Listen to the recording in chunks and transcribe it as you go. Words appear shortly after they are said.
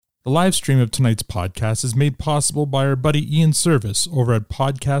The live stream of tonight's podcast is made possible by our buddy Ian Service over at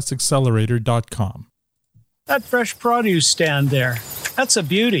podcastaccelerator.com. That fresh produce stand there, that's a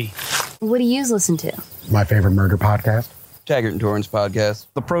beauty. What do you listen to? My favorite murder podcast. Taggart and Torrance podcast.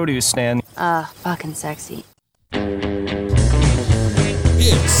 The produce stand. Fucking sexy.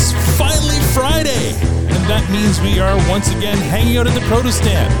 It's finally Friday, and that means we are once again hanging out at the Produce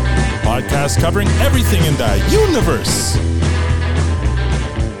Stand, podcast covering everything in the universe.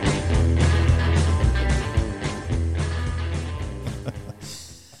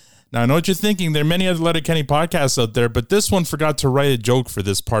 Now, I know what you're thinking. There are many other Letterkenny podcasts out there, but this one forgot to write a joke for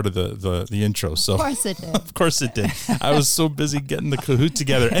this part of the intro. So, of course it did. Of course it did. I was so busy getting the Kahoot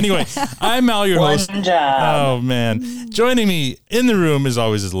together. Anyway, I'm Al, your host. One job. Oh, man. Joining me in the room, as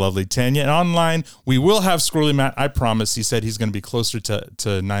always, is lovely Tanya. And online, we will have Squirrely Matt. I promise. He said he's going to be closer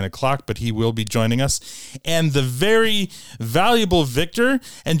to 9 o'clock, but he will be joining us. And the very valuable Victor.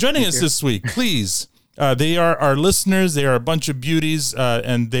 And joining us this week, please. They are our listeners. They are a bunch of beauties,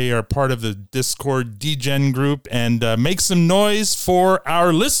 and they are part of the Discord DGen group. And make some noise for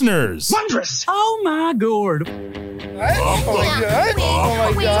our listeners. Wondrous! Oh my god! Oh my god!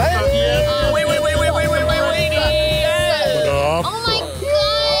 Oh my god! Wait.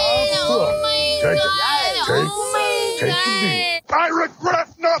 Oh my god! I regret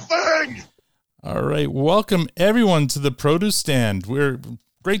nothing! All right. Welcome, everyone, to the Produce Stand. We're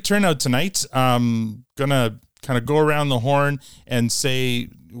great turnout tonight. Gonna kind of go around the horn and say,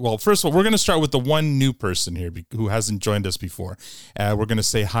 well, first of all, we're going to start with the one new person here who hasn't joined us before. We're going to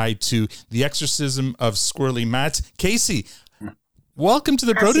say hi to the Exorcism of Squirrely Matt. Casey, welcome to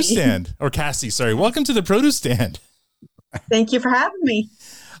the Produce Stand. Or Cassie, sorry. Welcome to the Produce Stand. Thank you for having me.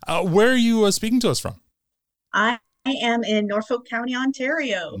 Where are you speaking to us from? I am in Norfolk County,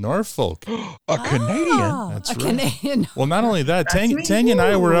 Ontario. Norfolk. A Canadian. That's a right. Canadian. Well, not only that, Tanya and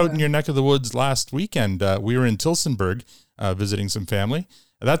I were out in your neck of the woods last weekend. We were in Tilsonburg visiting some family.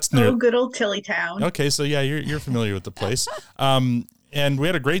 That's near. Oh, good old Tilly Town. Okay, so yeah, you're familiar with the place. And we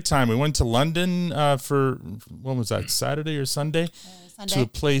had a great time. We went to London for, when was that, Saturday or Sunday? Sunday. To a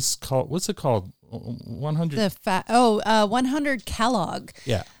place called, what's it called? 100? 100 Kellogg.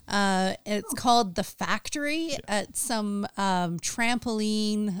 Yeah. It's called The Factory at some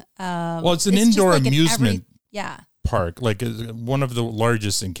trampoline. Well, it's an indoor just like amusement park, like one of the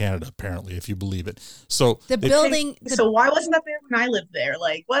largest in Canada, apparently, if you believe it. So the building. So why wasn't that there when I lived there?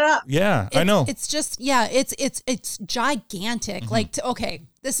 Like, what up? Yeah, I know. It's just it's gigantic. Mm-hmm. Like okay,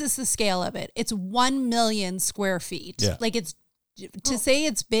 this is the scale of it. It's 1 million square feet. Yeah. Like it's. To say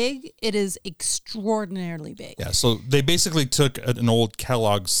it's big, it is extraordinarily big. Yeah, so they basically took an old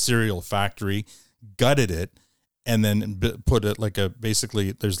Kellogg's cereal factory, gutted it, and then put it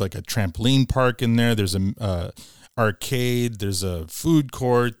there's like a trampoline park in there. There's a arcade. There's a food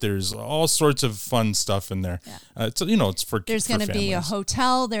court. There's all sorts of fun stuff in there. Yeah. It's for There's going to be a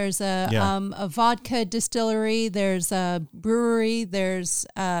hotel. There's a vodka distillery. There's a brewery. There's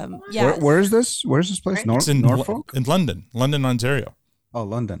Where is this? Where's this place? It's in Norfolk? In London, Ontario. Oh,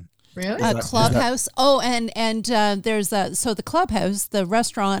 London. Really? A clubhouse. And there's the clubhouse, the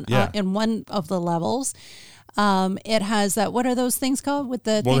restaurant in one of the levels. It has what are those things called with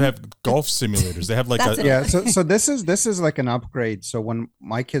the? Well, they have golf simulators. They have So this is like an upgrade. So when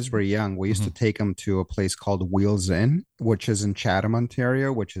my kids were young, we used to take them to a place called Wheels Inn, which is in Chatham,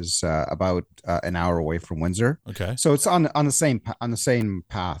 Ontario, which is about an hour away from Windsor. Okay. So it's on the same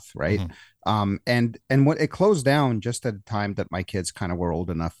path, right? Mm-hmm. And what it closed down just at the time that my kids kind of were old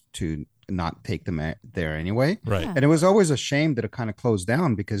enough to not take them there anyway. Right. And it was always a shame that it kind of closed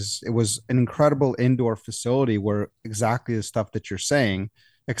down because it was an incredible indoor facility where exactly the stuff that you're saying,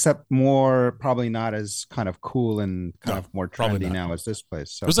 except more probably not as kind of cool and kind of more trendy now as this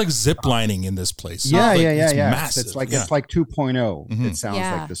place. So it was like zip lining in this place. Yeah. It's massive. It's like 2.0. It sounds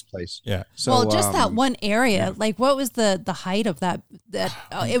like this place. Yeah. So just that one area. Like, what was the height of that?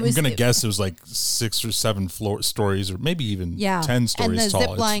 I'm gonna guess it was like 6 or 7 stories, or maybe even 10 stories and the tall.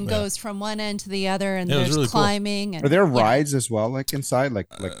 zip line goes from one end to the other, and there's really climbing. Cool. And, are there rides as well, like inside? Like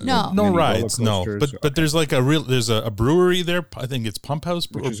no rides, no. But there's like there's a brewery there. I think it's Pump House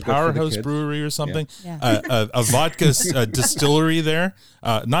or Powerhouse Brewery or something. Yeah. A vodka distillery there.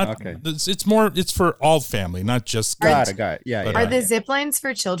 It's for all family, not just got it. Yeah. Are the zip lines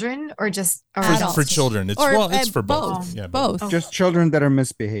for children or just for children? It's for both. Yeah, both. Just children that are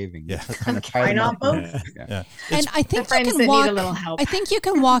misbehaving. Yeah. Kind of Why not both? Yeah. And I think you can walk. Need a little help. I think you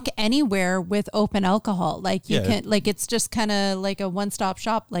can walk anywhere with open alcohol. Like you can. Like it's just kind of like a one-stop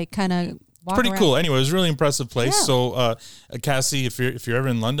shop. Like kind of. Pretty cool. Anyway, it was a really impressive place. Yeah. So, Cassie, if you're ever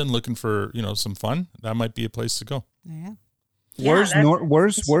in London looking for some fun, that might be a place to go. Yeah.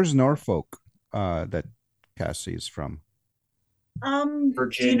 Where's Norfolk that Cassie is from? Do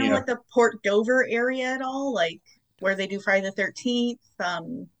you know like the Port Dover area at all? Like where they do Friday the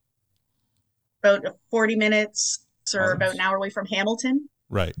 13th? About 40 minutes or about an hour away from Hamilton.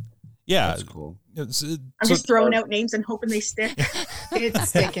 Right. Yeah. That's cool. I'm just throwing out names and hoping they stick. It's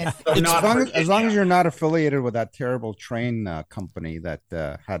sticking. As long as you're not affiliated with that terrible train company that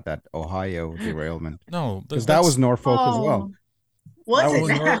had that Ohio derailment. No, because that was Norfolk as well. Was it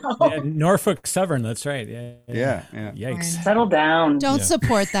now? Norfolk Southern, that's right. Yeah. Yikes. Settle down. Don't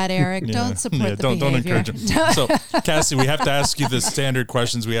support that, Eric. Don't support the don't behavior. encourage him. So, Cassie, we have to ask you the standard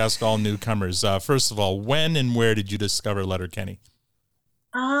questions we ask all newcomers. First of all, when and where did you discover Letterkenny?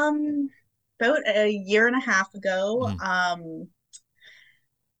 About a year and a half ago.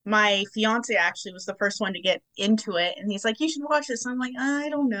 My fiance actually was the first one to get into it, and he's like, "You should watch this." I'm like, "I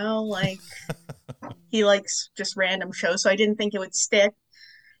don't know." Like, he likes just random shows, so I didn't think it would stick.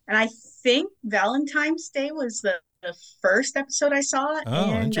 And I think Valentine's Day was the first episode I saw,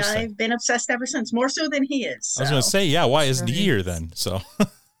 and I've been obsessed ever since, more so than he is. So. I was going to say, yeah, why isn't he here then? So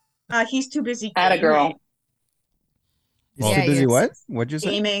he's too busy. Atta girl. He's too busy. What? What'd you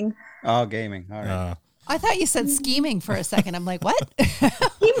say? Gaming. Oh, gaming. All right. I thought you said scheming for a second. I'm like, what?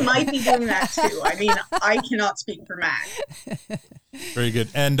 He might be doing that too. I mean, I cannot speak for Matt. Very good.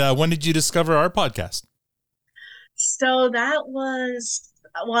 And when did you discover our podcast? So that was,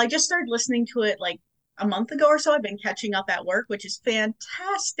 I just started listening to it like a month ago or so. I've been catching up at work, which is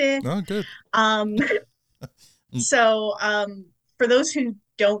fantastic. Oh, good. So for those who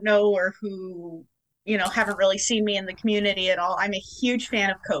don't know or who haven't really seen me in the community at all, I'm a huge fan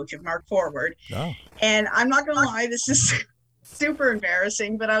of Coach, of Mark Forward. Oh. And I'm not going to lie, this is super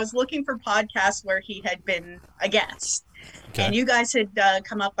embarrassing, but I was looking for podcasts where he had been a guest. Okay. And you guys had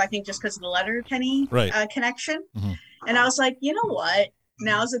come up, I think, just because of the Letterkenny connection. Mm-hmm. And I was like, you know what?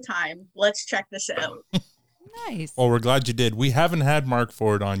 Now's the time. Let's check this out. Nice. Well, we're glad you did. We haven't had Mark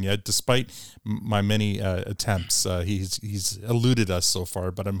Ford on yet, despite my many attempts. He's eluded us so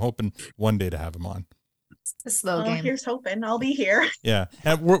far, but I'm hoping one day to have him on. It's a slow game. Here's hoping. I'll be here. Yeah.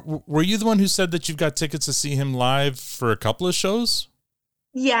 And were you the one who said that you've got tickets to see him live for a couple of shows?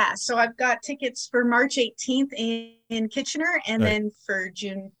 Yeah. So I've got tickets for March 18th in Kitchener and then for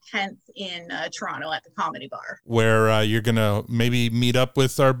June 10th in Toronto at the Comedy Bar. Where you're going to maybe meet up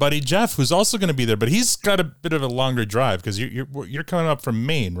with our buddy Jeff, who's also going to be there, but he's got a bit of a longer drive because you're coming up from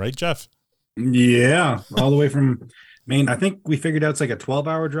Maine, right, Jeff? Yeah, all the way from Maine. I think we figured out it's like a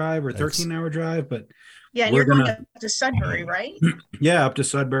 12-hour drive or 13-hour drive, but yeah, and you're going up to Sudbury, right? Yeah, up to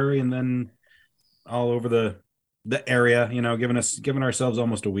Sudbury and then all over the area, giving ourselves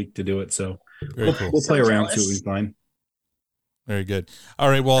almost a week to do it. So we'll play around, see what we find. Very good. All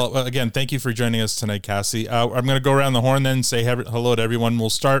right. Well, again, thank you for joining us tonight, Cassie. I'm going to go around the horn then and say hello to everyone. We'll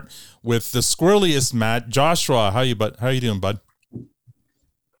start with the squirreliest Matt. Joshua, how you doing, bud?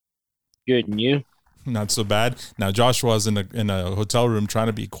 Good, and you? Not so bad. Now, Joshua's in a hotel room trying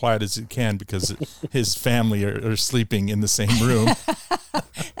to be quiet as he can because his family are sleeping in the same room.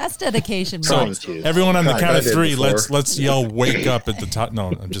 That's dedication. So everyone on the count of three, let's yell "wake up" at the top. No,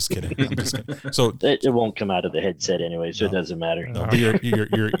 I'm just kidding. So it won't come out of the headset anyway, so it doesn't matter. No, but your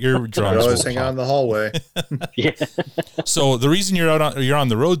eardrums. Always hang on the hallway. Yeah. So the reason you're on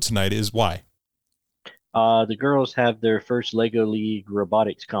the road tonight is why? The girls have their first Lego League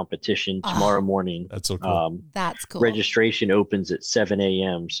robotics competition tomorrow morning. That's so cool. That's cool. Registration opens at 7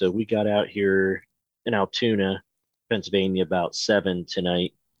 a.m. So we got out here in Altoona, Pennsylvania, about 7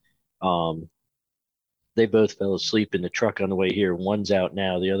 tonight. They both fell asleep in the truck on the way here. One's out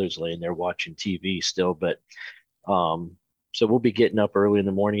now. The other's laying there watching TV still. But so we'll be getting up early in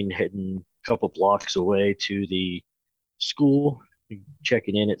the morning, heading a couple blocks away to the school,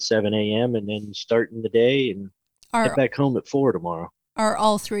 checking in at 7 a.m. and then starting the day and get back home at 4 tomorrow. Are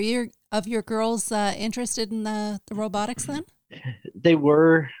all three of your girls interested in the robotics then? They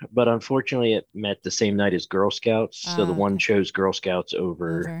were, but unfortunately it met the same night as Girl Scouts. So the one chose Girl Scouts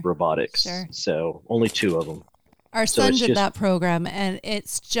over robotics. Sure. So only 2 of them. Our son did that program, and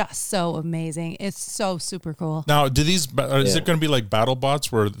it's just so amazing. It's so super cool. Now, is it going to be like battle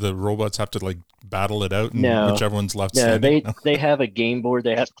bots where the robots have to like battle it out and whichever one's left standing? They have a game board.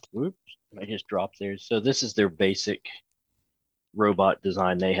 They have. Oops, I just dropped there. So this is their basic robot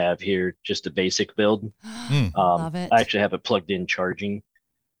design they have here. Just a basic build. Love it. I actually have it plugged in, charging,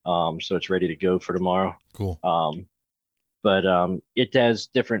 so it's ready to go for tomorrow. Cool. But it has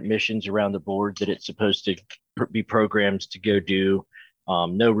different missions around the board that it's supposed to be programmed to go do.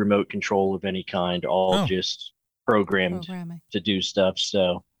 No remote control of any kind, all just programmed to do stuff.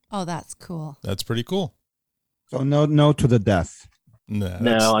 So that's cool. That's pretty cool. So no to the death.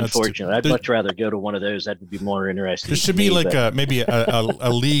 No, unfortunately, I'd much rather go to one of those. That'd be more interesting. There should be maybe a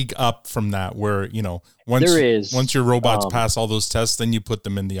league up from that where, once your robots pass all those tests, then you put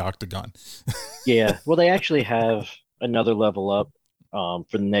them in the octagon. Yeah. Well, they actually have another level up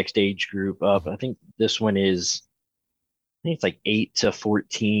for the next age group up. I think this one is, it's like 8 to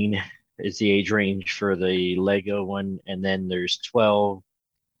 14 is the age range for the Lego one. And then there's 12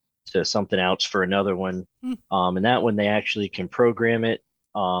 to something else for another one. And that one, they actually can program it.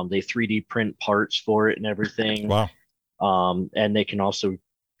 They 3D print parts for it and everything. Wow. And they can also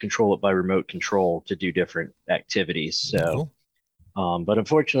control it by remote control to do different activities. So, cool. But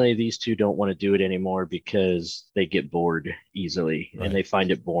unfortunately, these two don't want to do it anymore because they get bored easily and they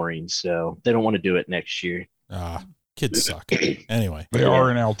find it boring. So they don't want to do it next year. Kids suck. Anyway, they are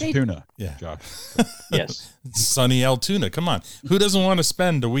in Altoona. Yeah. Yes. Sunny Altoona. Come on. Who doesn't want to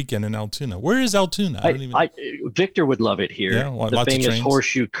spend a weekend in Altoona? Where is Altoona? Victor would love it here. Yeah, the famous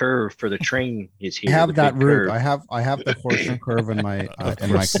horseshoe curve for the train is here. I have that route. I have the horseshoe curve in my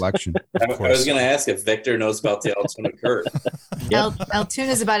collection. I was going to ask if Victor knows about the Altoona curve. Altoona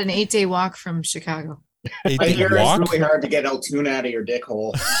is about an 8-day walk from Chicago. I hear it's really hard to get Altoona out of your dick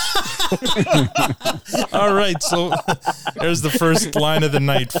hole. All right, so there's the first line of the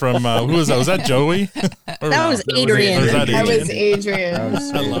night from who was that? Was that Joey? That was Adrian. That was Adrian.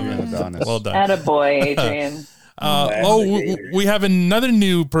 I love it. Well done. Attaboy, Adrian. We have another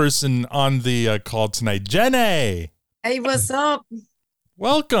new person on the call tonight. Jenny. Hey, what's up?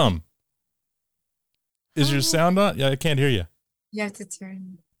 Welcome. Is your sound on? Yeah, I can't hear you. You have to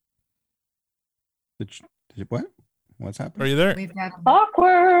turn. What? What's happening? Are you there?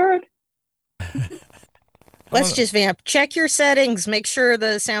 Awkward. Let's just vamp. Check your settings. Make sure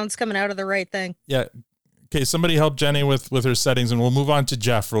the sound's coming out of the right thing. Yeah. Okay, somebody help Jenny with her settings, and we'll move on to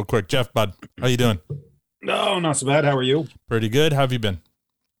Jeff real quick. Jeff, bud, how you doing? No, not so bad. How are you? Pretty good. How have you been?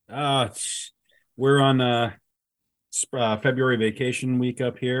 We're on February vacation week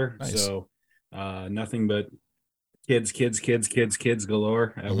up here, nice. So nothing but kids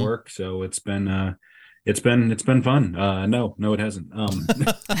galore at work. So it's been fun. No, it hasn't.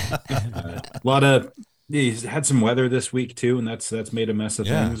 A lot of he's had some weather this week too, and that's made a mess of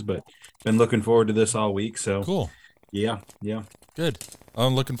things. But been looking forward to this all week. So cool. Yeah. Good.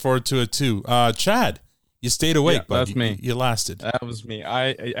 I'm looking forward to it too. Chad, you stayed awake, but that's me. You lasted. That was me.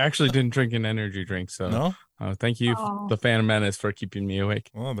 I actually didn't drink an energy drink, so no. Thank you, the Phantom Menace, for keeping me awake.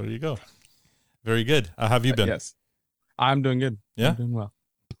 Well, there you go. Very good. How have you been? Yes, I'm doing good. Yeah, I'm doing well.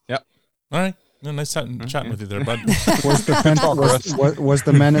 Yep. All right. No, nice chatting with you there, bud. Was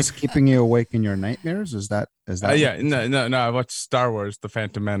the Menace keeping you awake in your nightmares? Is that? Yeah. No. I watched Star Wars: The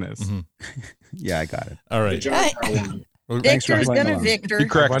Phantom Menace. Mm-hmm. Yeah, I got it. All right. Victor's gonna Victor. You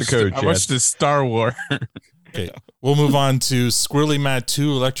cracked the code. I watched the Star Wars. Okay, we'll move on to Squirrely Matt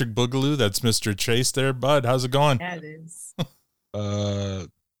 2 Electric Boogaloo. That's Mr. Chase there, bud. How's it going? That is.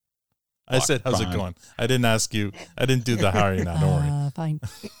 I said, how's it going? I didn't ask you. I didn't do the how are you now? Don't worry. Fine.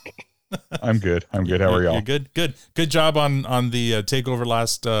 I'm good. How are y'all? You're good. Good job on the takeover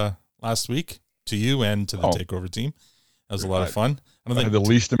last week to you and to the takeover team. That was a lot of fun. I had the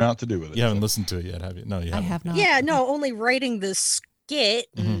least amount to do with it. You haven't listened to it yet, have you? No, you haven't. I have not. Yeah, no, only writing the skit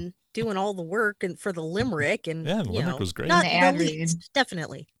and doing all the work and for the limerick and the limerick was great. Not the ad the least, read.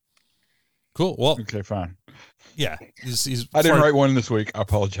 definitely. Cool. Well, okay, fine. Yeah, I didn't write one this week. I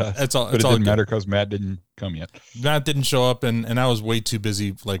apologize. It's all. But it didn't matter because Matt didn't come yet. Matt didn't show up, and I was way too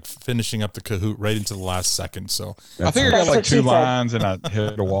busy like finishing up the Kahoot right into the last second. So I think I got like 2 lines, and I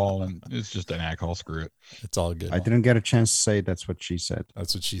hit a wall, and it's just an alcohol. Screw it. It's all good. I didn't get a chance to say that's what she said.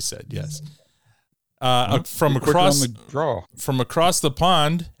 That's what she said. Yes. From across the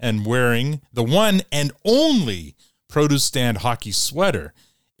pond and wearing the one and only produce stand hockey sweater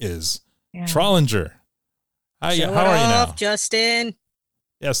is Trollinger. How are you now? Justin.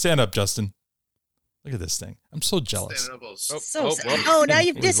 Yeah, stand up, Justin. Look at this thing. I'm so jealous. Now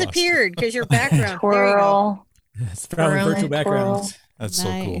you've disappeared because your background. Squirrel. It's probably virtual backgrounds. That's so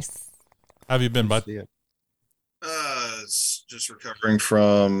cool. How have you been, bud? Just recovering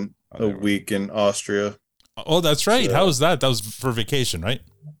from a week in Austria. Oh, that's right. How was that? That was for vacation, right?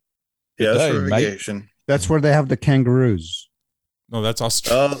 Yeah, that's for vacation. That's where they have the kangaroos. No, that's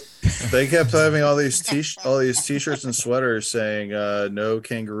Austria. They kept having all these t-shirts and sweaters saying no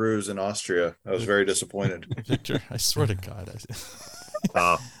kangaroos in Austria. I was very disappointed. Victor, I swear to God.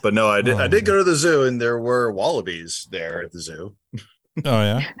 But no, I did go to the zoo, and there were wallabies there at the zoo. Oh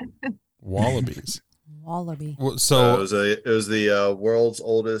yeah, wallabies. Wallaby. So it was the world's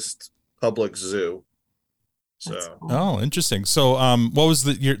oldest public zoo. So interesting. So what was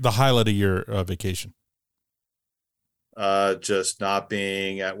the highlight of your vacation? just not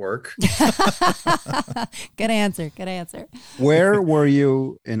being at work. Good answer. Good answer. Where were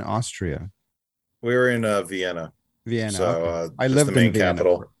you in Austria? We were in Vienna. Vienna. So okay. I just lived the main in Vienna.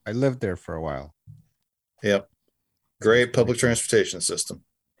 capital. I lived there for a while. Yep. Great public transportation system.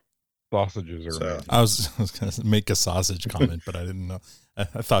 Sausages are amazing. I was going to make a sausage comment, but I didn't know. I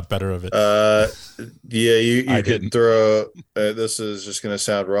thought better of it. Yeah, you could throw. This is just going to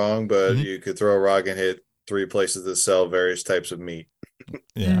sound wrong, but you could throw a rock and hit 3 places that sell various types of meat.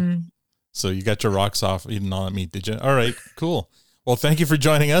 Yeah. So you got your rocks off eating all that meat, did you? All right, cool. Well, thank you for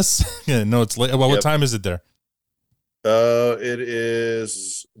joining us. Yeah, no, it's late. Well, what time is it there? It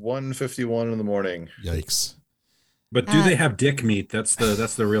is 1:51 in the morning. Yikes. But do they have dick meat? That's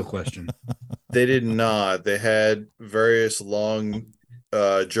the real question. They did not. They had various long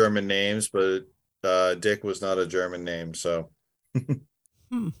German names, but Dick was not a German name, so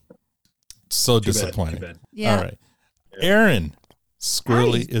So Too bad, disappointing. too bad. Yeah. All right. Aaron,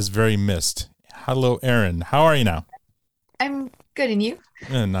 Squirrely is very missed. Hello, Aaron. How are you now? I'm good, and you?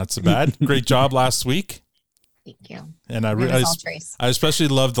 Not so bad. Great job last week. Thank you. And I Trace. especially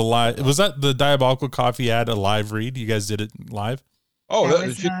loved the live. Was that the Diabolical Coffee ad, a live read? You guys did it live? Oh, That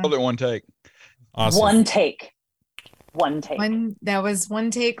was, she killed it one take. Awesome. One take. That was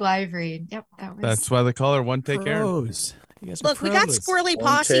one take live read. Yep, that was. That's why they call her One Take Aaron. Pros. You guys are Look, we got pros. Squirrely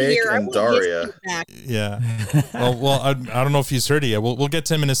One Posse Take here. I and want his Daria. feedback. Yeah. well, I don't know if he's heard it yet. We'll get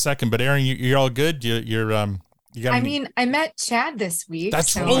to him in a second. But Aaron, you're all good. You got. I mean, I met Chad this week.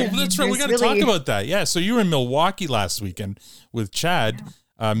 That's so that's right. We got to really- talk about that. Yeah. So you were in Milwaukee last weekend with Chad,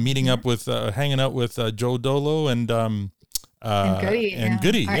 meeting up with, hanging out with Joe Dolo and Goody.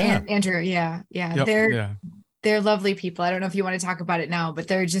 Goody. Or Yeah. Andrew. Yeah. Yep, They're lovely people. I don't know if you want to talk about it now, but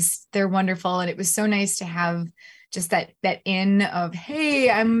they're wonderful. And it was so nice to have just that in of, hey,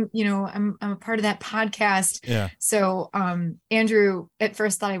 I'm a part of that podcast. Yeah. So Andrew at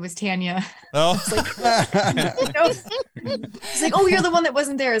first thought I was Tanya. Oh. No. He's like, oh, you're the one that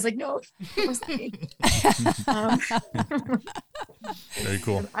wasn't there. I was like, no, it wasn't me. Very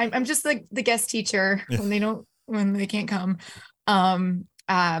cool. I'm just like the guest teacher when they can't come.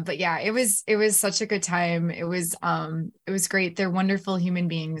 But yeah, it was such a good time. It was great. They're wonderful human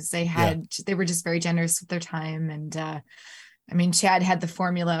beings. They were just very generous with their time. And I mean, Chad had the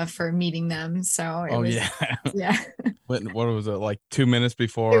formula for meeting them. So yeah. What was it, like 2 minutes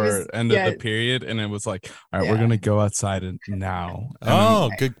before end of the period? And it was like, all right, we're gonna go outside now.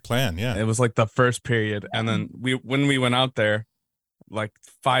 And good plan. Yeah. It was like the first period. And then when we went out there, like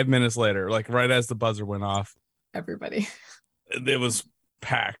 5 minutes later, like right as the buzzer went off, everybody, it was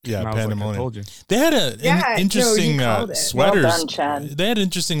packed. Yeah, and I was pandemonium. Like, I told you. They had interesting sweaters. Well done, Chad. They had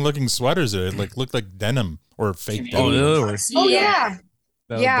interesting looking sweaters that looked like denim or fake denim. yeah.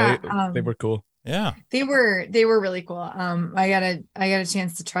 They were cool. Yeah, they were really cool. I got a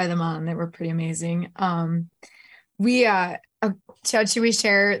chance to try them on. They were pretty amazing. We Chad, should we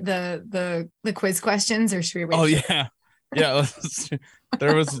share the quiz questions or should we wait? Oh yeah. Yeah,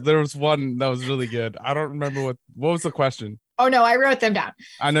 there was one that was really good. I don't remember what was the question. Oh no, I wrote them down.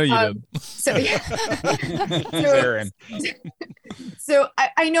 I know you did. So so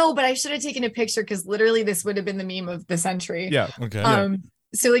I know, but I should have taken a picture because literally this would have been the meme of the century. Yeah. Okay.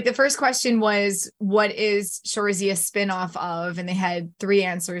 So like the first question was, what is Shorzy a spinoff of? And they had 3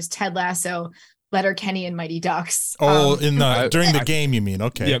 answers: Ted Lasso, Letterkenny, and Mighty Ducks. During the game, you mean?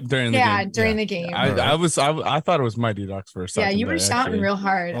 Okay. Yeah, during the game. I thought it was Mighty Ducks for a second. Yeah, you were shouting real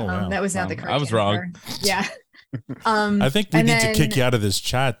hard. Oh, wow. That was not the correct I was answer. wrong. Yeah. I think we need to kick you out of this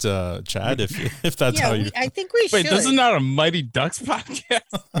chat, Chad, if that's how you. I think we should. Wait, this is not a Mighty Ducks podcast.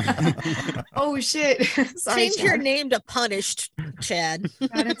 Oh shit! Sorry, Change Chad. your name to Punished, Chad.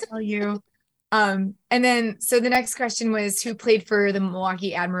 Gotta tell you. And then so the next question was who played for the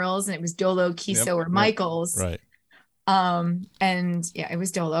Milwaukee Admirals, and it was Dolo, Kiso, or Michaels. Right. And yeah, it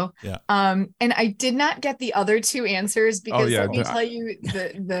was Dolo. Yeah. And I did not get the other 2 answers because let me tell you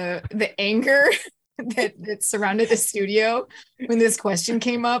the anger that surrounded the studio when this question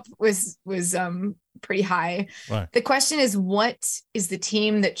came up was pretty high. Right. The question is, what is the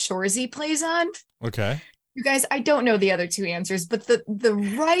team that Shorzy plays on? Okay. You guys, I don't know the other 2 answers, but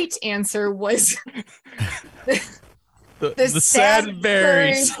the right answer was the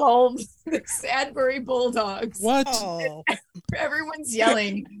Sadberries. The Sadbury Bulldogs. What? Oh. Everyone's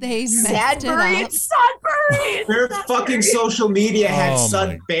yelling. They Sadbury, it's Sudbury. Their fucking social media had Oh, my-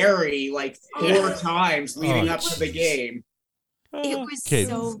 Sudbury like 4 times leading up to the game. It was Okay,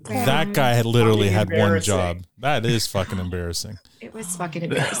 so bad. that guy had literally Fucking had one embarrassing. job. That is fucking embarrassing. It was fucking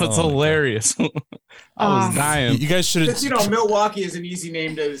embarrassing. That's hilarious. I was dying. You guys should Just, Milwaukee is an easy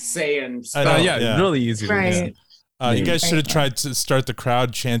name to say and I spell. know, yeah, really easy. Right. You guys should have tried to start the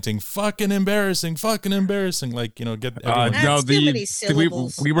crowd chanting "fucking embarrassing," like get everyone. That's too many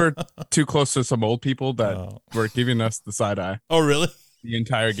syllables. we were too close to some old people that were giving us the side eye. Oh, really? The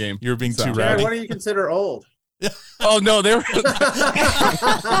entire game. You were being too Jared, rowdy. what do you consider old? Oh no, they were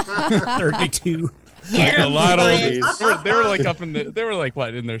 32. Like a lot older. They were like up in the. They were like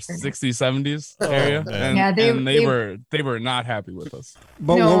what in their 60s, 70s area, and they were not happy with us.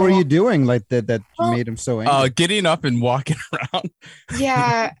 But what were you doing like that made them so angry? Getting up and walking around.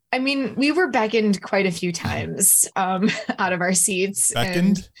 Yeah, I mean, we were beckoned quite a few times out of our seats.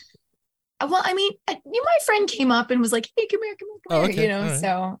 Beckoned? Well, I mean, my friend came up and was like, "Hey, come here, okay. Right.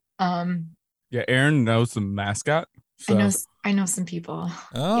 So. Yeah, Aaron knows the mascot. So. I know some people.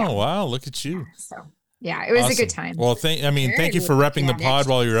 Oh wow! Look at you. So yeah, it was a good time. Well, thank you for repping the pod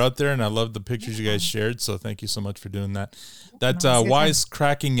while you're out there, and I love the pictures you guys shared. So thank you so much for doing that. That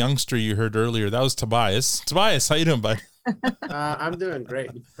wisecracking youngster you heard earlier, that was Tobias. Tobias, how you doing, bud? I'm doing great.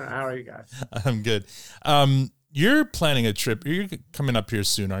 How are you guys? I'm good. You're planning a trip. You're coming up here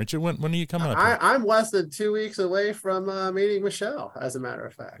soon, aren't you? When are you coming up here? I'm less than 2 weeks away from meeting Michelle, as a matter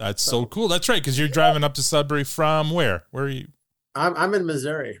of fact. That's so cool. That's right, because you're driving up to Sudbury from where? Where are you? I'm in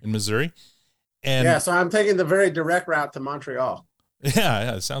Missouri. In Missouri? And yeah, so I'm taking the very direct route to Montreal.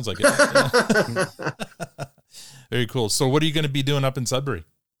 Yeah, it sounds like it. Very cool. So what are you going to be doing up in Sudbury?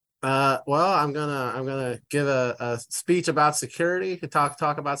 Well, I'm gonna give a speech about security, to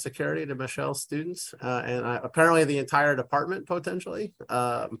talk about security to Michelle's students, and apparently the entire department potentially.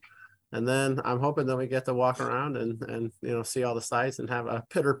 And then I'm hoping that we get to walk around and see all the sites and have a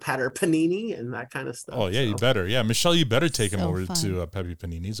pitter patter panini and that kind of stuff. Oh yeah, you better. Yeah, Michelle, you better take him over to Peppy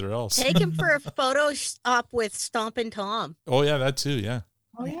Panini's or else. Take him for a photo op with Stompin' Tom. Oh yeah, that too. Yeah.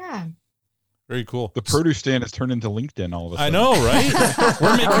 Oh yeah. Very cool. The produce stand has turned into LinkedIn all of a sudden. I know, right?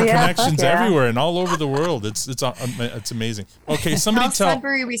 We're making connections everywhere and all over the world. It's amazing. Okay, somebody tell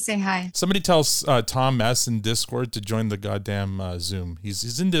Sudbury we say hi. Somebody tells Tom S in Discord to join the goddamn Zoom.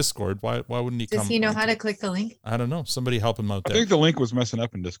 He's in Discord. Why wouldn't he come? Does he know how to click the link? I don't know. Somebody help him out there. I think the link was messing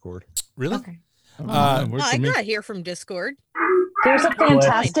up in Discord. Really? Okay. I got here from Discord. There's a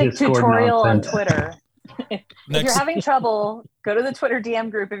fantastic tutorial on Twitter. If Next. you're having trouble, go to the Twitter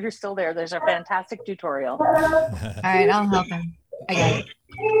DM group. If you're still there, there's a fantastic tutorial. All right, I'll help him. I got it.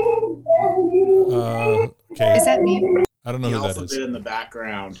 Okay. Is that me? I don't know who that is. In the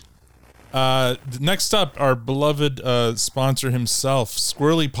background. Next up, our beloved sponsor himself,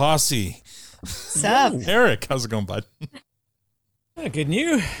 Squirrely Posse. What's up? Eric, how's it going, bud? Good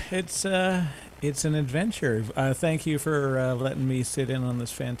news. It's an adventure. Thank you for letting me sit in on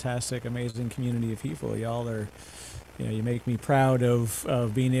this fantastic, amazing community of people. Y'all are, you make me proud of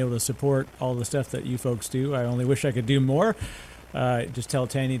being able to support all the stuff that you folks do. I only wish I could do more. Just tell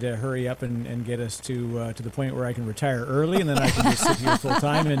Tanya to hurry up and get us to the point where I can retire early, and then I can just sit here full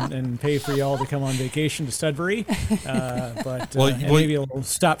time and pay for y'all to come on vacation to Sudbury. But maybe we'll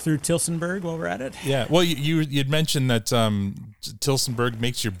stop through Tilsonburg while we're at it. Yeah. Well, you'd mentioned that Tilsonburg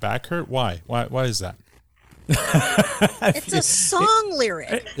makes your back hurt. Why? Why is that? It's a song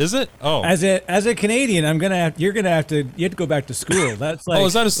lyric. Is it? Oh, as a Canadian, you have to go back to school. That's like. Oh,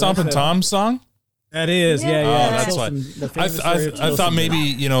 is that a Stompin' Tom song? That is, yeah. Oh, that's why. I thought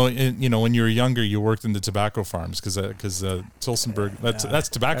maybe when you were younger you worked in the tobacco farms because Tilsonburg that's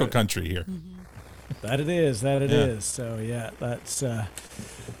tobacco country here. That it is. So yeah, that's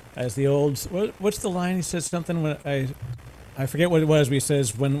as the old. What's the line? He says something when I forget what it was. But he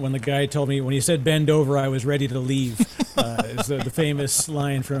says when the guy told me when he said bend over, I was ready to leave. Is the famous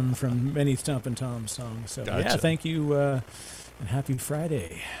line from many Stompin' Tom songs. So Gotcha. Yeah, thank you. And happy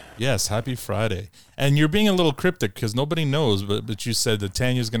Friday. Yes, happy Friday. And you're being a little cryptic because nobody knows, but you said that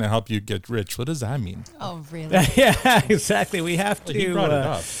Tanya's going to help you get rich. What does that mean? Oh, really? Yeah, exactly. We have to. You brought it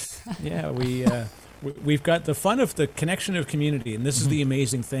up. Yeah, we've got the fun of the connection of community, and this is the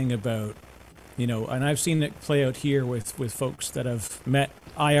amazing thing about, and I've seen it play out here with folks that have met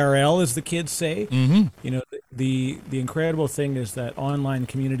IRL, as the kids say. Mm-hmm. The incredible thing is that online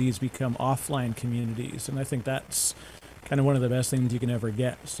communities become offline communities, and I think that's kind of one of the best things you can ever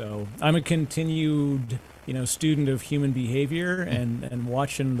get. So I'm a continued, student of human behavior, and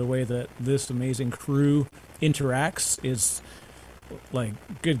watching the way that this amazing crew interacts is like,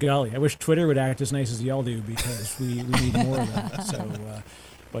 good golly. I wish Twitter would act as nice as y'all do, because we need more of that. So,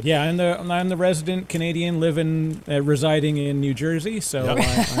 but yeah, I'm the resident Canadian residing in New Jersey. So yep.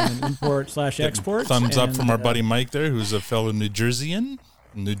 I'm an import/export. Thumbs up from our buddy Mike there, who's a fellow New Jerseyan.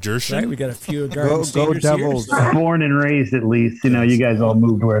 New Jersey. Right, we got a few Garden Go Devils. Born and raised, at least. You guys all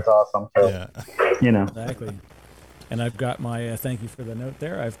moved where it's awesome. So, yeah. Exactly. And I've got my thank you for the note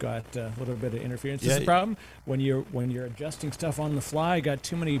there. I've got a little bit of interference. This Yeah. is the problem when you're adjusting stuff on the fly. Got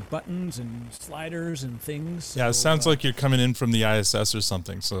too many buttons and sliders and things. Yeah, it so, sounds like you're coming in from the ISS or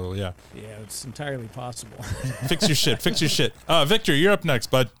something. So yeah. Yeah, it's entirely possible. Fix your shit. Fix your shit. Victor, you're up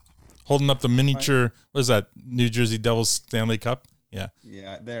next, bud. Holding up the miniature. What is that? New Jersey Devils Stanley Cup. Yeah.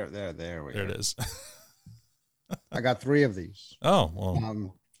 Yeah, there we There go. it is. I got 3 of these. Oh,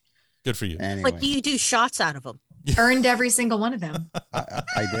 well, good for you. Anyway, Like, do you do shots out of them? Earned every single one of them.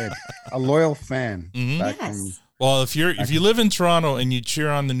 I did. A loyal fan. Back from, Well, if you live in Toronto and you cheer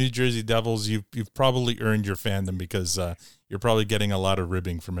on the New Jersey Devils, you've probably earned your fandom because you're probably getting a lot of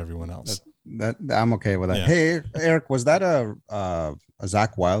ribbing from everyone else. that I'm okay with that. Yeah. Hey, Eric, was that a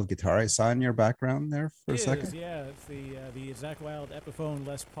Zach Wild guitar I saw in your background there for a It is, second? yeah, it's the Zach Wild Epiphone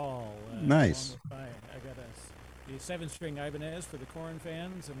Les Paul. Nice. I got the 7-string Ibanez for the Corn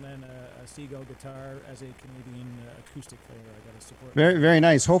fans, and then a Seagull guitar as a Canadian acoustic player. I got to support. Very, very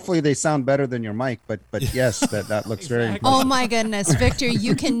nice. Hopefully they sound better than your mic, but yes, that looks very impressive. Oh my goodness, Victor,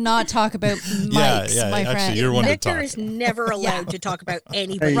 you cannot talk about mics, my friend. You're one to Victor talk. is never allowed to talk about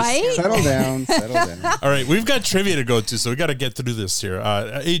anybody. Hey, Right? Settle down. All right, we've got trivia to go to, so we got to get through this here.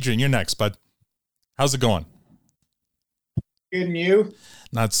 Adrian, you're next, bud. How's it going? Good, and you?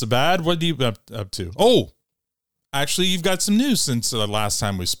 Not so bad. What are you up to? Oh, actually, you've got some news since the last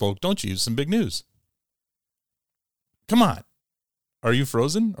time we spoke, don't you? Some big news. Come on. Are you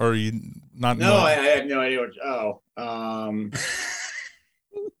frozen, or are you not? No, I have no idea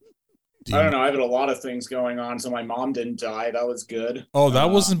I don't know. I have a lot of things going on. So my mom didn't die. That was good. Oh, that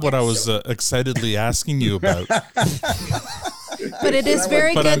wasn't what I was excitedly asking you about. But it is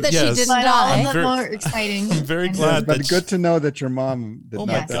very good that she didn't But die. all the more exciting. I'm very And- glad but that good to know that your mom did Oh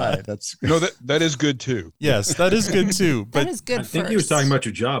not my die. God. That's No, that is good too. Yes, that is good too. But that is good I think he was talking about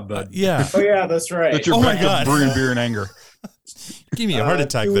your job, bud. yeah. Oh yeah, that's right. That you're Oh my back God. to brewing beer and anger. Give me a heart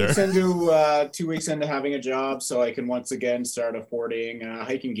attack 2 there. weeks into 2 weeks into having a job, so I can once again start affording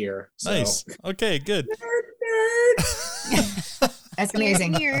hiking gear. So. Nice. Okay, good. That's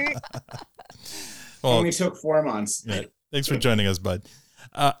amazing. Well, Only took 4 months. yeah, thanks for joining us, bud.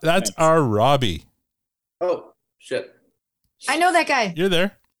 That's our Robbie. Oh shit! I know that guy. You're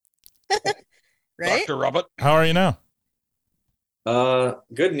there. Right? Dr. Robert. How are you now?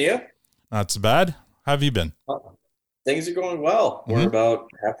 Good, and you? Not so bad. How have you been? Things are going well. We're about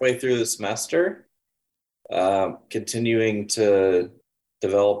halfway through the semester. Continuing to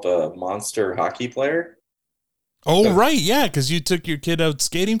develop a monster hockey player. Oh, right. Yeah, because you took your kid out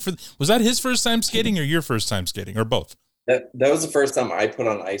skating for. Was that his first time skating or your first time skating or both? That was the first time I put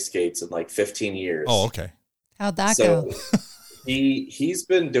on ice skates in like 15 years. Oh, okay. How'd that So go? he's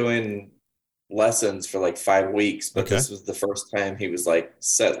been doing lessons for like 5 weeks, but Okay. this was the first time he was like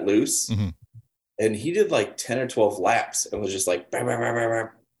set loose. Mhm. And he did like 10 or 12 laps and was just like, bah, bah, bah, bah, bah.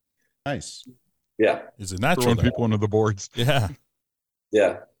 nice. Yeah. Is it natural? Throwing though? people into the boards. Yeah.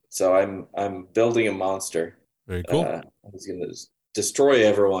 Yeah. So I'm building a monster. Very cool. He's going to destroy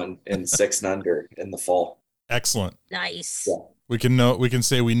everyone in 6 and under in the fall. Excellent. Nice. Yeah. We can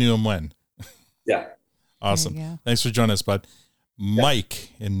say we knew him when. Yeah. Awesome. There you go. Thanks for joining us, bud.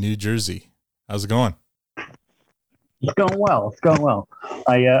 Mike in New Jersey. How's it going? It's going well. It's going well.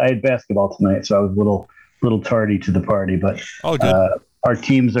 I had basketball tonight, so I was a little tardy to the party. But Oh, good. our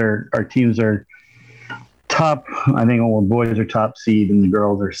teams are top. I think all the boys are top seed and the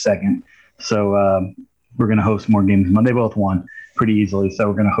girls are second. So we're going to host more games Monday. They both won pretty easily, so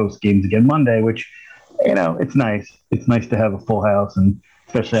we're going to host games again Monday. Which, it's nice. It's nice to have a full house, and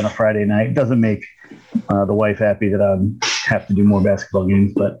especially on a Friday night. It doesn't make the wife happy that I have to do more basketball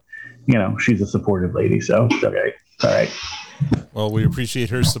games, but she's a supportive lady, so it's okay. It's all right. Well, we appreciate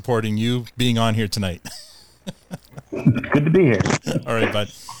her supporting you being on here tonight. Good to be here. All right,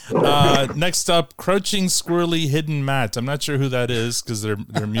 bud. Next up, Crouching Squirrely Hidden Matt. I'm not sure who that is because they're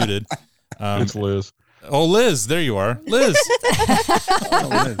muted. It's Liz. Oh, Liz. There you are. Liz.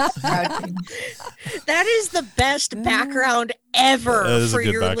 That is the best background ever That is a for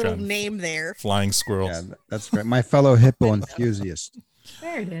good your background. little name there. Flying squirrel. Yeah, that's great. My fellow hippo enthusiast.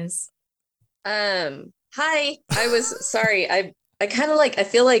 There it is. Hi. I was sorry. I kind of I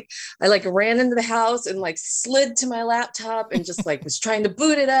feel like I ran into the house and slid to my laptop and just was trying to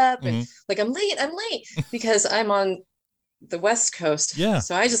boot it up and I'm late because I'm on the West Coast. Yeah.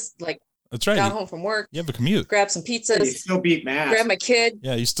 So I just That's right. got home from work. You have a commute. Grab some pizzas. You still beat Matt. Grab my kid.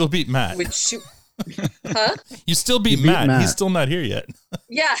 Yeah, you still beat Matt. Huh? You still beat Matt. He's still not here yet.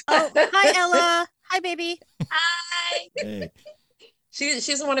 Yeah. Oh, hi Ella. Hi baby. Hi. Hey. She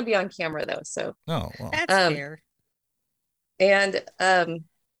doesn't want to be on camera though, so. Oh, well. That's fair. And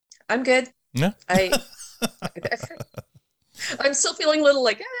I'm good. Yeah. I'm still feeling a little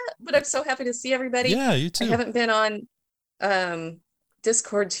like, but I'm so happy to see everybody. Yeah, you too. I haven't been on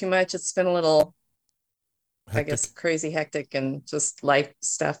Discord too much. It's been a little, hectic. I guess, crazy hectic and just life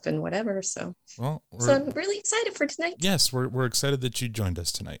stuff and whatever. So, so I'm really excited for tonight. Yes, we're excited that you joined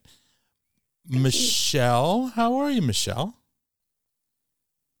us tonight. Michelle, how are you, Michelle?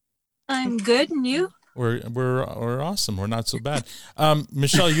 I'm good, and you? We're awesome. We're not so bad.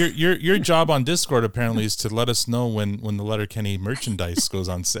 Michelle, your job on Discord apparently is to let us know when the Letterkenny merchandise goes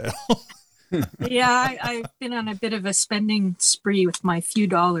on sale. Yeah, I've been on a bit of a spending spree with my few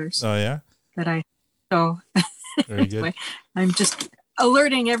dollars. Oh yeah. Very good. Anyway, I'm just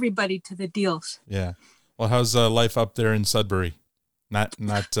alerting everybody to the deals. Yeah. Well, how's life up there in Sudbury? Not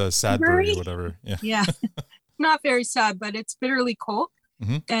Sadbury, whatever. Yeah. Yeah. Not very sad, but it's bitterly cold.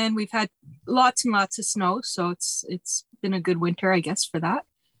 Mm-hmm. And we've had lots and lots of snow, so it's been a good winter, I guess, for that.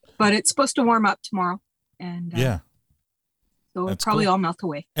 But it's supposed to warm up tomorrow, and so it'll probably all melt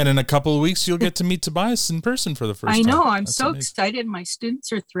away. And in a couple of weeks, you'll get to meet Tobias in person for the first time. I know. I'm so excited. My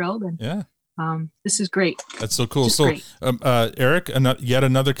students are thrilled, and this is great. That's so cool. So, Eric, yet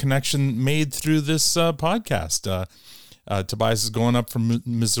another connection made through this podcast. Tobias is going up from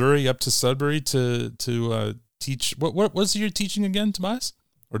Missouri up to Sudbury to teach. What was you're teaching again, Tobias?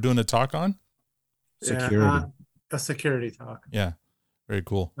 Or doing a talk on? Security. A security talk. Yeah. Very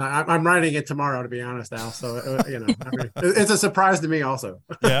cool. I'm writing it tomorrow, to be honest, Al. So, it's a surprise to me also.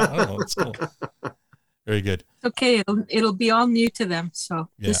 Yeah, I don't know. It's cool. Very good. Okay. It'll be all new to them. So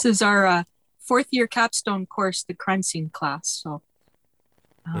this is our fourth year capstone course, the crime scene class. So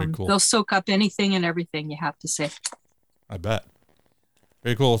very cool. They'll soak up anything and everything you have to say. I bet.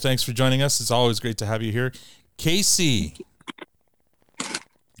 Very cool. Thanks for joining us. It's always great to have you here. Casey,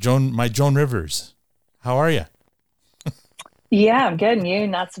 Joan Rivers, how are you? Yeah, I'm good. And you?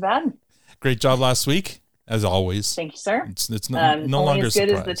 Not so bad. Great job last week, as always. Thank you, sir. It's no longer as good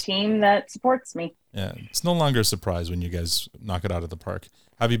a surprise. as the team that supports me. Yeah, it's no longer a surprise when you guys knock it out of the park.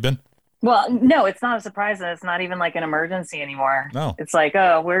 Have you been? Well, no, it's not a surprise, and it's not even like an emergency anymore. No. It's like,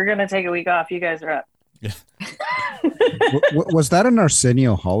 oh, we're going to take a week off. You guys are up. Yeah. Was that an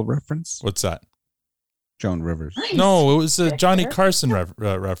Arsenio Hall reference? What's that? Joan Rivers. Nice. No, it was a Johnny Carson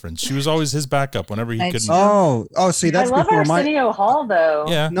reference. She was always his backup whenever he couldn't. Oh, see, that's I love before Arsenio Hall, though.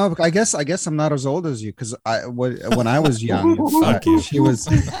 Yeah. No, I guess I'm not as old as you because when I was young,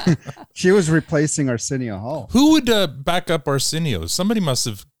 she was replacing Arsenio Hall. Who would back up Arsenio? Somebody must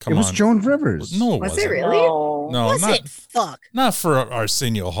have come on. It was Joan Rivers. No, Was it really? No, Was not it? Fuck. not for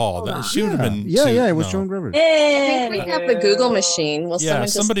Arsenio Hall. She would have been. Yeah, it was Joan Rivers. I think we have the Google machine. Will someone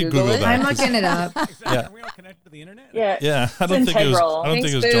just somebody Google it? that. I'm looking it up. Yeah. Are we all connected to the internet? Yeah. I don't think it was. Thanks,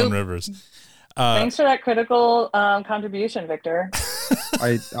 think it was Joan Rivers. Thanks for that critical contribution, Victor.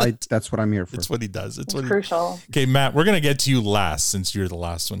 That's what I'm here for. It's what he does. It's what crucial. Okay, Matt, we're gonna get to you last since you're the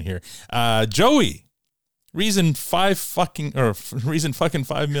last one here. Joey, reason fucking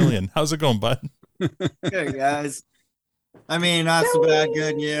 5 million. How's it going, bud? Good, guys. I mean, not so bad.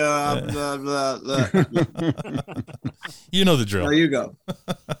 Good. Yeah. Blah, blah, blah. You know the drill. There you go.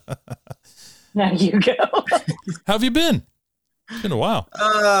 There you go. How have you been? It's been a while.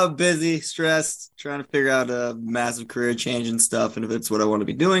 Busy, stressed, trying to figure out a massive career change and stuff, and if it's what I want to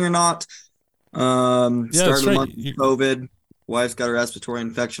be doing or not. Started the month with COVID. Wife's got a respiratory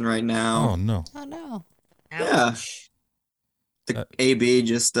infection right now. Oh no. Oh no. Yeah. The AB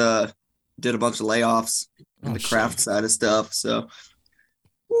just did a bunch of layoffs in the craft side of stuff, so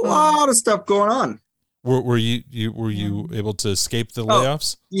a lot of stuff going on. Were you able to escape the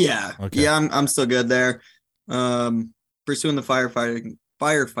layoffs? Yeah. Okay. Yeah, I'm still good there. Pursuing the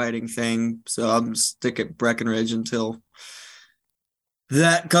firefighting thing, so I'm stick at Breckenridge until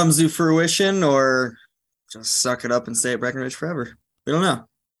that comes to fruition, or just suck it up and stay at Breckenridge forever. We don't know.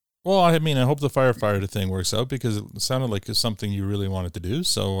 Well, I mean, I hope the firefighter thing works out because it sounded like it's something you really wanted to do.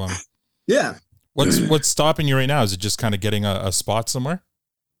 So, yeah. What's stopping you right now? Is it just kind of getting a spot somewhere?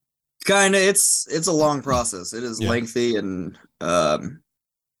 Kind of. It's a long process. It is lengthy, and the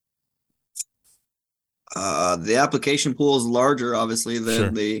application pool is larger, obviously,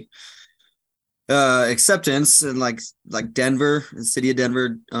 than the acceptance. And like Denver, the city of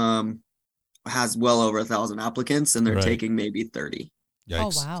Denver, has well over 1,000 applicants, and they're taking maybe 30. Yikes.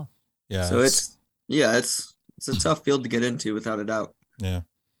 Oh wow. Yeah. So it's a tough field to get into, without a doubt. Yeah.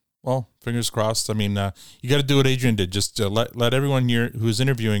 Well, fingers crossed. I mean, you got to do what Adrian did. Just let everyone here who's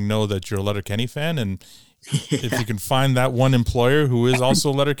interviewing know that you're a Letterkenny fan, and if you can find that one employer who is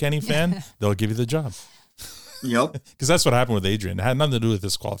also a Letterkenny fan, they'll give you the job. Yep. Because that's what happened with Adrian. It had nothing to do with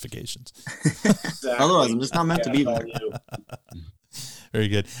his qualifications. Exactly. Otherwise, I'm just not meant to be there. Very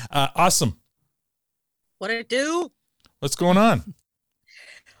good. Awesome. What it do? What's going on?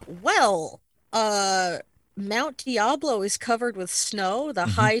 Well, Mount Diablo is covered with snow. The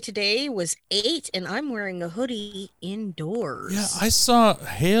high today was 8, and I'm wearing a hoodie indoors. Yeah, I saw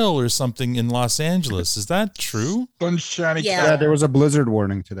hail or something in Los Angeles. Is that true? Sunshiny. Yeah, there was a blizzard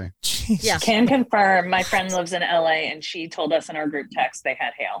warning today. Yeah, can confirm. My friend lives in LA, and she told us in our group text they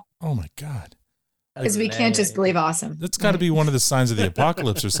had hail. Oh my God. Because we can't just believe awesome. That's got to be one of the signs of the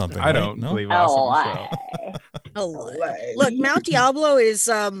apocalypse or something. I don't believe awesome. Look, Mount Diablo is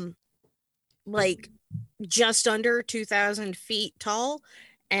like just under 2,000 feet tall,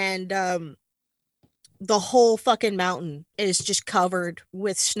 and the whole fucking mountain is just covered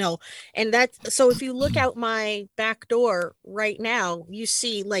with snow. And so if you look out my back door right now, you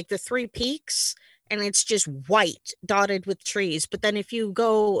see like the 3 peaks, and it's just white dotted with trees. But then if you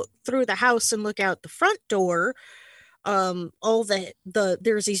go through the house and look out the front door,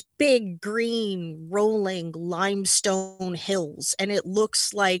 there's these big green rolling limestone hills, and it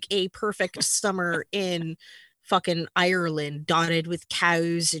looks like a perfect summer in fucking Ireland, dotted with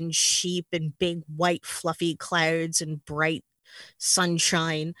cows and sheep and big white fluffy clouds and bright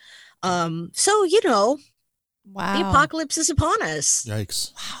sunshine. So wow, the apocalypse is upon us.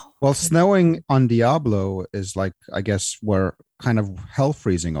 Yikes. Wow. Well, snowing on Diablo is like, I guess we're kind of hell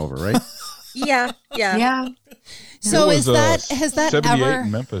freezing over, right? Yeah. So has that 78 ever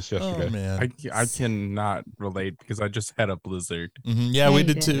in Memphis yesterday? Oh, man. I cannot relate because I just had a blizzard. Yeah, we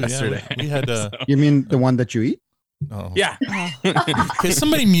did too. Yesterday. Yeah, we had You mean the one that you eat? Oh. Yeah. Okay,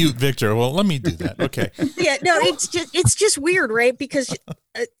 somebody mute Victor. Well, let me do that. Okay. Yeah, no, it's just weird, right? Because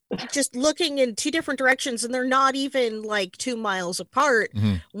just looking in 2 different directions, and they're not even like 2 miles apart.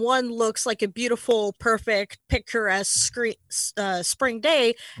 One looks like a beautiful, perfect, picturesque spring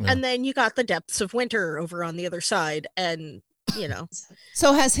day, and then you got the depths of winter over on the other side, and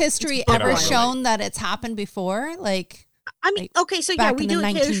So has history ever shown that it's happened before? Like, I mean, okay, so yeah, we do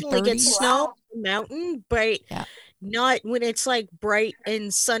occasionally get snow on the mountain, but not when it's like bright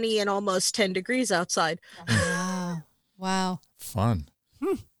and sunny and almost 10 degrees outside. Wow. Fun.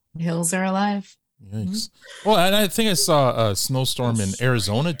 Hills are alive. Yikes. Well, and I think I saw a snowstorm in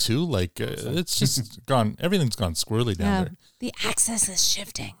Arizona too. Like it's just gone. Everything's gone squirrely down there. The axis is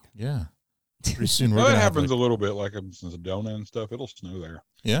shifting. Yeah. Pretty soon we're Well, gonna it have happens a little bit like in Sedona and stuff. It'll snow there.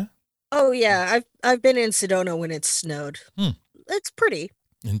 Yeah. Oh yeah, I've been in Sedona when it snowed. It's pretty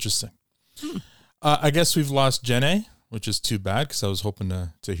interesting. I guess we've lost Jenny, which is too bad because I was hoping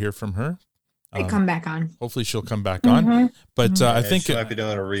to hear from her. I come back on. Hopefully she'll come back on. But I think she might be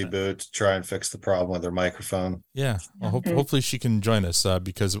doing a reboot to try and fix the problem with her microphone. Yeah. Well, hopefully she can join us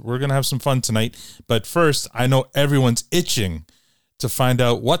because we're going to have some fun tonight. But first, I know everyone's itching to find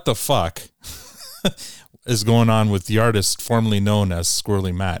out what the fuck is going on with the artist formerly known as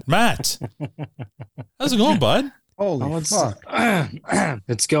Squirrely Matt. Matt, how's it going, bud? Holy fuck.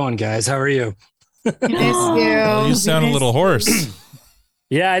 It's going, guys. How are you? You sound a little hoarse.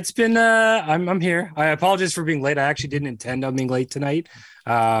 Yeah, it's been I'm here. I apologize for being late. I actually didn't intend on being late tonight.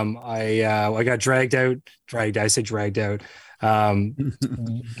 I got dragged out. One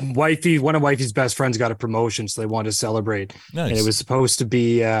of wifey's best friends got a promotion, so they wanted to celebrate. Nice. And it was supposed to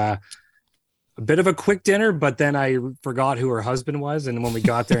be a bit of a quick dinner, but then I forgot who her husband was. And when we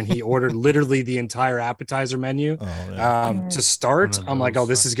got there and he ordered literally the entire appetizer menu to start, I'm like, oh,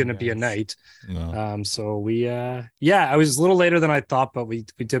 this is going to be a night. No. So we, I was a little later than I thought, but we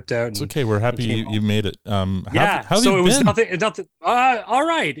dipped out. It's okay. We're happy you made it. How have so you it was been? nothing. All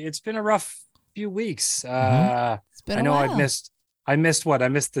right. It's been a rough few weeks. It's been I know a while. I missed what? I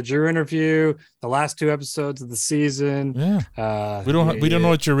missed the Drew interview, the last 2 episodes of the season. Yeah. We don't know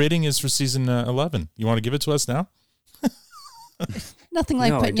what your rating is for season 11. You want to give it to us now? Nothing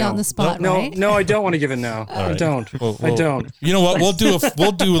like putting you on the spot, right? No, I don't want to give it now. Right. I don't. Well, I don't. You know what? We'll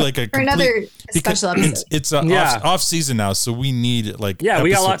do like a For another special episode. It's off season now, so we need like we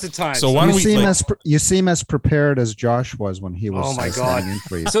got lots of time. So why don't you seem as prepared as Josh was when he was. Oh my god!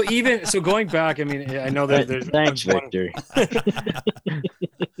 So going back, I mean, I know that there's thanks, Victor.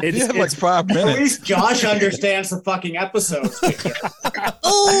 It's like 5 minutes. At least Josh understands the fucking episodes.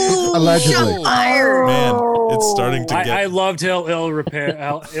 Oh, allegedly. Man, it's starting to get. I loved how ill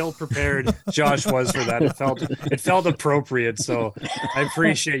prepared Josh was for that. It felt appropriate. So I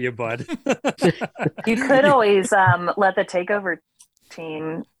appreciate you, bud. You could always let the takeover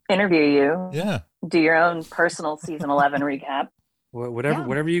team interview you. Yeah. Do your own personal season 11 recap.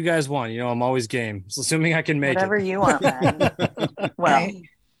 Whatever you guys want. I'm always game. So assuming I can make whatever it. you want, man. Well,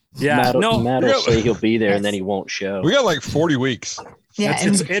 yeah. Matt will say he'll be there and then he won't show. We got like 40 weeks. Yeah,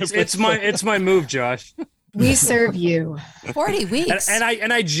 it's my move, Josh. We serve you. 40 weeks. And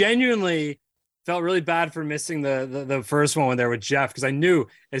I genuinely felt really bad for missing the first one when they were with Jeff, because I knew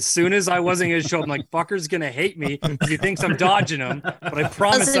as soon as I wasn't going to show up, I'm like, fucker's going to hate me because he thinks I'm dodging him. But I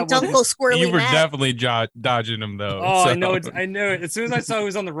promise that Uncle Squirrely You were Matt. definitely dodging him though. Oh, so. I know it. As soon as I saw he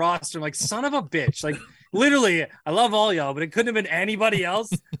was on the roster, I'm like, son of a bitch. Like, literally, I love all y'all, but it couldn't have been anybody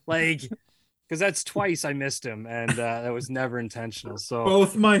else. Like, because that's twice I missed him, and that was never intentional. So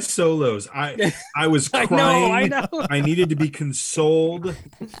both my solos, I was I crying. know. I needed to be consoled.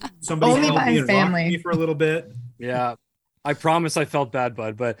 Somebody Only held by me and rocked family. me for a little bit. Yeah, I promise I felt bad,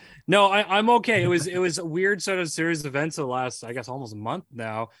 bud. But no, I'm okay. It was a weird sort of series of events the last, I guess, almost a month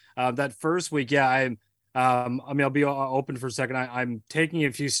now. That first week, yeah, I mean, I'll be open for a second. I'm taking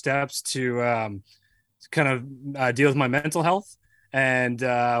a few steps to kind of deal with my mental health. And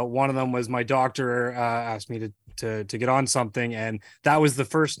one of them was my doctor asked me to get on something, and that was the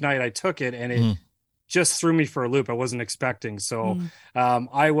first night I took it, and it just threw me for a loop. I wasn't expecting. So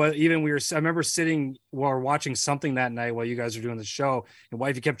I remember sitting while watching something that night while you guys were doing the show, and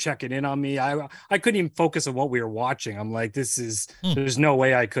wifey kept checking in on me. I couldn't even focus on what we were watching. I'm like, there's no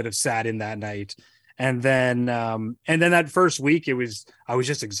way I could have sat in that night. And then that first week I was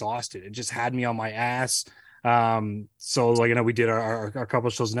just exhausted. It just had me on my ass. So like, we did our couple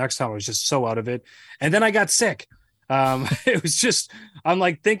of shows next time. I was just so out of it. And then I got sick. It was just, I'm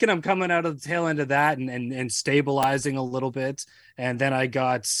like thinking I'm coming out of the tail end of that and stabilizing a little bit. And then I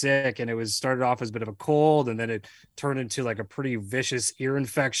got sick, and it started off as a bit of a cold, and then it turned into like a pretty vicious ear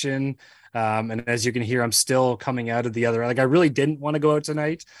infection. And as you can hear, I'm still coming out of the other, like I really didn't want to go out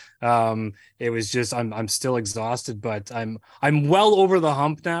tonight. It was just, I'm still exhausted, but I'm well over the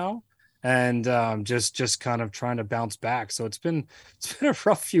hump now. And just kind of trying to bounce back. So it's been a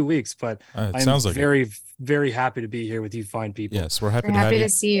rough few weeks, but I'm very, very happy to be here with you fine people. Yes, we're happy to have you. to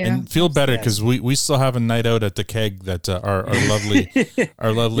see you. And feel better, because we still have a night out at the keg that our lovely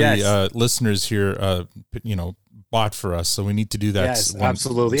Yes. listeners here bought for us. So we need to do that. Yes,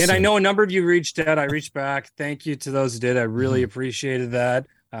 absolutely. And I know a number of you reached out. I reached back. Thank you to those who did. I really appreciated that.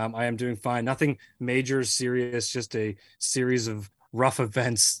 I am doing fine. Nothing major, serious, just a series of rough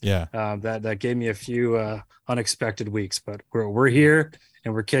events that gave me a few unexpected weeks, but we're here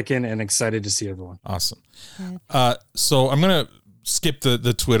and we're kicking and excited to see everyone. Awesome. So I'm gonna skip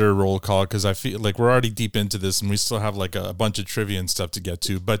the Twitter roll call, because I feel like we're already deep into this and we still have like a bunch of trivia and stuff to get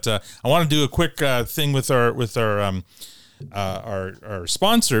to, but I want to do a quick thing with our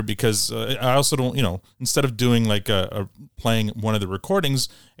sponsor, because I also don't, instead of doing like playing one of the recordings,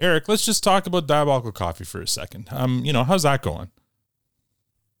 Eric, let's just talk about Diabolical Coffee for a second. How's that going?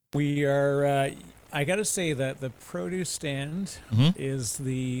 We are, I got to say that the produce stand is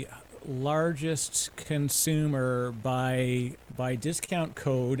the largest consumer by discount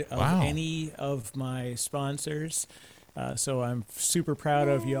code of any of my sponsors. So I'm super proud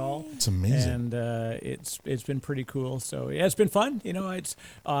of y'all. It's amazing. And it's been pretty cool. So yeah, it's been fun.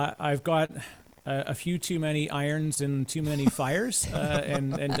 I've got a few too many irons and too many fires,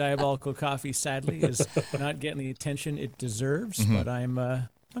 and Diabolical Coffee sadly is not getting the attention it deserves, but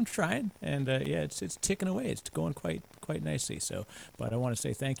I'm trying, and it's ticking away. It's going quite nicely. So, but I want to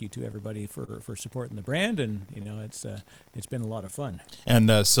say thank you to everybody for supporting the brand, and it's been a lot of fun.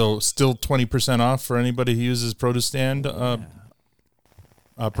 And so, still 20% off for anybody who uses Produce Stand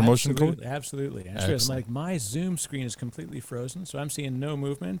promotion code. Absolutely. I'm like, my Zoom screen is completely frozen, so I'm seeing no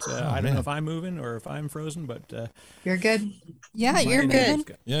movement. I don't know if I'm moving or if I'm frozen, but you're good. Yeah, you're moving.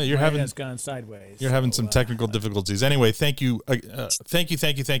 Yeah, has gone sideways. You're having some technical difficulties. Anyway, thank you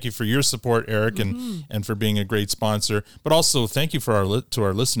for your support, Eric, and for being a great sponsor. But also thank you to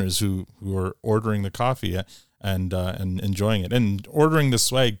our listeners who are ordering the coffee and enjoying it, and ordering the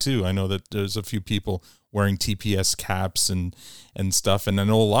swag too. I know that there's a few people wearing TPS caps and stuff, and I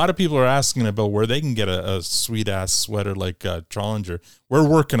know a lot of people are asking about where they can get a sweet ass sweater like Trollinger. We're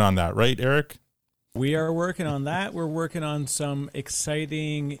working on that, right, Eric? We are working on that. We're working on some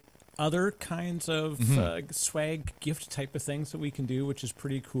exciting other kinds of swag gift type of things that we can do, which is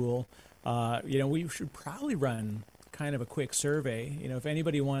pretty cool. We should probably run kind of a quick survey. If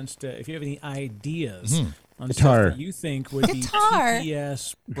anybody wants to, if you have any ideas on stuff that you think would be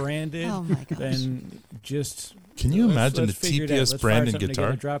TPS branded, then just can you imagine the TPS branded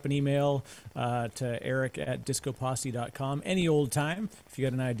guitar? Drop an email to eric@discoposse.com any old time. If you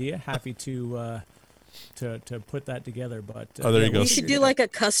got an idea, happy to put that together. But there you go. You should do like a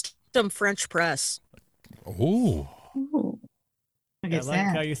custom French press. Oh. I like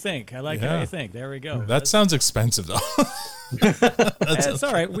how you think. How you think. There we go. That sounds expensive, though. That's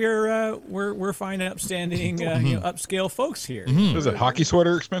all right. We're fine, upstanding, upscale folks here. Is it hockey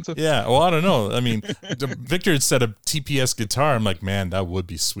sweater expensive? Yeah. Well, I don't know. I mean, Victor had said a TPS guitar. I'm like, man, that would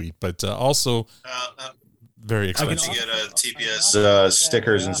be sweet, but also very expensive. You get a TPS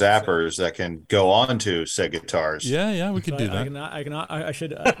stickers and zappers that can go onto said guitars. Yeah, we could do that. I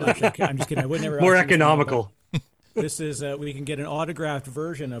should. I'm just kidding. I would never. More economical. This is we can get an autographed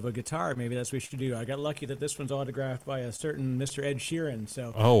version of a guitar. Maybe that's what we should do. I got lucky that this one's autographed by a certain Mr. Ed Sheeran.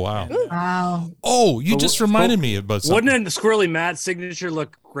 So. Oh wow! Wow. Oh, you just reminded me about something. Wouldn't the Squirrely Matt signature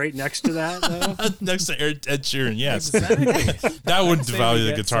look great next to that? Though? Next to Ed Sheeran, yes. Exactly. That wouldn't devalue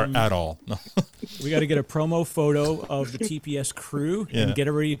the guitar at all. No. We got to get a promo photo of the TPS crew and get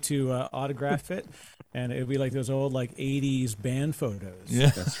everybody to autograph it. And it would be like those old 80s band photos.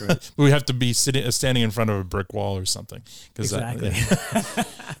 Yeah, that's right. We have to be standing in front of a brick wall or something. Exactly.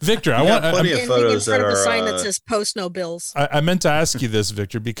 Victor, I want plenty of photos in front that of are a sign that says "Post no bills." I meant to ask you this,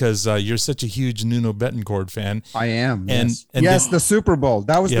 Victor, because you're such a huge Nuno Betancourt fan. I am. And yes, the Super Bowl.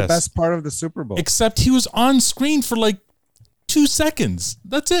 That was the best part of the Super Bowl. Except he was on screen for 2 seconds.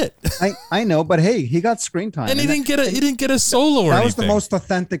 That's it. I know, but hey, he got screen time, and he didn't get a solo or anything. That was the most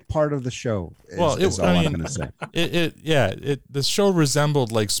authentic part of the show. Is all I'm going to say. The show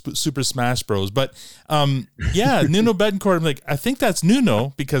resembled Super Smash Bros. But Nuno Betancourt. I think that's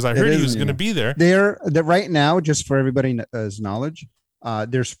Nuno because I heard he was going to be there. They're right now, just for everybody's knowledge.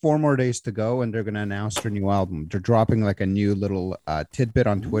 There's 4 more days to go, and they're going to announce their new album. They're dropping a new little tidbit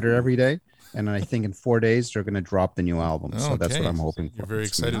on Twitter every day. And I think in 4 days, they're going to drop the new album. So that's what I'm hoping for. You're very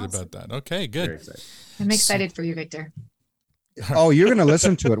excited about that. Okay, good. I'm excited for you, Victor. Oh, you're going to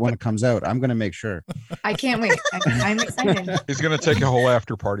listen to it when it comes out. I'm going to make sure. I can't wait. I'm excited. He's going to take a whole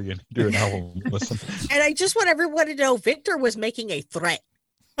after party and do an album listen. And I just want everyone to know Victor was making a threat.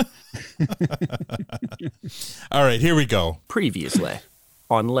 All right, here we go. Previously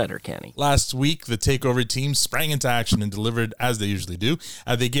on Letterkenny. Last week, the TakeOver team sprang into action and delivered as they usually do.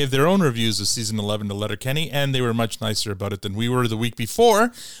 They gave their own reviews of Season 11 to Letterkenny, and they were much nicer about it than we were the week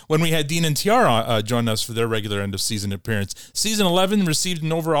before when we had Dean and Tiara join us for their regular end-of-season appearance. Season 11 received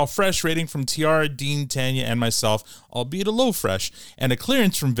an overall fresh rating from Tiara, Dean, Tanya, and myself, albeit a low fresh, and a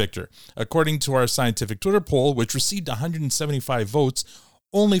clearance from Victor. According to our scientific Twitter poll, which received 175 votes,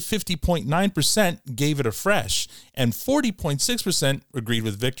 only 50.9% gave it a fresh, and 40.6% agreed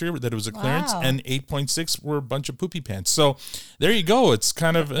with Victor that it was a clearance, and 8.6% were a bunch of poopy pants. So there you go. It's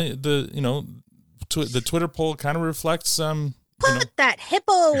kind of the Twitter poll kind of reflects Put that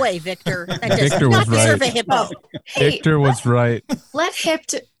hippo away, Victor. That does Victor not was deserve right. a hippo. Hey, Victor was right.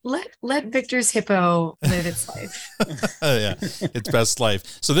 Let Victor's hippo live its life. Yeah, its best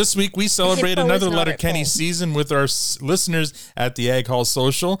life. So this week we celebrate Hippo another is not Letterkenny at fault. season with our listeners at the Ag Hall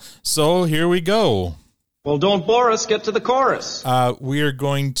Social. So here we go. Well, don't bore us. Get to the chorus. We are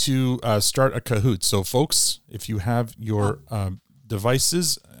going to start a Kahoot. So folks, if you have your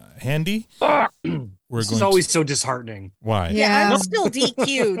devices handy, This is always so disheartening. Why? Yeah, I'm still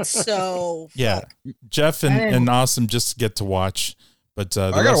DQ'd, so Yeah, Jeff and Awesome just get to watch, but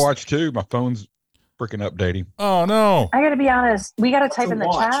I gotta watch too. My phone's freaking updating. Oh no! I gotta be honest. We gotta type in the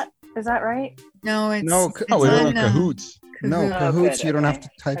watch. chat. Is that right? No, it's No, it's Oh, we're on, on Kahoots. No, Oh, Kahoots, good, you don't have okay.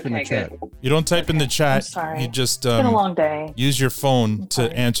 to type in the Okay, chat. good. You don't type in the chat. sorry. You just It's been a long day. use your phone to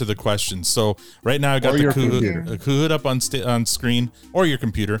answer the questions. So right now I got Or the your Kahoot, computer. a Kahoot up on screen, or your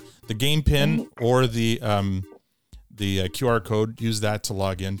computer. The game pin or the QR code. Use that to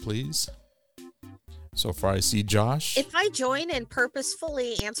log in, please. So far, I see Josh. if I join and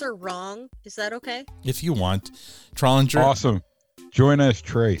purposefully answer wrong, is that okay? If you want, Trollinger. Awesome. Join us,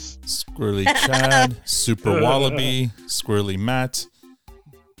 Trace. Squirrely Chad, Super Wallaby, Squirrely Matt.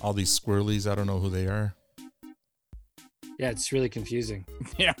 All these squirrelies, I don't know who they are. Yeah, it's really confusing.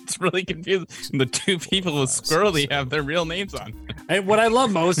 Yeah, it's really confusing. The two people with Squirrely have their real names on. And what I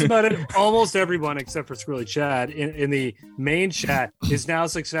love most about it, almost everyone except for Squirrely Chad in the main chat is now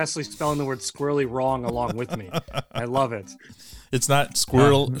successfully spelling the word squirrely wrong along with me. I love it. It's not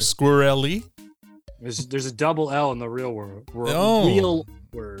squirrely. There's a double L in the real word. Oh. Real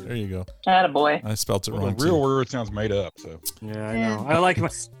word. There you go. Attaboy. I spelt it Well, wrong the real too. word sounds made up. So Yeah, I know. I like.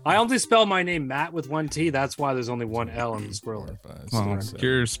 I only spell my name Matt with one T. That's why there's only one L in the squirrel.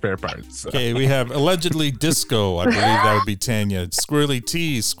 Your spare parts. Okay, we have allegedly Disco. I believe that would be Tanya. Squirrely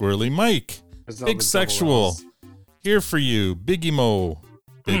T, Squirrely Mike, There's all Big the double Sexual, Ls. Here for You, Biggie Mo,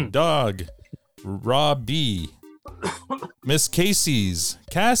 Big Dog, Rob B, Miss Casey's,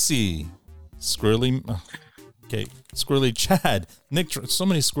 Cassie, Squirrely. Okay, Squirrely Chad, Nick. So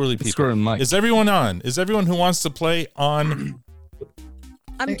many squirrely people. Squirrely Mike. Is everyone on? Is everyone who wants to play on?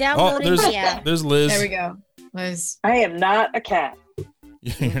 I'm downloading the app. There's Liz. There we go. Liz. I am not a cat.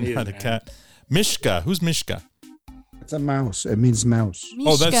 You're not a cat. Mishka. Who's Mishka? It's a mouse. It means mouse.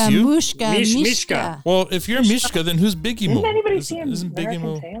 Oh, that's you? Mishka. Well, if you're Mishka, then who's Biggie Moo? Didn't anybody see him? Isn't Biggie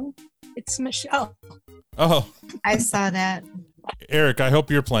Moo? It's Michelle. Oh, I saw that. Eric, I hope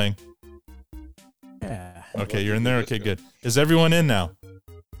you're playing. Yeah. Okay, you're in there? Okay, good. Is everyone in now?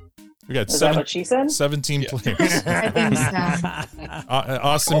 We got Is that what she said? 17 players. I think so.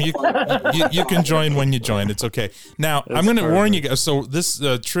 Awesome. You can join when you join. It's okay. Now, I'm going to warn you guys. So this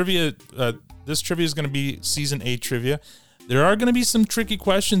trivia is going to be season 8 trivia. There are going to be some tricky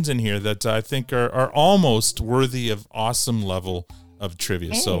questions in here that I think are almost worthy of awesome level of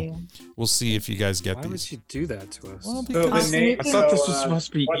trivia. Hey. So we'll see if you guys get Why these. would you do that to us? Well, So, because Nate, I thought this was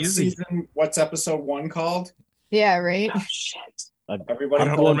supposed to be what's easy. What's episode 1 called? Yeah, right? Oh shit. Everybody I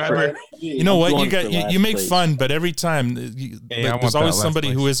don't pulling for remember. you know what? going You for got last you make place. fun, but every time Hey, I want there's that always last somebody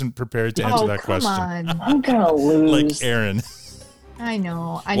place. who isn't prepared to answer Oh, that come question. on. I'm gonna lose. Like Aaron. I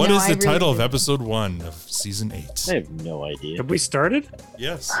know. What is the I really title of do. episode 1 of season 8? I have no idea. Have we started?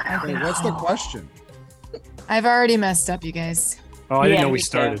 Yes. Wait, what's the question? I've already messed up, you guys. Oh, I didn't Yeah, know we me too.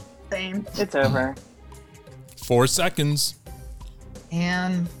 started. Same. It's over. 4 seconds.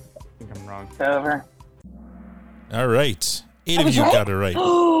 And I think I'm wrong. It's over. All right. 8 of was you right? got it right.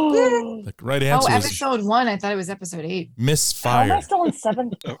 The right answer was episode 1. I thought it was episode 8. How am I Misfire. still in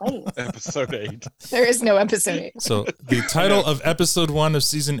 7th place? Episode 8. There is no episode 8. So the title of episode 1 of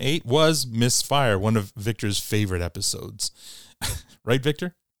season 8 was Misfire, one of Victor's favorite episodes. Right,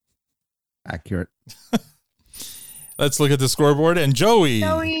 Victor? Accurate. Let's look at the scoreboard. And Joey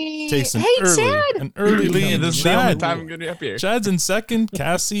takes an early lead. This is the only Chad. time I'm going to be up here. Chad's in second.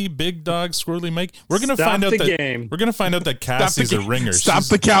 Cassie, Big Dog, Squirrely Mike. We're gonna Stop find out the that game. we're gonna find out that Cassie's a ringer. Stop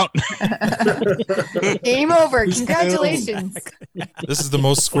the count. Game over. Congratulations. This is the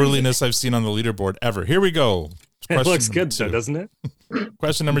most squirreliness I've seen on the leaderboard ever. Here we go. It looks number good, 2. though, doesn't it?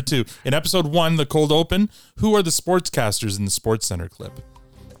 Question number 2. In episode 1, the cold open, who are the sportscasters in the Sports Center clip?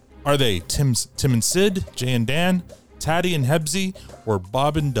 Are they Tim and Sid, Jay and Dan, Taddy and Hebsy, or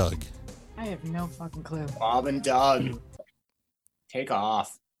Bob and Doug? I have no fucking clue. Bob and Doug. Take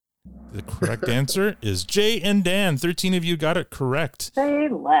off. The correct answer is Jay and Dan. 13 of you got it correct. Say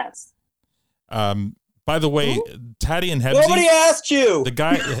less. By the way, Taddy and Hebsy. Nobody asked you. The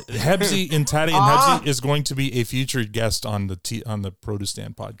guy Hebsy and Taddy and Hebsy is going to be a featured guest on the Produce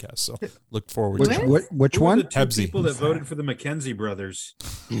Stand podcast. So look forward to it. Which Who are one? the two Hebsy. people that voted for the McKenzie brothers.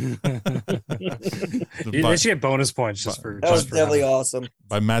 They should get bonus points just for. That was just for definitely having- awesome.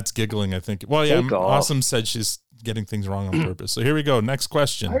 By Matt's giggling, I think. Well, yeah, Take off. Awesome said she's getting things wrong on purpose. So here we go. Next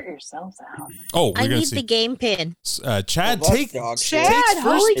question. Hurt yourselves out. Oh, we're I gonna need see. the game pin. Chad, Well, take dog shit. Chad, takes first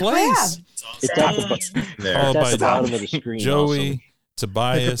holy place. crap. It's at the, There. Followed that's by the bottom of the screen. Joey, Also. Take a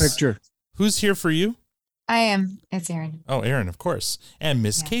Tobias. picture. Who's here for you? I am. It's Aaron. Oh, Aaron, of course. And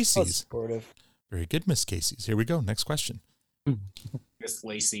Miss Yeah. Casey's. Supportive. Very good, Miss Casey's. Here we go. Next question. Miss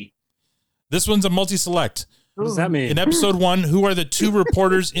Lacey. This one's a multi-select. What does that mean? In episode 1, who are the 2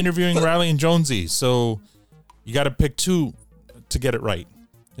 reporters interviewing Riley and Jonesy? So you got to pick 2 to get it right.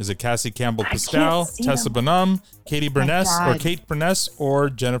 Is it Cassie Campbell Pascal, see Tessa them. Bonham, Katie Burness, or God. Kate Burness, or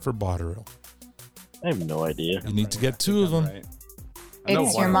Jennifer Botterill? I have no idea. You need to get 2 of them. Right. I know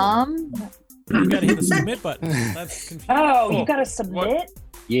It's one your of them. mom. You gotta hit the submit button. That's confusing. Oh, you gotta submit?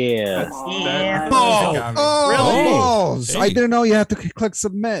 Yeah. Yeah. Balls. Hey. I didn't know you had to click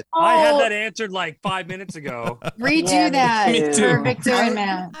submit. I had Oh. that answered like 5 minutes ago. Redo Yeah, me that too. for Victor and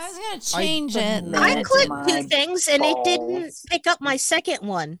Matt. I was gonna change it. I That's clicked my 2 things and it didn't balls. pick up my second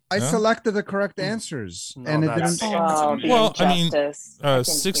one. I Huh? selected the correct answers, and it that's- didn't. Oh, the Well, I mean, injustice. I can hear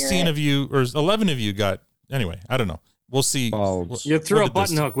 16 it. of you, or 11 of you got, anyway, I don't know. We'll see. Balls. You threw What a did this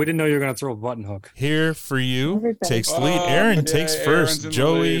button hook. We didn't know you were going to throw a button hook. Here for you Everybody- takes the lead. Oh, Aaron yeah, takes Aaron's first. in the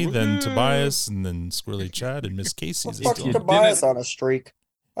Joey, lead. then Woo! Tobias, and then Squirrely Chad, and Miss Casey's is Fuck still. Tobias on a streak.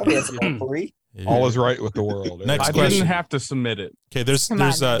 I mean, it's about 3. All is right with the world. Next I question. didn't have to submit it. Okay, there's Come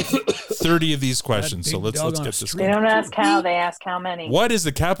 30 of these questions, so big let's dog on get a this street. They going. don't ask how, they ask how many. What is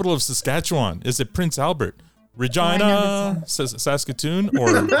the capital of Saskatchewan? Is it Prince Albert, Regina, Saskatoon,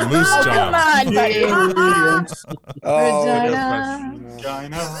 or Moose Oh, come Jaw? on, buddy. Oh,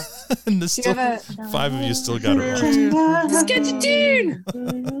 Regina. And there's Do you still have 5 of you still got it wrong. Saskatchewan.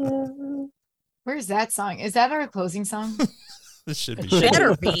 Where's that song? Is that our closing song? This should be.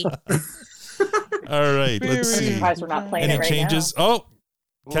 Better be. All right, let's I'm see. surprised we're not playing Any it right changes? Oh,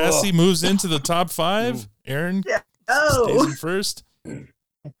 Cassie moves into the top 5. Aaron stays in first.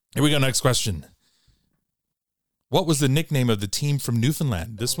 Here we go. Next question. What was the nickname of the team from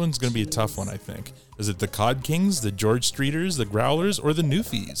Newfoundland? This one's going to be a tough one, I think. Is it the Cod Kings, the George Streeters, the Growlers, or the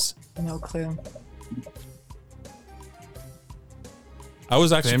Newfies? No clue. I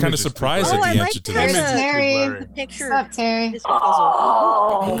was actually kind of surprised at the answer to this. Terry. Picture. What's up, Terry?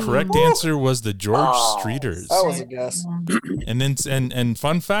 The correct answer was the George Streeters. That was a guess. And then, and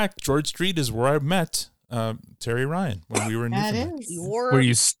fun fact, George Street is where I met Terry Ryan when we were in Newfoundland. Where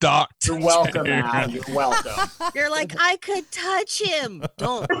you stalked. You're welcome, man. You're welcome. You're like, I could touch him.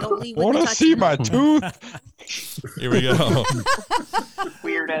 Don't leave Want with to touch see him. my tooth? Here we go.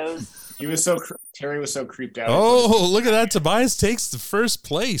 Weirdos. Terry was so creeped out. Oh, look at that. Tobias takes the first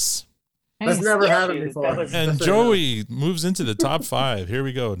place. That's never happened before. And Joey moves into the top 5. Here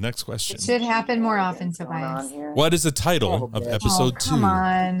we go. Next question. It should happen more often, Tobias. What is the title of episode 2 come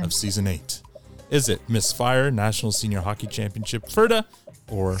on. of season 8? Is it Miss Fire National Senior Hockey Championship Ferda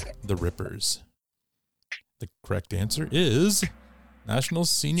or the Rippers? The correct answer is National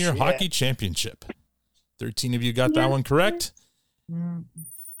Senior Hockey Championship. 13 of you got that one correct.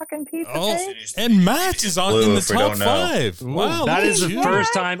 Fucking piece of Oh, cake. and Matt is on in the if we top don't know. 5. Wow, That look is at the you.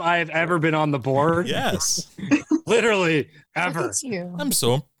 first time I have ever been on the board. Yes. Literally ever. It's you. I'm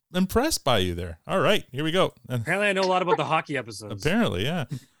so impressed by you there. All right, here we go. And Apparently, I know a lot about the hockey episodes. apparently, yeah.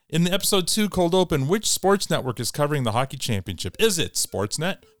 In the episode 2 cold open, which sports network is covering the hockey championship? Is it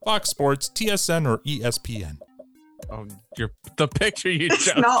Sportsnet, Fox Sports, TSN, or ESPN? Oh, the picture you It's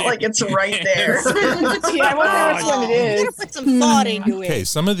showed not me. like it's right there. Yeah, I wonder which one it You is. gotta put some thought into it. Okay,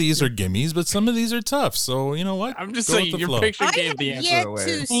 some of these are gimmies, but some of these are tough. So, you know what? I'm just Go with saying the your flow. picture I gave have the yet answer away.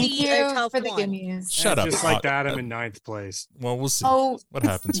 to Thank see a you tough for the one. gimmies. Shut up. Just like that, I'm in 9th place. Well, we'll see. Oh. What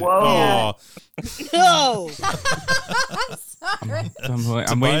happens here? Whoa. Oh, No.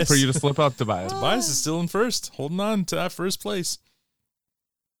 I'm waiting for you to slip up, Tobias. Tobias is still in first, holding on to that first place.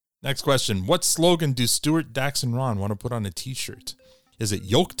 Next question. What slogan do Stuart, Dax, and Ron want to put on a t-shirt? Is it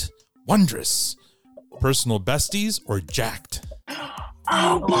yoked, wondrous, personal besties, or jacked?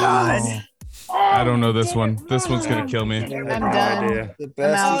 Oh, God. I don't know this one. This one's going to kill me. I'm done. The I'm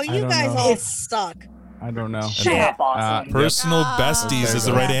out. Oh, you don't guys know. all suck. I don't know. Shut up, Austin. Personal besties Okay, is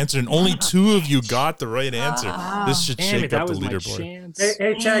the go. right answer, and only 2 of you got the right answer. This should Damn it, shake that up the was my leaderboard. chance.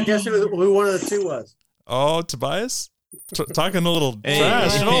 Hey, Chad, guess who one of the 2 was? Oh, Tobias? Talking a little Hey.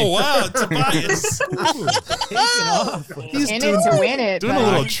 trash. Oh, wow, Tobias. He's In doing, it to win it. doing a but-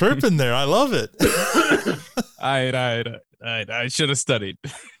 little chirping there. I love it. I should have studied.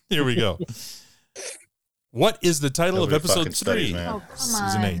 Here we go. What is the title Nobody of episode fucking studies, 3? man. Oh, come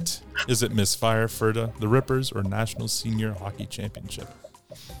Season on. 8. Is it Miss Fire, Ferda, the Rippers, or National Senior Hockey Championship?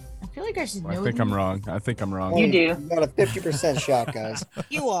 I feel like I should I know. think I'm these. wrong. I think I'm wrong. You do. You got a 50% shot, guys.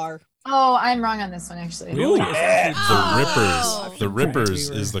 You are. Oh, I'm wrong on this one, actually. Really? The Rippers. The Rippers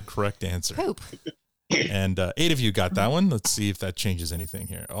is the correct answer. Poop. And 8 of you got that one. Let's see if that changes anything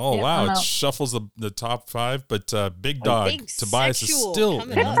here. Oh, Yeah, wow. I'm It out. shuffles the top 5, but Big Dog, Big Tobias is sexual still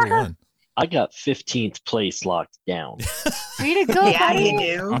coming at up. number 1. I got 15th place locked down. Way to go, Yeah, buddy. you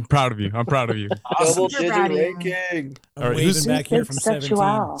do. I'm proud of you. I'm proud of you. Double Super proud digit of you. ranking. I'm All right, waving who's- back here from Set 17. you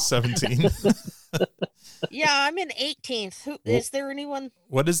out. 17. Yeah, I'm in 18th. Who is there anyone?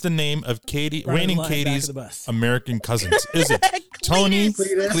 What is the name of Katie, Right Wayne and line, back of Katie's the bus. American cousins? Is it Tony,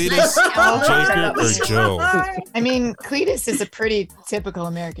 Cletus. Cletus, Jacob, or Joe? I mean, Cletus is a pretty typical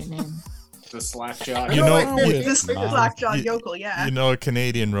American name. The slackjaw. You know, This big blackjaw yokel, yeah. you know, a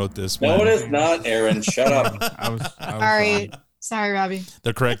Canadian wrote this No, one. it is not, Aaron. Shut up. I was Sorry. Sorry, Robbie.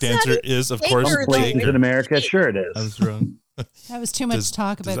 The correct It's not answer even is, of paper, course, though. Places in Jacob. America, sure it I is. was wrong. That was too much Does-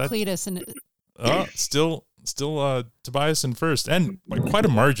 talk does about that- Cletus and Oh, still Tobias in first, and by quite a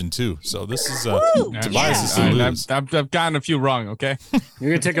margin too. So this is Woo! Tobias is All to right, lose. I've gotten a few wrong, okay? You're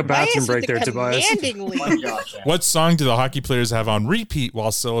gonna take a bathroom break there, Tobias. Commandingly. What song do the hockey players have on repeat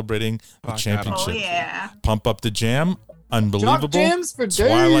while celebrating the championship? Oh, yeah. Pump Up the Jam, Unbelievable, jams for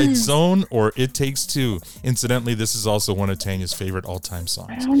Twilight days. Zone, or It Takes Two. Incidentally, this is also one of Tanya's favorite all-time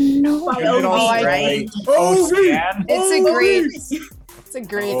songs. Oh, no. right? It's a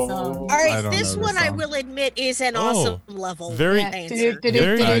great song. All I right, don't this know one this I song. will admit is an Oh, awesome level. very- answer.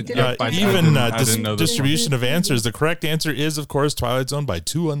 Very I even didn't know this distribution of answers. The correct answer is, of course, Twilight Zone by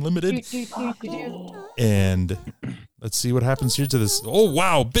 2 Unlimited. And let's see what happens here to this. Oh,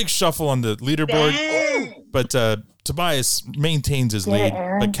 wow. Big shuffle on the leaderboard. But Tobias maintains his lead.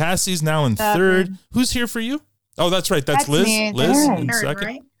 But Cassie's now in third. Who's here for you? Oh, that's right. That's Liz. me. Liz Aaron, in second.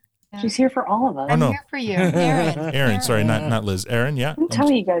 right? She's here for all of us. Oh, no. I'm here for you. Aaron. Sorry, not Liz. Aaron, yeah. I'm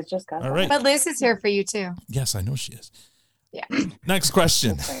telling you guys just got All right. But Liz is here for you too. Yes, I know she is. Yeah. Next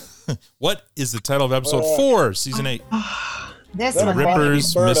question. What is the title of episode 4, season 8? This The one.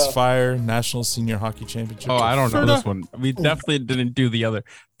 Rippers, Berta. Misfire, National Senior Hockey Championship. Oh, I don't know Ferda. this one. We definitely didn't do the other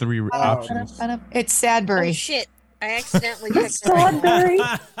three options. It's Sadbury. Oh shit! I accidentally picked the right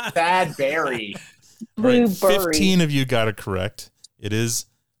one. Sadberry. All right, Blueberry. 15 of you got it correct. It is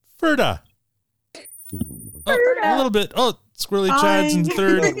Ferda. Oh, a little bit. Oh, Squirrely Chad's in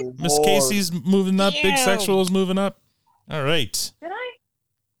third. Miss Casey's moving up. Big Sexual's moving up. All right. Did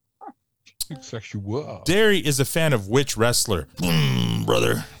I? Sexual. Derry is a fan of which wrestler?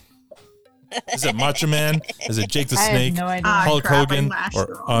 Brother. Is it Macho Man? Is it Jake the I have Snake? no idea. Hulk crap, I Hogan? mashed Or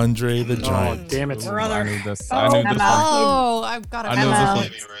wrong. Andre the Giant? Damn it. I knew this. Oh, I knew this one. Oh, I've got I know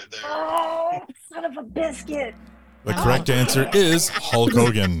this one. Oh, son of a biscuit. The correct answer is Hulk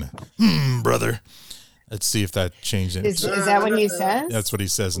Hogan. Brother. Let's see if that changed it. Is that what he says? That's what he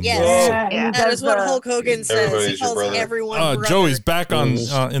says in Yes. the Yeah. That is what Hulk Hogan says. Everybody's He your calls brother. everyone Oh, brother. Joey's back on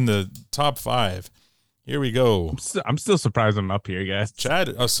in the top 5. Here we go. I'm still surprised I'm up here, guys.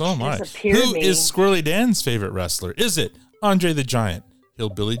 Chad, so am I. Disappeared Who me. is Squirrely Dan's favorite wrestler? Is it Andre the Giant,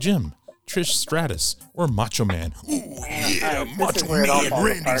 Hillbilly Jim, Trish Stratus, or Macho Man? Ooh, yeah, This is where it all falls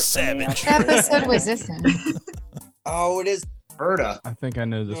apart for me, Savage. What episode was this in? Oh, it is. Berta. I think I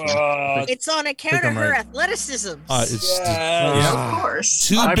know this one. It's on account of I'm her right. athleticism. It's Of course.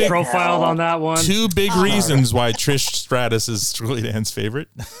 two I big, profiled on that one. two big reasons why Trish Stratus is Squirrely Dan's favorite.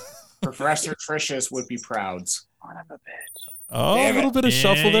 Professor Tricious would be proud. Son of a bitch. Oh, Damn a little it. bit of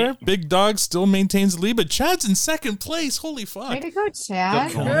shuffle there. Big Dog still maintains the lead, but Chad's in second place. Holy fuck. Way to go, Chad.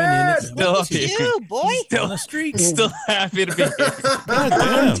 Still coming in it. Still up here. You, boy. Still On the street. Still happy to be here. God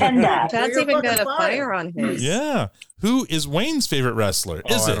damn. Tend that. Chad's even got a fire on his. Yeah. Who is Wayne's favorite wrestler?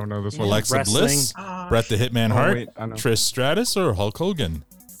 Oh, Is I it don't know this one. Alexa Wrestling. Bliss, Bret the Hitman Oh, Hart, wait, I know. Trish Stratus, or Hulk Hogan?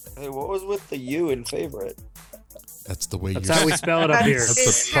 Hey, what was with the U in favorite? That's the way That's you're how we spell it up here. That's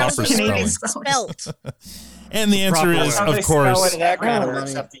This the proper Canadian spelling. spelt. And the answer Proper is, way. of course,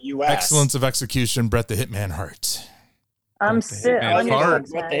 Except the U.S. excellence of execution, Bret the Hitman Hart. I'm still Hitman on your fart.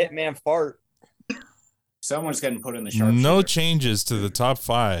 side. What the Hitman fart? Someone's getting put in the sharpshooter. No changes to the top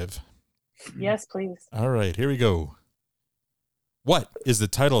 5. Yes, please. All right, here we go. What is the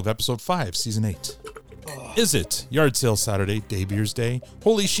title of episode 5, season 8? Is it Yard Sale Saturday, Day Beers Day,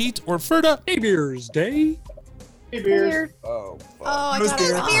 Holy Sheet, or Ferda? Day Beers Day. Hey, Beers. Oh, Oh, I got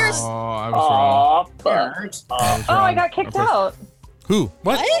it wrong. Oh, I was wrong. Oh, fuck. Oh, I got kicked out. Who?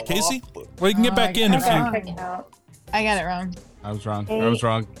 What? What? Casey? Well, you can get back in I if got you... kicked out. I got it wrong. I was wrong. I was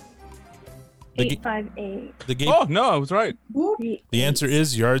wrong. The ga- 858. The game. Oh, no, I was right. The answer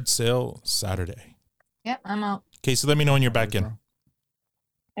is Yard Sale Saturday. Yep, I'm out. Casey, let me know when you're back in.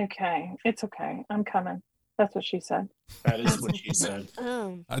 Okay, it's okay. I'm coming. That's what she said. That is what she said.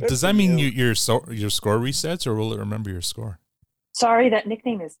 Oh. Does that mean your score resets, or will it remember your score? Sorry, that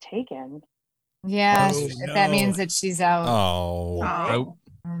nickname is taken. Yeah, Oh, if that means that she's out. Oh. Nope.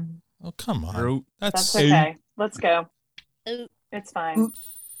 Oh, come on. Nope. That's okay. Let's go. It's fine.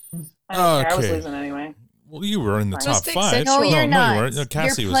 I don't care. I was Okay. losing anyway. Well, you were in the top Just fix 5. it. No, you're not. you weren't. No,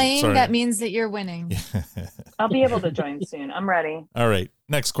 Cassie you're was. playing. Sorry. That means that you're winning. I'll be able to join soon. I'm ready. All right.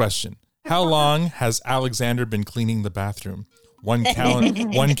 Next question. How long has Alexander been cleaning the bathroom? One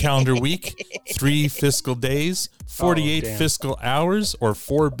calendar week, 3 fiscal days, 48 damn. fiscal hours, or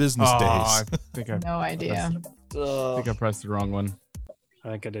 4 business Oh, days? I think I, No idea. I think I pressed the wrong one. I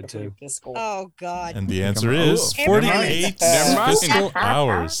think I did too. Oh God. And the answer Never is mind. 48 Never mind. fiscal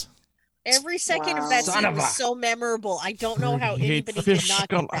hours. Every second Wow. of that Son scene of was a- so memorable. I don't know how 48 anybody did not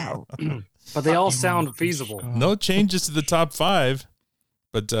fiscal get that. hours. But they all sound feasible. No changes to the top 5,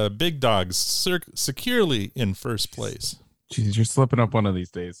 but Big Dog's securely in first place. Jeez, you're slipping up one of these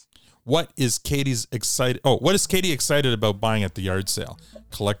days. What is Katie excited about buying at the yard sale?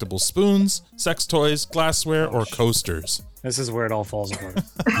 Collectible spoons, sex toys, glassware, or coasters? This is where it all falls apart.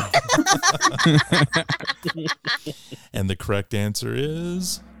 And the correct answer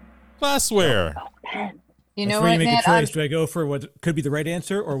is glassware. You That's know where what, you make Matt? a choice. Do I go for what could be the right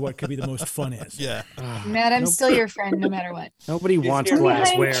answer or what could be the most fun answer? Yeah. Matt, I'm still your friend no matter what. Nobody wants I'm behind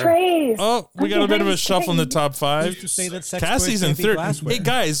glassware. trays. Oh, we got a bit of a shuffle in the top 5. Who's to say that sex Cassie's toys in can't be third. glassware? Hey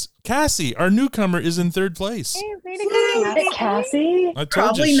guys, Cassie, our newcomer, is in third place. Hey, way to go, Hey, Cassie. I told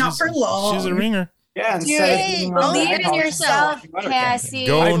Probably you, not she's- for long. She's a ringer. Yeah, Yay, believe in yourself, Cassie.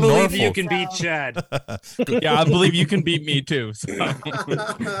 Go I believe you Norfolk. can beat Chad. Yeah, I believe you can beat me too. So.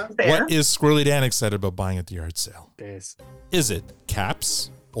 What is Squirrely Dan excited about buying at the yard sale? This. Is it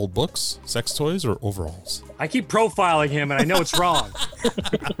caps, old books, sex toys, or overalls? I keep profiling him, and I know it's wrong.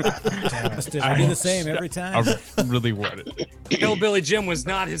 I do the same every time. I really want it. Hillbilly Jim was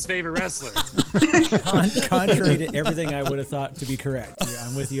not his favorite wrestler. Contrary to everything I would have thought to be correct. Yeah,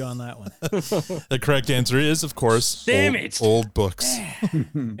 I'm with you on that one. The correct answer is, of course, Damn it. old books.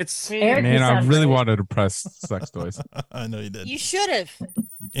 It's Man, I really wanted to press sex toys. I know you did. You should have.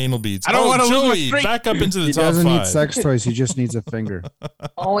 Anal beads. I don't want to lose my Joey, streak. back up into the He top doesn't 5. need sex toys. He just needs a finger.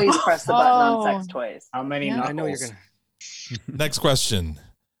 Always press the button on sex toys. How many Yeah, knuckles? I know you're gonna. Next question.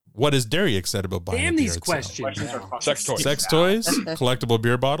 What is Derry excited about buying? Damn at the these yard sale? questions. Sex toys. Sex toys, collectible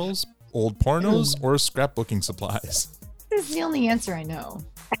beer bottles, old pornos, or scrapbooking supplies? This is the only answer I know.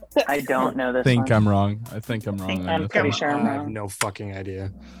 I don't know this. I think one. I'm wrong. I think I'm wrong. on I'm this pretty one. sure I'm I have wrong. no fucking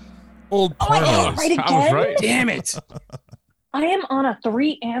idea. Old Oh, I got pornos. it right I was again. right. Damn it! I am on a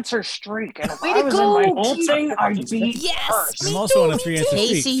 3-answer streak, and if Way I to was go, in my old Keith. thing, I'd be Yes. first. I'm also on a 3-answer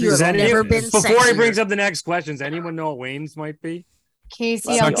Casey, streak. you Does have any- never been before he sexier. brings up the next questions, anyone know what Wayne's might be?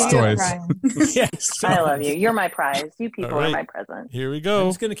 Casey, Sex I'll give you a toys. prize. Yes. I love you. You're my prize. You people All right. are my present. Here we I'm go.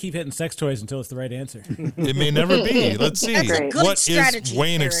 just going to keep hitting sex toys until it's the right answer. It may never be. Let's see. That's a good What is strategy,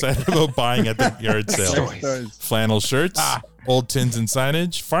 Wayne Eric. excited about buying at the yard sale? Flannel shirts, old tins and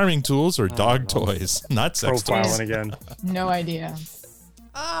signage, farming tools, or dog toys? Not sex toys. Profiling again. No idea.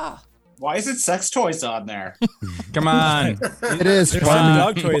 Why is it sex toys on there? Come on. It is There's some farming.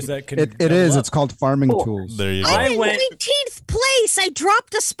 dog toys that can. It double is. up. It's called farming tools. There you go. I I'm in went- 19th place. I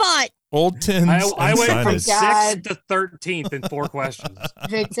dropped a spot. Old tins I and went from signage. God. 6th to 13th in 4 questions.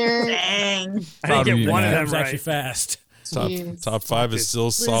 Victor, Dang. I Proud didn't of get you, one man. of That them was actually right. fast. jeez. Top 5 is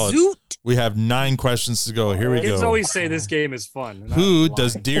still solid. Zoot. We have 9 questions to go. Here we Kids go. always say this game is fun. and Who I'm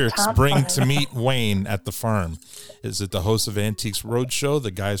does lying. Dirks bring to meet Wayne at the farm? Is it the hosts of Antiques Roadshow,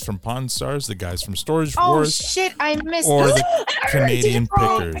 the guys from Pawn Stars, the guys from Storage Oh Wars, shit! I missed or this. the Canadian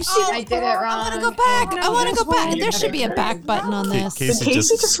Pickers? I did it wrong. I want to go back. I want to go back. There should be a back button on this. Casey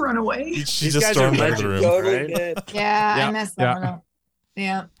just run away? she These just guys are stormed out of the room. legends, right? Yeah, Yeah, I messed that one up.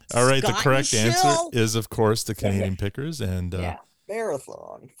 Yeah. All right, the Scott correct and answer Shell. is, of course, the Canadian Pickers. And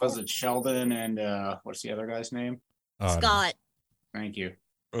Marathon. Was it Sheldon and what's the other guy's name? Scott. Thank you.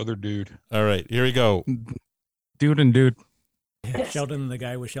 Other dude. all right, here we go. Dude and dude. Sheldon, the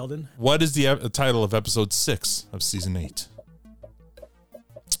guy with Sheldon. What is the title of episode 6 of season 8?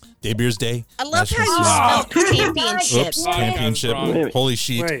 Day Beers Day. I love how National you Season- spelled championship. Oops, championship, Wait. holy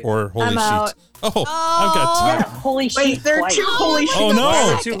sheet, Wait. or holy I'm sheet. out. Oh, I've got Holy shit. there are two holy sheets. Oh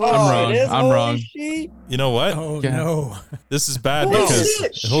no! Too I'm low. wrong. I'm wrong. You know what? Oh, Yeah. no. This is bad Holy because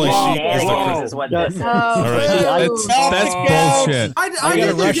shit. holy Whoa, sheet is the whoa. correct. Is what this is. All right. That's bullshit. I I got a did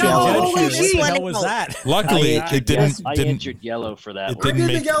the Russian yellow judge holy here. What the sheet. hell was that? Luckily, I it didn't I didn't answered yellow for that it one. I didn't did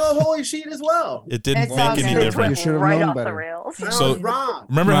the make yellow holy sheet as well. it didn't It's make all any good. difference. You should have Right known off the better. rails. I So- was wrong.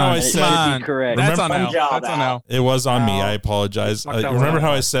 Remember how I It said should be correct. That's Remember- on Al. job, That's on Al. Al. it was on me? Oh. I apologize. Fuck that Remember one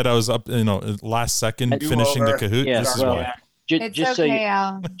how up. I said I was up, last second Do finishing the over. Kahoot? Yeah, This is well, why. It's just so okay, you,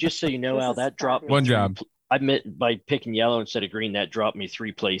 Al. just so you know, This Al, is that dropped me One three job. pl- I admit by picking yellow instead of green, that dropped me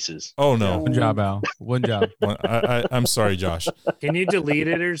 3 places. Oh no! One job, Al. One job. Well, I'm sorry, Josh. Can you delete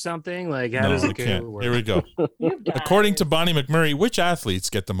it or something? Like, how No, does we it can't. work? Here we go. According to Bonnie McMurray, which athletes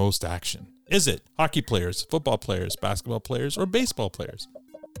get the most action? Is it hockey players, football players, basketball players, or baseball players?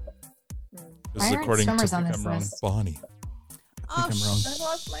 This I is heard according swimmers to on this list. Bonnie. Oh, I'm wrong. I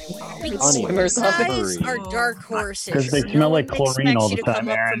lost my way. Honey, Swimmers Murray. guys are dark horses. 'Cause they smell like chlorine all the expects you to time, come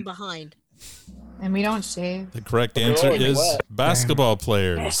up Aaron. from behind. And we don't shave. The correct They're answer already is wet. basketball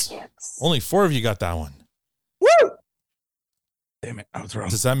players. Only 4 of you got that one. Damn it. I was wrong.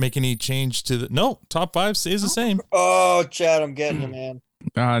 Does that make any change to the? No, top 5 stays the same. Oh, Chad, I'm getting you, man.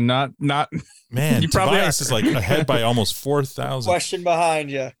 Not. Man, You probably Tobias are. is like ahead by almost 4,000. Question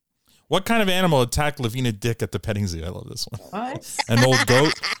behind you. What kind of animal attacked Lavina Dick at the petting zoo? I love this one. What? An old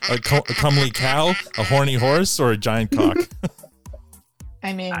goat, a comely cow, a horny horse, or a giant cock?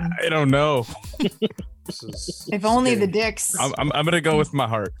 I mean, I don't know. if only the dicks. I'm gonna go with my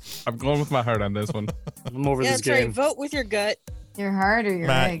heart. I'm going with my heart on this one. I'm over Yeah, this that's right. game. Vote with your gut. Your heart or your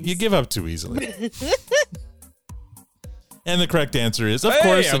Matt, legs? you give up too easily. And the correct answer is, of Hey,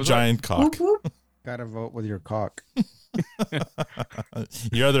 course, I a was giant cock. Gotta vote with your cock.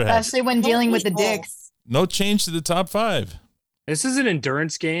 Your other half. Especially when dealing with the dicks. No change to the top 5. This is an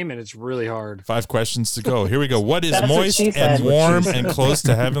endurance game, and it's really hard. 5 questions to go. Here we go. What is That's what moist she said. and warm and close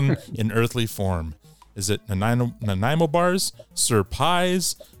to heaven in earthly form? Is it Nanaimo bars, Sir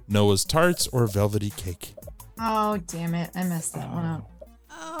Pies, Noah's tarts, or velvety cake? Oh, damn it. I messed that one up.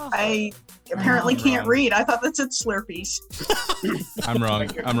 I apparently can't read. I thought that said Slurpees. I'm wrong.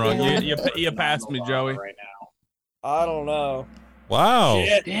 I'm wrong. You passed me, Joey. I don't know. Wow.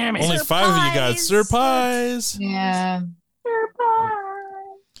 Shit. Damn it. Only 5 of you got surprise. Yeah.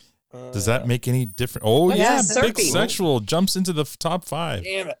 Does that make any difference? Oh, What's yeah. a Big Surfy? Sexual jumps into the top 5.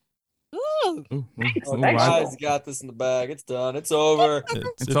 Damn it. Ooh. Oh, guys got this in the bag. It's done. It's over.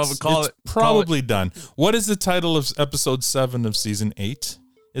 It's over. Call it. Probably done. What is the title of episode 7 of season 8?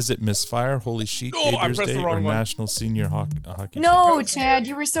 Is it Misfire, Holy Sheet, Oh, I Day pressed the Day, or wrong one. National Senior Hockey? No, Chad,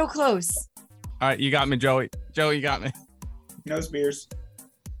 you were so close. All right, you got me, Joey. Joey, you got me. No spears.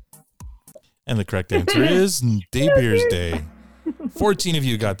 And the correct answer is Day Beers Day. 14 of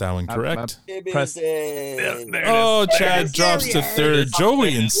you got that one correct. Press. Oh, Chad drops to 3rd.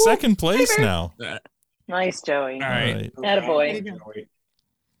 Joey in 2nd place now. Nice, Joey. All right. Attaboy.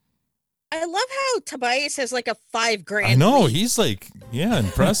 I love how Tobias has like a $5,000. I know. He's like, yeah,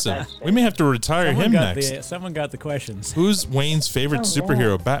 impressive. We may have to retire him next. Someone got the questions. Who's Wayne's favorite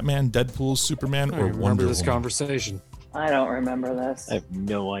superhero? Batman, Deadpool, Superman, or Wonder this Woman? conversation. I don't remember this. I have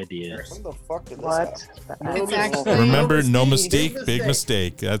no idea. What the fuck did this What? It's actually Remember, no mistake, big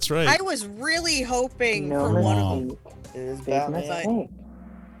mistake. That's right. I was really hoping No for one of mistake. them. It is Big Batman. mistake.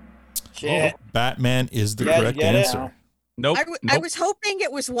 Shit. Batman is the Yeah, you correct get it? answer. Nope. I was hoping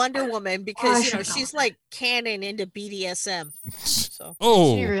it was Wonder Woman because she's like canon into BDSM. So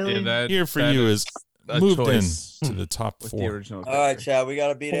Oh, Yeah, here for that you is a moved in choice to the top with the 4. original. All right, Chad. We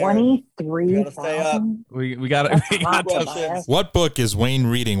gotta beat Aaron. 23,000. We got it. What book is Wayne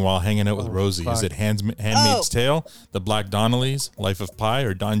reading while hanging out with Rosie? Is it Handmaid's Tale, The Black Donnellys, Life of Pi,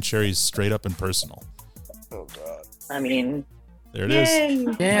 or Don Cherry's Straight Up and Personal? Oh God. I mean, There it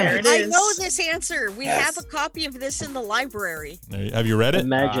is. there it is. I know this answer. We have a copy of this in the library. Have you read it?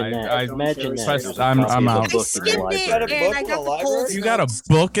 Imagine that. Imagine that. There's a I'm copy of out. the book in the library. And I got the Coles You got a notes.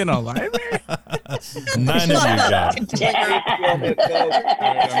 book in a library? 9 of you got it.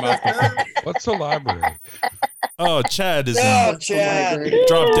 What's a library? Oh, Chad is Chad.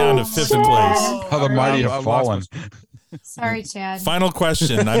 dropped down to 5th place. How the mighty have fallen. Sorry, Chad. Final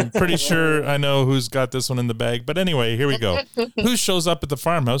question. I'm pretty sure I know who's got this one in the bag. But anyway, here we go. Who shows up at the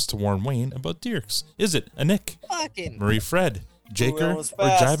farmhouse to warn Wayne about Dirks? Is it a Nick, Fucking Marie Fred, Jaker, was or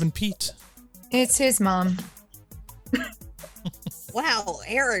fast? Jivin' Pete? It's his mom. wow,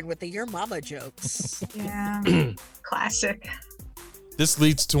 Aaron with the your mama jokes. Yeah. Classic. This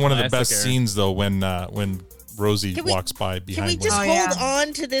leads to one of the Classic, best Aaron. scenes, though, when Rosie Can we- walks by Can we behind just Wayne. hold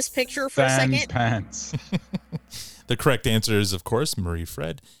on to this picture for a Fan second? pants. The correct answer is, of course, Marie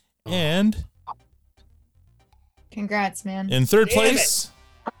Fred. And Congrats, man. in 3rd place,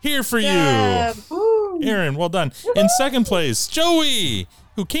 here for you, Aaron. Well done. In 2nd place, Joey,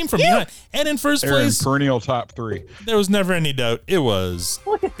 who came from behind. And in 1st Aaron, place, perennial top 3. there was never any doubt. It was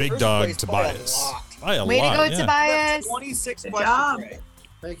Big Dog place Tobias. By a Way lot, to go, yeah. Tobias. 26 Good questions job. right.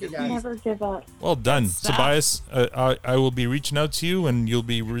 Thank you, guys. Never give up. Well done, stuff. Tobias. I will be reaching out to you, and you'll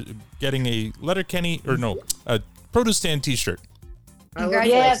be getting a Letterkenny a Produce Stand T-shirt.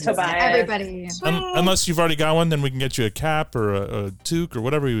 Congratulations Yeah, to Tobias. everybody. Unless you've already got one, then we can get you a cap or a toque or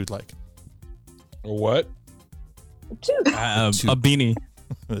whatever you would like. What? A beanie.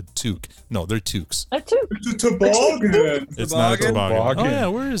 A toque. No, they're toques. A two. It's a toboggan. It's not a toboggan. Toboggan. Oh yeah,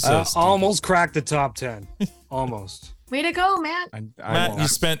 where is this? Almost cracked the top 10. Almost. Way to go, Matt. Matt, you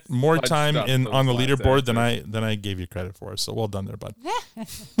spent more Fudged time up on the those leaderboard last than I gave you credit for. So well done there, bud. I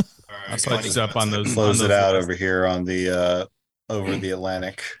fudged up on those. Close on it those out lists. over here on the over the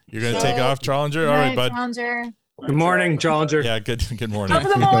Atlantic. You're gonna take off, Challenger. All right, bud. Challenger. Good morning, Challenger. Yeah, good morning. Top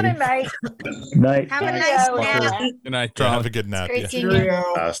of the morning, mate. Night. Have a nice nap. Good night, Yeah, have Charles. a good nap. Great Yeah. seeing you.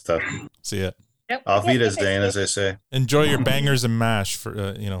 Pasta. See ya. Auf Wiedersehen, as they say. Enjoy your bangers and mash for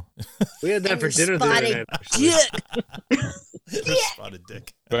We had that for dinner the other night. Spotted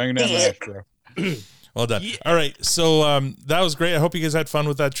dick. Bang that mash, bro. Well done. All right, so that was great. I hope you guys had fun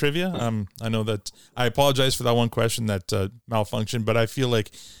with that trivia. I know that I apologize for that one question that malfunctioned, but I feel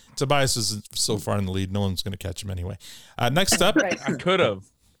like Tobias is so far in the lead. No one's going to catch him anyway. Next up, Right. I could have.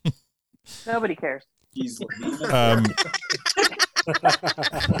 Nobody cares. He's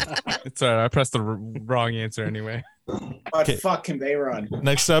It's all right. I pressed the wrong answer anyway. What fuck can they run?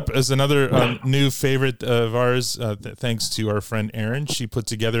 next up is another new favorite of ours. Thanks to our friend Erin, she put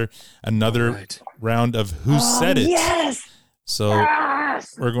together another round of Who Said It. Yes. So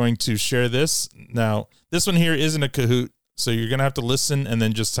Yes. we're going to share this. Now, this one here isn't a Kahoot, so you're going to have to listen and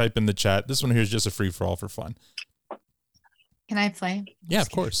then just type in the chat. This one here is just a free-for-all for fun. Can I play? Yeah, of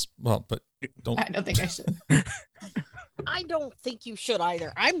course. Well, but don't. I don't think I should. I don't think you should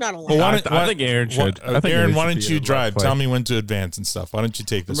either. I'm not allowed. Well, I think Aaron should. I think Aaron, why should don't be you able to drive? play. Tell me when to advance and stuff. Why don't you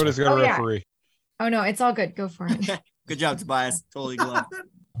take this Somebody's one? got a Oh, yeah. referee. Oh no, it's all good. Go for it. Good job, Tobias. Totally glove.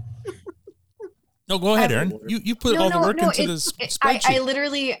 No, go ahead, Aaron. You put all the work into this spreadsheet. I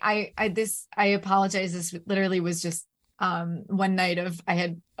literally I apologize. This literally was just one night I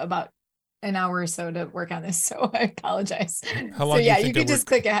had about an hour or so to work on this, so I apologize. How long? So yeah, you could just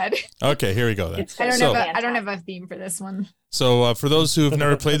click ahead. Okay, here we go then. I don't have a theme for this one. So for those who have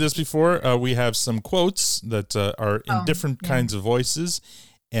never played this before, we have some quotes that are in different kinds of voices,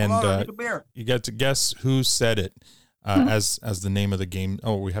 and you get to guess who said it as the name of the game.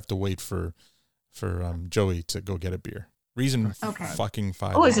 Oh, we have to wait for Joey to go get a beer. Reason fucking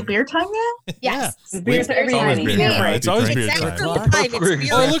 5. Oh, is it beer time now? Yes. It's beer time. It's always beer time.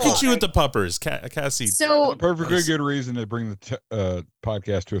 Oh, look at you with the puppers, Cassie. So perfectly good reason to bring the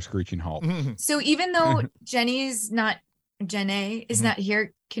podcast to a screeching halt. So even though Jenny is not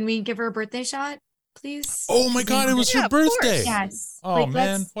here, can we give her a birthday shot, please? Oh my God, it was her birthday. Yes. Oh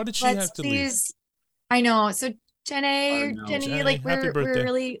man, why did she have to leave? I know. So Jenny, like we're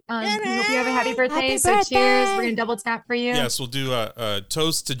really we hope you have a happy birthday. Cheers. We're gonna double tap for you. Yes, we'll do a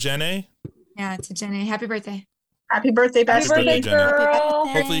toast to Jenny. Yeah, to Jenny. Happy birthday. Happy birthday, Happy birthday, girl.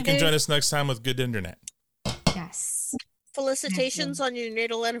 Hopefully you can join us next time with good internet. Yes. Felicitations on your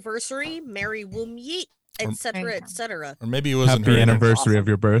natal anniversary. Merry womb yeet, etc., etc. Or maybe it wasn't Happy her anniversary of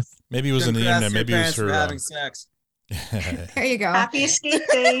your birth. Maybe it wasn't the internet. Maybe it was her having sex. There you go. Happy escape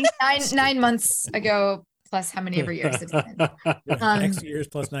day. 9 months ago. Plus how many ever years it's been. X years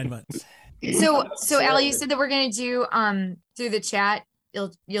plus 9 months. So Allie, you said that we're gonna do through the chat.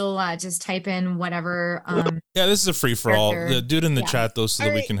 You'll just type in whatever. Yeah, this is a free for all. Do it in the chat though, so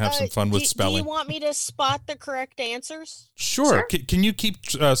that we can have some fun with spelling. Do you want me to spot the correct answers? Sure. Can you keep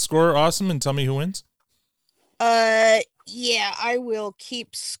score awesome and tell me who wins? Yeah, I will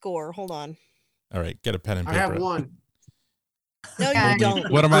keep score. Hold on. All right, get a pen and paper. I have one. No, you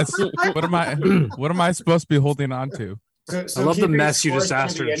don't. What am I supposed to be holding on to? I love the mess you just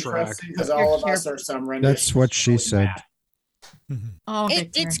asked her to track. Because all of us are some That's what she said. Oh,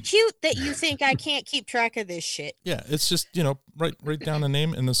 it's cute that you think I can't keep track of this shit. Yeah, it's just, write down the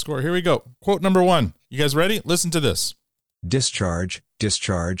name and the score. Here we go. Quote number 1. You guys ready? Listen to this. Discharge,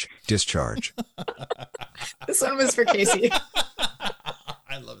 discharge, discharge. This one was for Casey.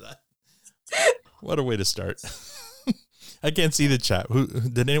 I love that. What a way to start. I can't see the chat.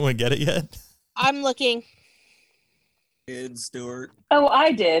 Did anyone get it yet? I'm looking. Kid Stuart. Oh,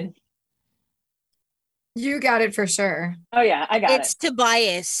 I did. You got it for sure. Oh yeah, I got it. It's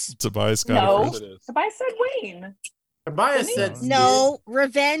Tobias. Tobias got it first. Tobias said Wayne. Tobias said no.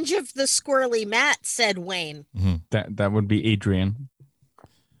 Revenge of the Squirrely Matt said Wayne. Mm-hmm. That would be Adrian.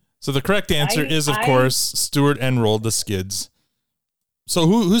 So the correct answer is, of course, Stuart enrolled the Skids. So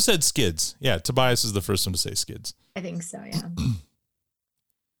who said Skids? Yeah, Tobias is the first one to say Skids. I think so, yeah.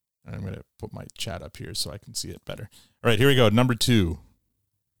 I'm going to put my chat up here so I can see it better. All right, here we go. Number 2.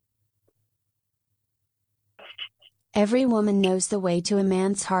 Every woman knows the way to a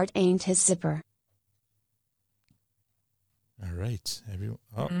man's heart ain't his zipper. All right.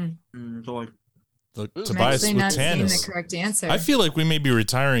 Look, I'm Tobias actually with not seeing Tanis. the correct answer. I feel like we may be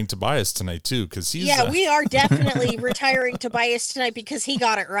retiring Tobias tonight too, because he's. Yeah, we are definitely retiring Tobias tonight because he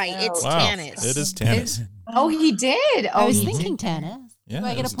got it right. It's Tanis. It is Tanis. Oh, he did. I was thinking Tanis. Yeah, Do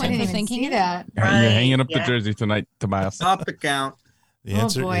I get a it point was for thinking that? You're hanging up the jersey tonight, Tobias. Top account. The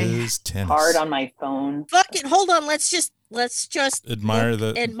answer is Tanis. Hard on my phone. Fucking hold on. Let's just admire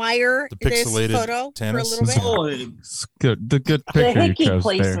admire the this pixelated photo for a Tanis. little bit. Good. The good The picture you hickey chose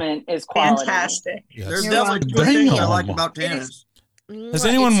placement is quality. Fantastic. Yes. There's You're definitely two things I like about Tanis. Has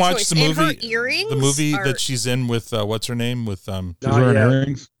anyone It's watched choice. the And her movie? earrings The movie are- that she's in with what's her name with She's wearing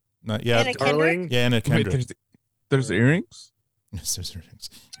earrings. Not yet. Anna Kendrick? Yeah, Anna Wait, Kendrick. there's earrings? Yes, there's earrings.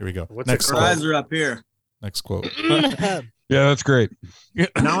 Here we go. Her eyes are up here. Next quote. Yeah, that's great.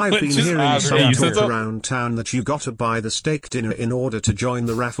 Now I've been Just hearing ask some her. talk around town that you got to buy the steak dinner in order to join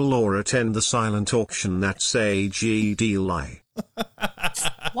the raffle or attend the silent auction. That's a GD lie.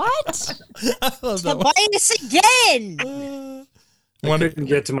 What? Tobias again. I couldn't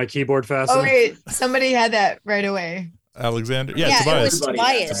get to my keyboard fast enough. Oh wait, somebody had that right away. Alexander. Yeah, Tobias. it was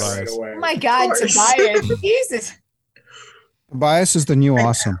Tobias. Tobias. Oh my God, Tobias. Jesus. Tobias is the new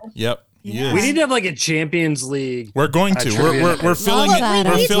awesome. Yep. We need to have like a Champions League. We're going to. We're filling Love that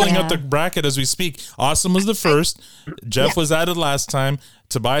we're idea. filling up the bracket as we speak. Awesome was the first. Jeff was added last time.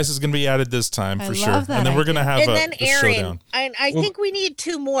 Tobias is going to be added this time for sure. love that And then we're going to have And a then Aaron. showdown. I think we need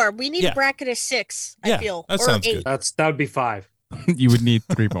 2 more. We need Yeah. a bracket of 6. Yeah, I feel. that or sounds 8. good. That would be 5. You would need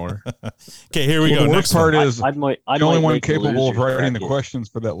 3 more. Okay, here we Well, go. the Next worst part one. is I the might only one make the capable of losers writing the bracket. questions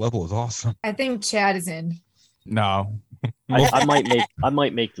for that level is awesome. I think Chad is in. No. I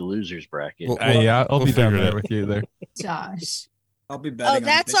might make the losers bracket. Yeah, I'll we'll be down figure it there out. with you there. Josh. I'll be betting. Oh, on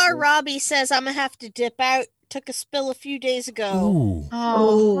that's Pittsburgh. our Robbie says I'm gonna have to dip out. Took a spill a few days ago. Ooh.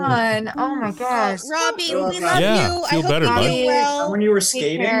 Oh, fun. Oh my gosh. Robbie, we love Yeah, you. I feel hope better, you bud. do well. When you were Take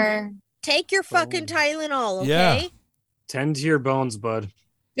skating, care. Take your fucking Tylenol, okay? Yeah. Tend to your bones, bud.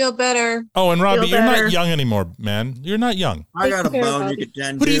 Feel better. Oh, and Robbie, Feel you're better. not young anymore, man. You're not young. I got a Take care, bone you Bobby. could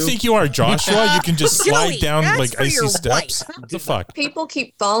tend Who do you to. think you are, Joshua? You can just slide Joey, down that's like for icy your steps. What the fuck? People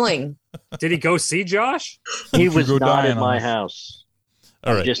keep falling. Did he go see Josh? He was go not dying at on my us. house.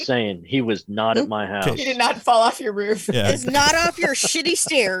 All I'm right. just saying, he was not at my house. You did not fall off your roof. Yeah. It's not off your shitty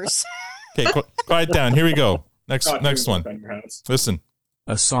stairs. Okay, quiet down. Here we go. Next God, next dude, one. on your house. Listen.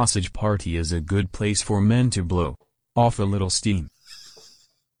 A sausage party is a good place for men to blow off a little steam.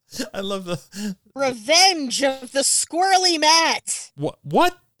 I love the Revenge of the squirrely Matt.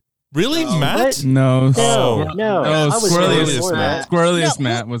 what? Really, Matt? No, Oh. No, I was Squirreliest saying before Matt. that. Squirreliest No,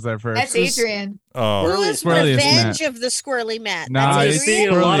 Matt was there first. That's Adrian. Oh. Who is Squirreliest Revenge Matt. of the squirrely Matt? Nah, I That's it's see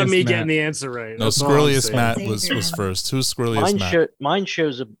Adrian? a lot of Squirreliest me Matt. getting the answer right. No, That's all I'm Squirreliest saying. Matt was first. Who's Squirreliest Mine, Matt? mine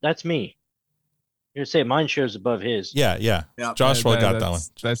shows. That's me. You're gonna say mine shows above his. Yeah. Yep. Joshua got that one.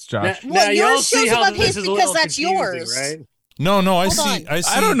 That's Josh. Now, Well, y'all yours see shows how above this his is a because little that's confusing, yours. right? No, I Hold see. on. I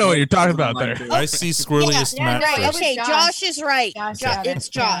see. I don't know what you're talking about there. I see Squirreliest Yeah, Matt right. first. Okay, Josh. Josh is right. Josh got it. It's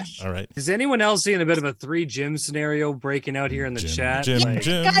Josh. All right. Is anyone else seeing a bit of a 3 Jim scenario breaking out here in the chat? Jim, Like,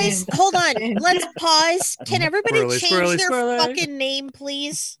 Jim. Guys, hold on. Let's pause. Can everybody Squirrely, change squirrely, their squirrely. fucking name,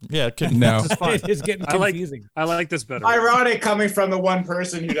 please? Yeah. No. It's fine. It's getting I like confusing. I like this better. Ironic coming from the one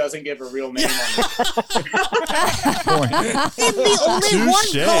person who doesn't give a real name on it. I'm the only one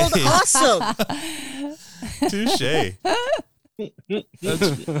Touche. called awesome. Touche.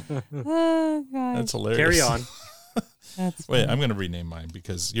 Oh, God. That's hilarious. Carry on. That's Wait, funny. I'm going to rename mine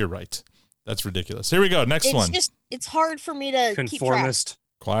because you're right. That's ridiculous. Here we go. Next It's one. just it's hard for me to keep track. Conformist.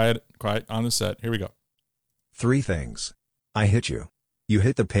 Quiet on the set. Here we go. 3 things. I hit you. You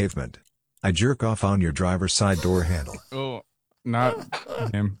hit the pavement. I jerk off on your driver's side door handle. Oh, not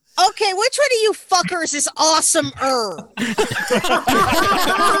him. Okay, which one of you fuckers is awesome-er?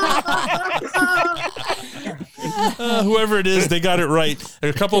 Whoever it is, they got it right.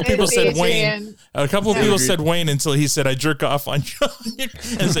 A couple of people It's said Adrian. Wayne. A couple of people said Wayne until he said I jerk off on you.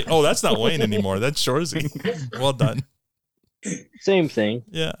 And say, oh, that's not Wayne anymore. That's Shorzy. Well done. Same thing.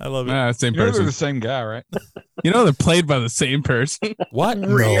 Yeah, I love it. Ah, same You know they're person. the same guy, right? You know they're played by the same person. What?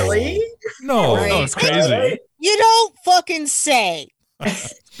 Really? No. Oh, it's crazy. You don't fucking say.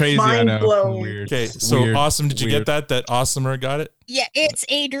 Crazy, I Mind know. blown. Weird. Okay, so Weird. awesome. Did you Weird. get that? That awesomer got it? Yeah, it's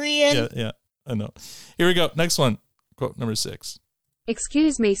Adrian. Yeah, I know. Here we go. Next one. Quote number 6.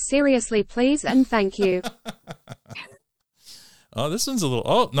 Excuse me, seriously, please, and thank you. Oh, this one's a little.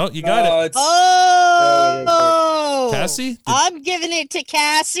 Oh, no, you got it. Oh, Cassie? I'm giving it to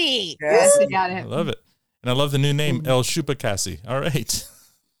Cassie. Cassie got I it. love it. And I love the new name, El Shupa Cassie. All right.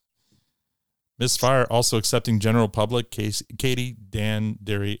 Miss Fire also accepting general public, Katie, Dan,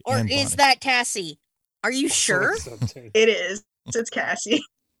 Derry, Or and is Bonnie. that Cassie? Are you sure? It is. It's Cassie.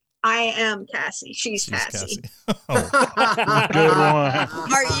 I am Cassie. She's Cassie. Good one.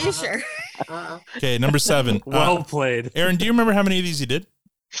 Are you sure? Okay, number 7. Well played. Aaron, do you remember how many of these you did?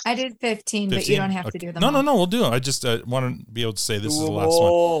 I did 15, but 15? you don't have Okay. to do them. No, all. we'll do it. I just want to be able to say this is the last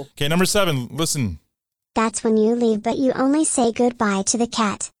one. Okay, number 7. Listen. That's when you leave, but you only say goodbye to the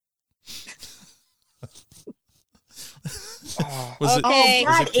cat. Was it, Okay.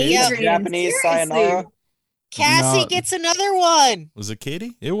 was it Katie? Adrian, Japanese seriously. sayonara. Cassie No. gets another one. Was it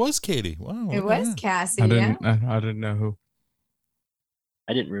Katie? It was Katie. Wow. It look at was that. Cassie. I Yeah. didn't know who.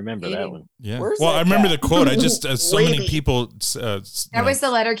 I didn't remember that one. Yeah. Where's Well, that I remember cat? the quote. I just so many Wavy. people. You That know, was the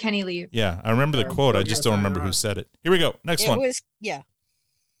letter Kenny leave. yeah, I remember the quote. I just don't remember who said it. Here we go. Next It one. was yeah.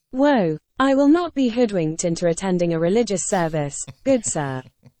 Whoa, I will not be hoodwinked into attending a religious service. Good sir.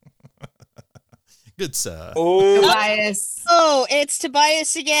 Good sir. Tobias. Oh, it's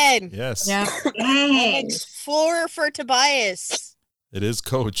Tobias again. Yes. Yeah. Dang. It's 4 for Tobias. It is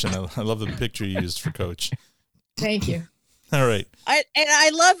Coach, and I love the picture you used for Coach. Thank you. All right.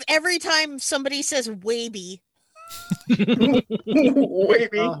 I love every time somebody says Waby. Wavy.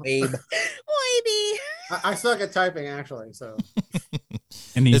 Babe. Waby. I suck at typing actually, so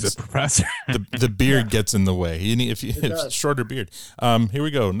And he's It's- a professor. The beard gets in the way. You need if does. shorter beard. Here we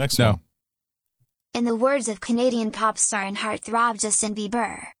go. Next No. one. In the words of Canadian pop star and heartthrob Justin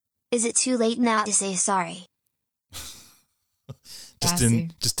Bieber, is it too late now to say sorry?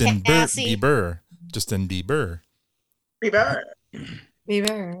 Justin Cassie. Bieber. Justin Bieber.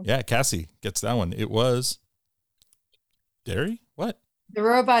 Beaver. Yeah, Cassie gets that one. It was Derry? What? The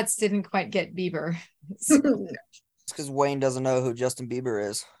robots didn't quite get Bieber. It's because Wayne doesn't know who Justin Bieber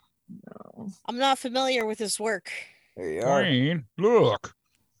is. I'm not familiar with his work. There you are. Wayne, look.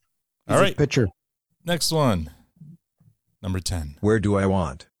 All right. Picture. Next one. Number 10. Where do I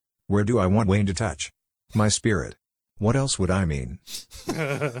want Wayne to touch? My spirit. What else would I mean?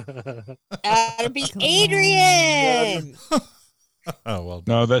 That'd be Adrian. Oh, well.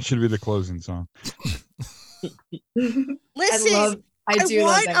 No, that should be the closing song. Listen, I do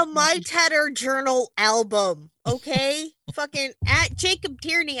want love that a My Tatter Journal album, okay? Fucking at Jacob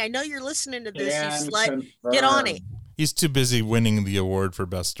Tierney. I know you're listening to this, you slut. Get on it. He's too busy winning the award for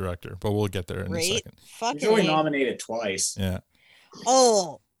Best Director, but we'll get there in a second. He's only nominated twice. Yeah.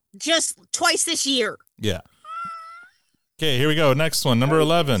 Oh, just twice this year. Yeah. Okay, here we go. Next one, number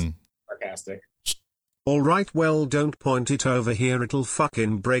 11. Sarcastic. All right, well, don't point it over here. It'll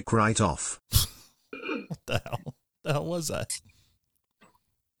fucking break right off. What the hell? The hell was that?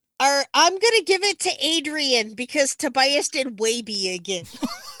 I'm gonna give it to Adrian because Tobias did Waby again.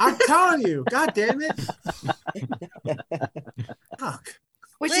 I'm telling you, god damn it. Fuck.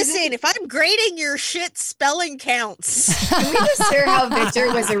 Listen, if I'm grading your shit, spelling counts. Can we just hear how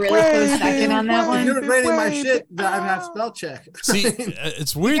Victor was a really close second on that one? You're grading my shit that I have spell check. See,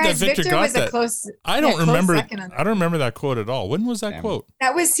 it's weird Guys, that Victor got was that. I don't remember. I don't remember that quote at all. When was that quote?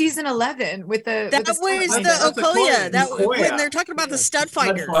 That was season 11 with the. That was the Okoya. That when they're talking about the stud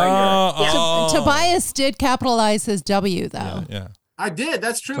finder. Tobias did capitalize his W though. Yeah. I did.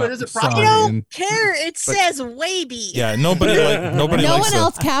 That's true. It is a problem. I don't care. It says Waby. Yeah, nobody No likes one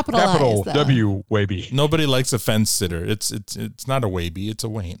else capitalized. Capital though. W Waby. Nobody likes a fence sitter. It's not a Waby. It's a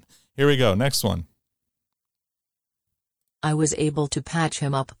Wayne. Here we go. Next one. I was able to patch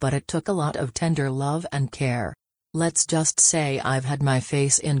him up, but it took a lot of tender love and care. Let's just say I've had my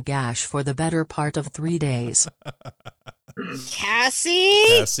face in gash for the better part of 3 days.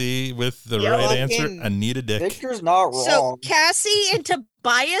 Cassie with the right answer. Anita Dick. Victor's not wrong. So Cassie and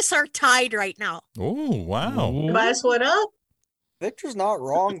Tobias are tied right now. Oh, wow. Tobias, what up? Victor's not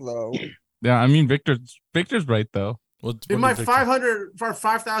wrong though. Yeah, I mean Victor's right though. Did my 500 for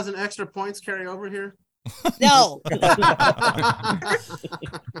 5,000 extra points carry over here? No.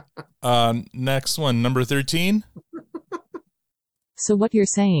 Next one, number 13. So what you're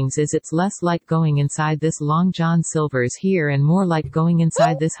saying is it's less like going inside this Long John Silver's here and more like going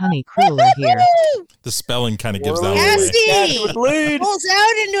inside this Honey Cruller here. The spelling kind of gives that Cassie away. pulls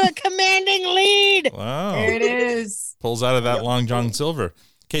out into a commanding lead. Wow. There it is. Pulls out of that Long John Silver.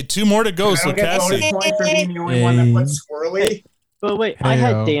 Okay, 2 more to go. So get Cassie. bonus point for being the only one that put swirly. But wait, I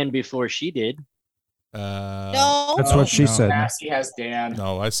had Dan before she did. No. That's what she said. Cassie has Dan.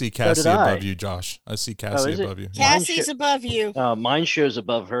 No, I see Cassie above you, Josh. I see Cassie above you. Cassie's above you. Mine shows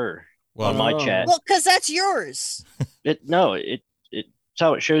above her on my chat. Well, because that's yours. It's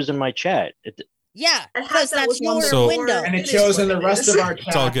how it shows in my chat. Yeah, because that's your window. And it shows in the rest of our It's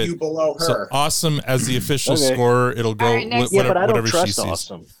all chat good. you below her. So Awesome as the official Okay. scorer, it'll go but I don't whatever she trust sees.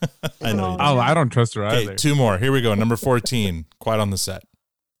 Awesome. I know. Oh, I don't trust her either. Okay, 2 more. Here we go. Number 14. Quiet on the set.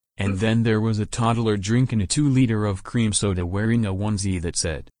 And then there was a toddler drinking a 2-liter of cream soda wearing a onesie that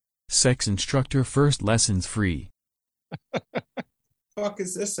said, "Sex instructor first lessons free." Fuck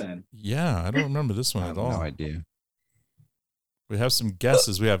is this in? Yeah, I don't remember this one at all. No idea. We have some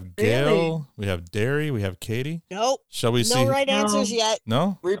guesses. We have Gail, we have Derry, we have Katie. Nope. Shall we see? No right answers yet.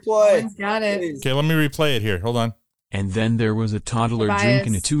 No? Replay. Got it. Okay, let me replay it here. Hold on. And then there was a toddler Tobias.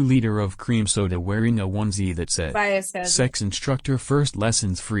 drinking a 2-liter of cream soda wearing a onesie that said, Tobias has it. "Sex instructor first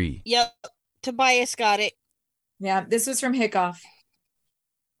lessons free." Yep. Tobias got it. Yeah, this was from Hickoff.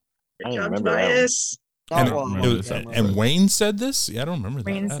 I don't remember that. And Wayne said this? Yeah, I don't remember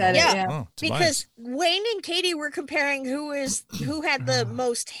that. Wayne said it, yeah. Oh, Because Wayne and Katie were comparing who had the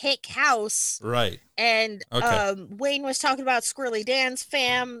most hick house. Right. And Okay. Wayne was talking about Squirrely Dan's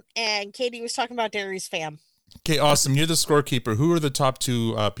fam, and Katie was talking about Derry's fam. Okay, awesome. You're the scorekeeper. Who are the top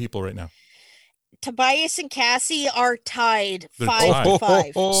 2 people right now? Tobias and Cassie are tied They're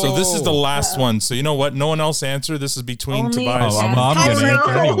 5-5. So this is the last one. So you know what? No one else answer. This is between Tobias. I'm gonna answer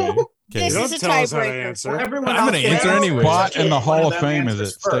anyway. Okay. This is a tiebreaker. I'm gonna answer anyway. Spot in the Hall of Fame is at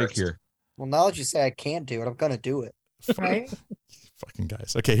stake here. Well, now that you say I can't do it, I'm gonna do it. Right? Fucking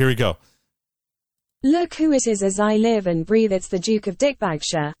guys. Okay, here we go. Look who it is as I live and breathe. It's the Duke of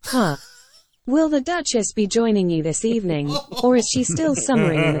Dickbagshire. Huh. Will the Duchess be joining you this evening, or is she still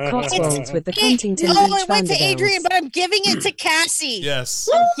summering in the Cotswolds with the Huntington No, Beach it went to Vanderbilts? Adrian, but I'm giving it to Cassie. Yes.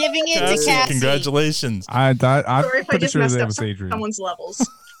 I'm giving it to Cassie. Congratulations. I'm Sorry if I pretty just sure messed that up was Adrian. someone's levels.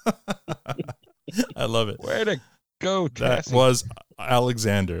 I love it. Way to go, That Cassie. was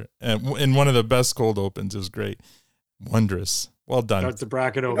Alexander. And in one of the best cold opens. It was great. Wondrous. Well done. Start the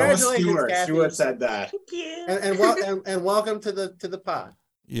bracket over. Congratulations, Stuart. Kathy. Stuart said that. And welcome to the pod.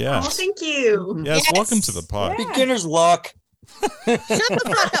 Yes. Oh, thank you. Yes, welcome to the pod. Beginner's luck. Shut the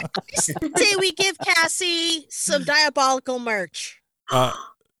fuck up. Say we give Cassie some diabolical merch.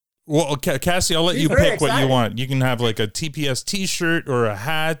 Well, Cassie, I'll let you pick what you want. You can have like a TPS t-shirt or a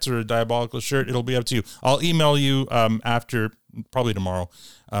hat or a diabolical shirt. It'll be up to you. I'll email you after, probably tomorrow,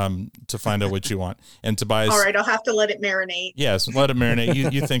 to find out what you want. And Tobias. All right, I'll have to let it marinate. Yes, let it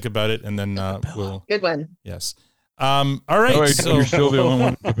marinate. You think about it, and then we'll. Good one. Yes. All right. Oh, so you're still the only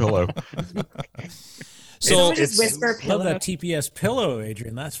one with the pillow. So just whisper pillow. Love that TPS pillow,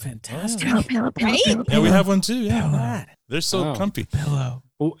 Adrian. That's fantastic. Pillow. Yeah, we have one too. Yeah, they're so comfy. Pillow.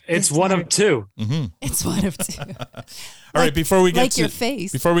 It's one of two. Mm-hmm. It's one of two. All right, before we get like to your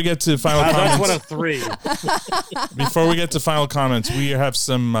face. before we get to final comments, that's one of three. Before we get to final comments, we have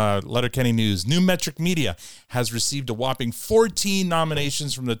some Letterkenny news. New Metric Media has received a whopping 14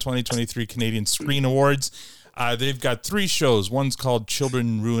 nominations from the 2023 Canadian Screen Awards. They've got 3 shows. One's called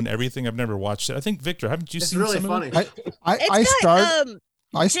Children Ruin Everything. I've never watched it. I think, Victor, haven't you seen really some funny. of it? I started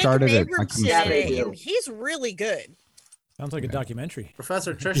it. Abrams in it, and he's really good. Sounds like a documentary.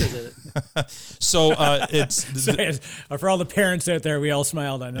 Professor Trish is in it. So it's for all the parents out there, we all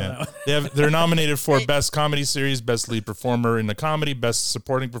smiled. I know that one. They're nominated for Best Comedy Series, Best Lead Performer in a Comedy, Best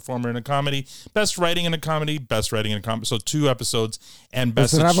Supporting Performer in a Comedy, Best Writing in a Comedy, Best Writing in a Comedy. So 2 episodes, and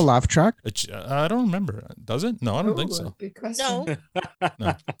Best. Does it have a laugh track? I don't remember. Does it? No, I don't think so. Good question.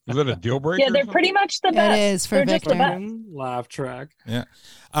 No. Is that a deal breaker? Yeah, they're pretty much the best. It is for They're just the Victor. best. Laugh track. Yeah,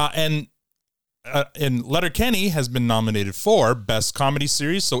 and Letterkenny has been nominated for Best Comedy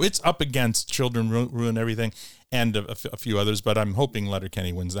Series, so it's up against Children Ruin Everything and a few others, but I'm hoping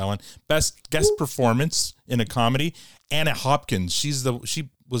Letterkenny wins that one. Best Guest Performance in a Comedy, Anna Hopkins. She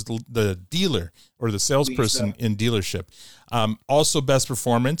was the dealer or the salesperson in Dealership. Also Best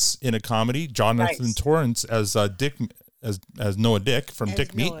Performance in a Comedy, Jonathan Torrance as Dick as Noah Dick from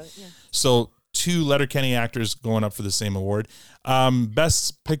Dick Meat. Yeah. So 2 Letterkenny actors going up for the same award.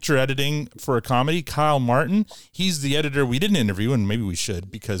 Best Picture Editing for a Comedy, Kyle Martin. He's the editor we didn't interview, and maybe we should,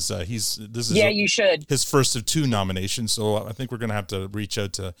 because you should. His first of 2 nominations. So I think we're going to have to reach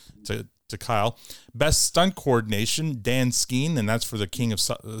out to Kyle. Best Stunt Coordination, Dan Skeen, and that's for the King of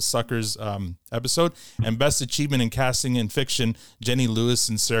Suckers episode. And Best Achievement in Casting and Fiction, Jenny Lewis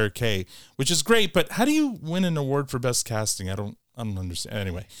and Sarah Kay, which is great. But how do you win an award for Best Casting? I don't understand.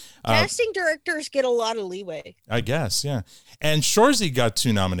 Anyway, Casting directors get a lot of leeway, I guess. Yeah. And Shoresy got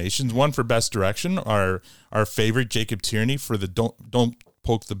 2 nominations. One for Best Direction, our favorite Jacob Tierney for the Don't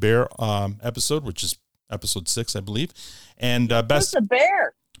Poke the Bear episode, which is episode 6, I believe. And Best the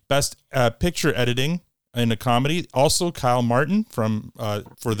bear. Best Picture Editing in a Comedy, also Kyle Martin from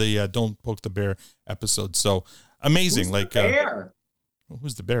for the Don't Poke the Bear episode. So amazing. Who's the bear?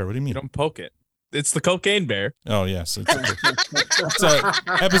 Who's the bear? What do you mean? You don't poke it. It's the cocaine bear. Oh yes, it's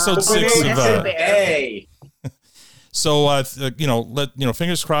episode 6 of. Hey. So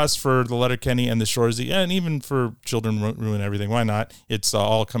fingers crossed for the Letterkenny and the Shoresy, and even for Children Ruin Everything. Why not? It's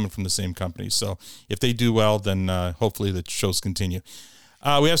all coming from the same company. So if they do well, then hopefully the shows continue.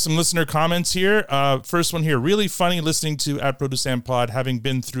 We have some listener comments here. First one here, really funny listening to at Produce Pod, having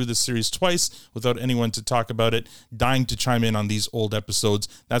been through this series twice without anyone to talk about it, dying to chime in on these old episodes.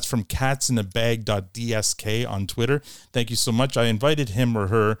 That's from catsinabag.dsk on Twitter. Thank you so much. I invited him or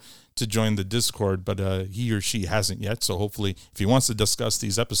her to join the Discord, but he or she hasn't yet. So hopefully if he wants to discuss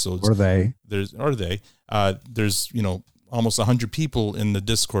these episodes, there's almost 100 people in the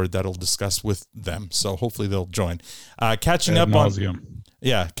Discord that'll discuss with them. So hopefully they'll join. Catching up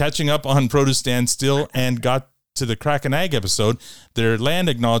on Produce Stand still, and got to the Kraken Ag episode. Their land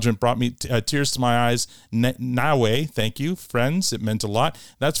acknowledgement brought me tears to my eyes. Nawe, thank you, friends. It meant a lot.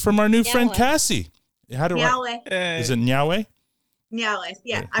 That's from our new friend Cassie. How do Is it Nyawe? Nyawe,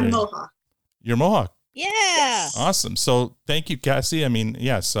 yeah. I'm Mohawk. You're Mohawk. Yeah. Awesome. So thank you, Cassie. I mean,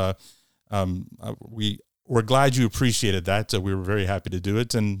 yes, we're glad you appreciated that. We were very happy to do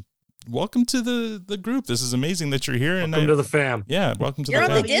it, and welcome to the group. This is amazing that you're here. Welcome to the fam. Yeah, welcome to You're the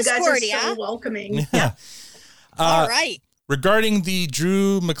on fam. the Discord, you guys are so welcoming. Yeah. All right. Regarding the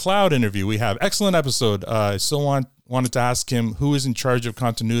Drew McLeod interview, we have excellent episode. I wanted to ask him who is in charge of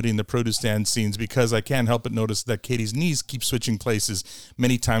continuity in the Produce Stand scenes, because I can't help but notice that Katie's knees keep switching places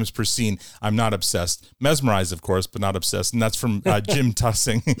many times per scene. I'm not obsessed. Mesmerized, of course, but not obsessed. And that's from Jim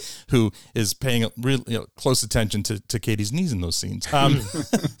Tussing, who is paying real close attention to Katie's knees in those scenes.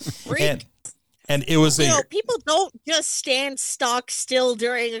 And it was people don't just stand stock still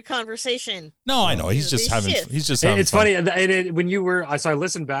during a conversation. No, I know. He's just having It's fun. funny. And when you were, I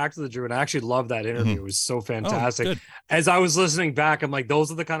listened back to the Drew, and I actually loved that interview. It was so fantastic. Good. As I was listening back, I'm like,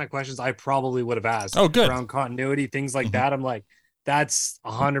 those are the kind of questions I probably would have asked. Oh, good. Around continuity, things like that. I'm like, that's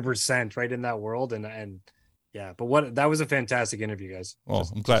 100% right in that world. And yeah, but that was a fantastic interview, guys. Well,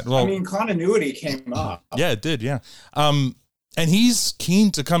 I'm glad. Well, I mean, continuity came up. Yeah, it did. Yeah. And he's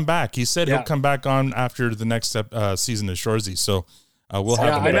keen to come back. He said he'll come back on after the next season of Shoresy. So we'll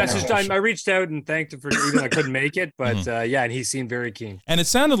have him. I reached out and thanked him for even I couldn't make it, but and he seemed very keen. And it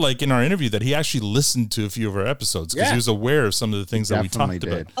sounded like in our interview that he actually listened to a few of our episodes because he was aware of some of the things that we talked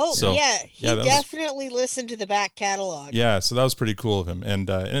about. Oh, so, he definitely listened to the back catalog. Yeah, so that was pretty cool of him.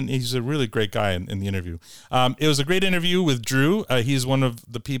 And he's a really great guy in the interview. It was a great interview with Drew. He's one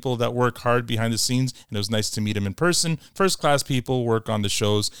of the people that work hard behind the scenes, and it was nice to meet him in person. First-class people work on the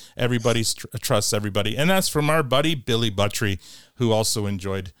shows. Everybody trusts everybody. And that's from our buddy, Billy Buttry, who also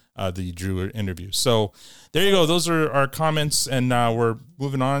enjoyed the Drew interview. So there you go. Those are our comments, and we're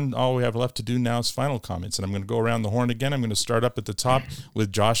moving on. All we have left to do now is final comments, and I'm going to go around the horn again. I'm going to start up at the top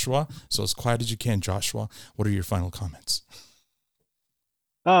with Joshua. So as quiet as you can, Joshua. What are your final comments?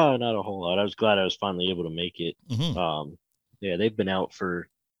 Oh, not a whole lot. I was glad I was finally able to make it. Mm-hmm. Yeah, they've been out for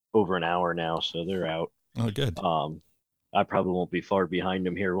over an hour now, so they're out. Oh, good. I probably won't be far behind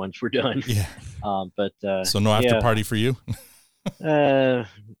them here once we're done. Yeah. But so no after party for you?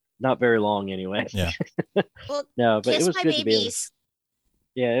 Not very long anyway. Yeah. Well, no, but kiss it was my good to be able to, babies.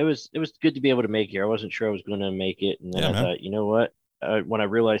 yeah, it was good to be able to make it. I wasn't sure I was going to make it, and then I thought, you know what? When I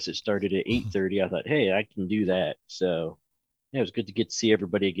realized it started at 8:30, I thought, hey, I can do that. So yeah, it was good to get to see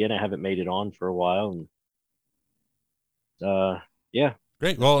everybody again. I haven't made it on for a while, and yeah.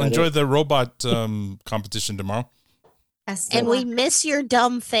 Great. Well, enjoy the robot competition tomorrow. And we miss your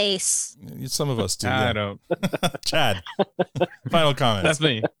dumb face. Some of us do. I don't. Chad, final comments. That's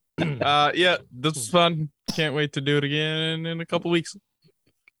me. Yeah, this was fun. Can't wait to do it again in a couple weeks.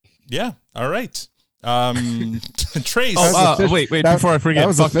 Yeah. All right. Trace. Wait. Before I forget, that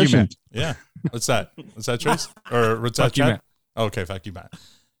was fuck efficient. you, man. Yeah. What's that? What's that, Trace? Or what's Fuck that, you, Chad? man. Okay, fuck you, Matt.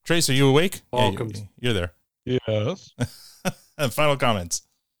 Trace, are you awake? Welcome. Yeah, you're there. Yes. And final comments.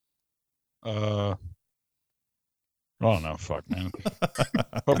 Oh no, fuck, man.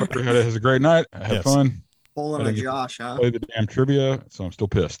 Hope everybody has a great night. Have fun. Pulling a Josh, huh? Play the damn trivia, so I'm still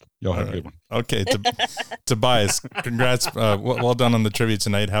pissed. Y'all have a good one. Okay, Tobias, congrats. Well done on the trivia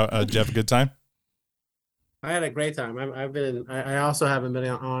tonight. How did you have a good time? I had a great time. I also haven't been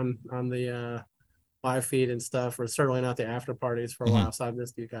on the live feed and stuff, or certainly not the after parties for a while. So I've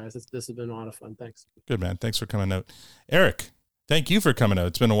missed you guys. This has been a lot of fun. Thanks. Good, man. Thanks for coming out. Eric, thank you for coming out.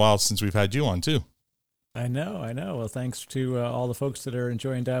 It's been a while since we've had you on too. I know. Well, thanks to all the folks that are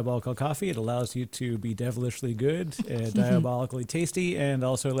enjoying Diabolical Coffee. It allows you to be devilishly good, diabolically tasty, and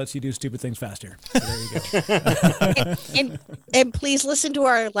also lets you do stupid things faster. So there you go. and please listen to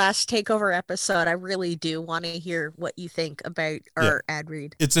our last takeover episode. I really do want to hear what you think about our ad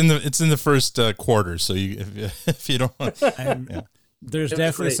read. It's in the first quarter, so if you don't want, There's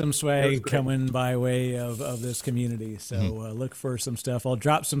definitely some swag coming by way of this community. So look for some stuff. I'll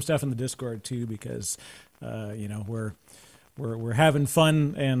drop some stuff in the Discord too, because we're having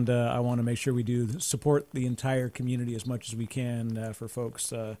fun, and I want to make sure we do support the entire community as much as we can for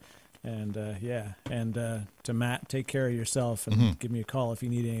folks. And to Matt, take care of yourself and give me a call if you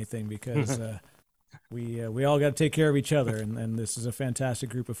need anything, because we all got to take care of each other, and this is a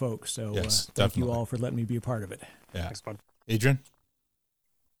fantastic group of folks. So thank you all for letting me be a part of it. Yeah. Thanks, bud. Adrian?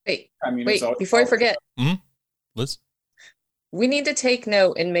 Wait, before I forget. Liz? We need to take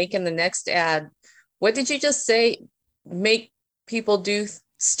note in making the next ad. What did you just say? Make people do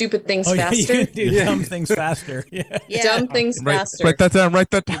stupid things faster? You can do dumb things faster. Yeah. Dumb things faster. Write that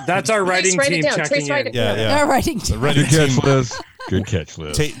down. That's our writing team checking in. Yeah. Our writing team. Good catch, Liz. Good catch,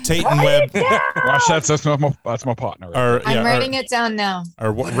 Liz. Tate and Webb. Watch that. That's my partner. I'm writing it down now.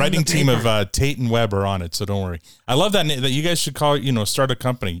 Our writing team of Tate and Webb are on it, so don't worry. I love that you guys should call it, start a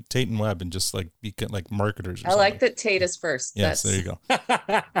company, Tate and Webb, and just be like marketers. I like that Tate is first. Yes, there you go.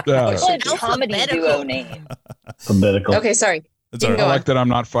 Comedy duo name. Alphabetical. Okay, sorry. I like that I'm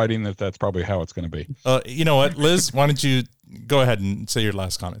not fighting that. That's probably how it's going to be. You know what, Liz? Why don't you go ahead and say your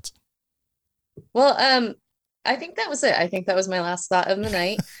last comments? Well, I think that was it. I think that was my last thought of the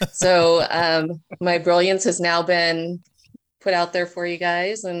night. So my brilliance has now been put out there for you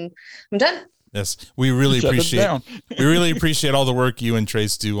guys, and I'm done. Yes, we really appreciate all the work you and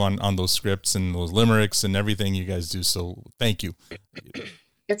Trace do on those scripts and those limericks and everything you guys do. So thank you.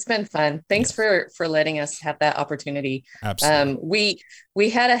 It's been fun. Thanks for letting us have that opportunity. Absolutely. We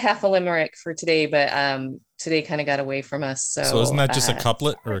had a half a limerick for today, but today kind of got away from us. So isn't that just a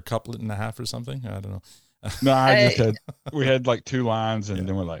couplet or a couplet and a half or something? I don't know. No, we had like 2 lines, and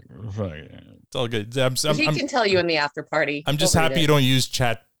then we're like, it's all good. He can tell you in the after party. I'm just happy you don't use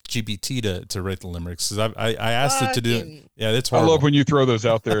GPT to write the limericks because I asked it to do it. Yeah, it's horrible. I love when you throw those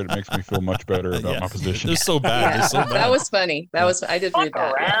out there. It makes me feel much better about my position. They're so bad. They're so bad. That was funny. I did read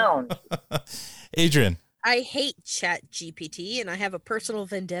that. Around. Adrian. I hate Chat GPT, and I have a personal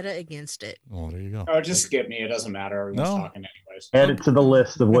vendetta against it. Oh, there you go. Oh, just skip me. It doesn't matter. Everyone's talking anyways. Add it to the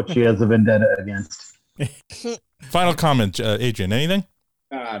list of what she has a vendetta against. Final comment, Adrian. Anything?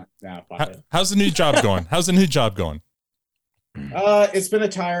 Nah, fuck it. How's the new job going? It's been a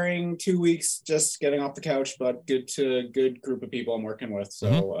tiring 2 weeks just getting off the couch, but good group of people I'm working with.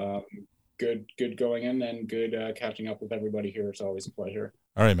 So good going in and good catching up with everybody here. It's always a pleasure.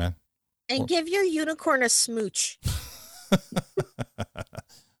 All right, man. And give your unicorn a smooch.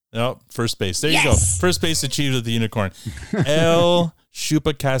 No, first base. There you go. First base achieved with the unicorn. El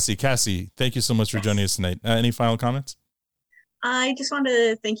Shupa Cassie. Cassie, thank you so much for joining us tonight. Any final comments? I just want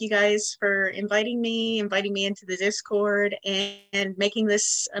to thank you guys for inviting me into the Discord and making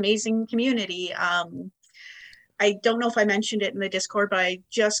this amazing community. I don't know if I mentioned it in the Discord, but I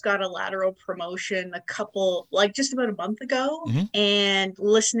just got a lateral promotion just about a month ago. And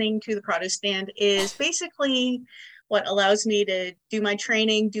listening to the Produce Stand is basically what allows me to do my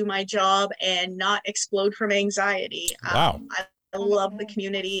training, do my job, and not explode from anxiety. Wow. I love the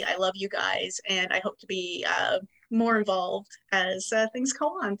community. I love you guys, and I hope to be more involved as things go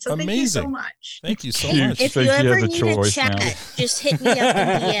on. So thank you so much. Thank you so much. If you ever need a chat, just hit me up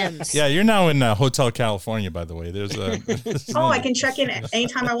in DMs. Yeah, you're now in Hotel California, by the way. There's I can check in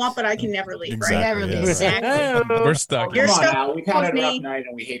anytime I want, but I can never leave. Exactly, Right? Never leave. Exactly. We're stuck. You're Come on stuck now. We've had with a rough me. night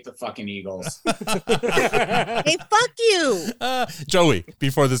and we hate the fucking Eagles. Hey, fuck you. Joey,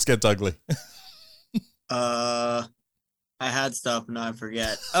 before this gets ugly. I had stuff and now I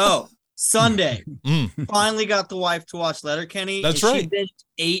forget. Oh, Sunday. Finally got the wife to watch Letterkenny. That's and right. She binged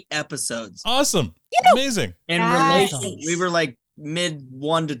 8 episodes. Awesome. Amazing. And relations, we were like mid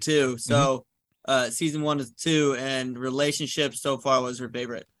 1 to 2. So season 1 to 2, and relationships so far was her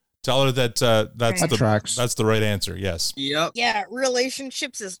favorite. Tell her that that's the right answer. Yes. Yep. Yeah,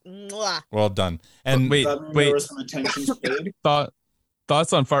 relationships is mwah. Well done. And wait. There was some attention paid.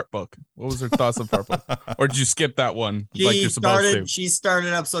 Thoughts on Fart Book. What was her thoughts on Fart Book? Or did you skip that one like you're supposed to? She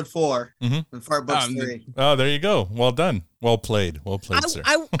started episode 4 and Fart Book's 3. Oh, there you go. Well done. Well played. Well played, sir.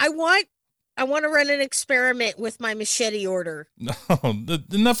 I want to run an experiment with my machete order. No,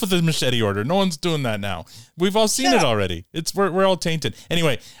 enough with the machete order. No one's doing that now. We've all seen it already. We're all tainted.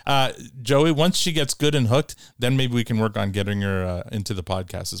 Anyway, Joey, once she gets good and hooked, then maybe we can work on getting her into the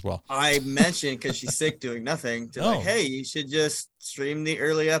podcast as well. I mentioned because she's sick doing nothing to like, hey, you should just stream the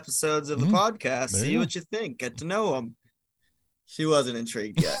early episodes of the podcast, see what you think, get to know them. She wasn't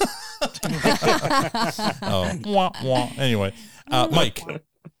intrigued yet. Anyway, Mike.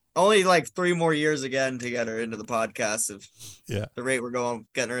 Only like 3 more years again to get her into the podcast of the rate we're going,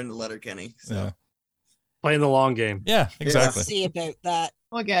 getting her into Letterkenny. So playing the long game. Yeah, exactly. We'll see about that.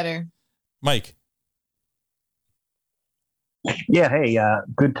 We'll get her. Mike. Yeah, hey,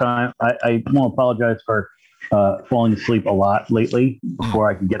 good time. I want to apologize for falling asleep a lot lately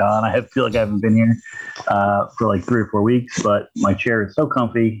before I can get on. I feel like I haven't been here for like 3 or 4 weeks, but my chair is so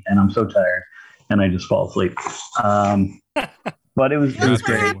comfy and I'm so tired and I just fall asleep. But it was great.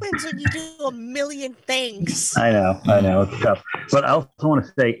 What happens when you do a million things? I know. It's tough. But I also want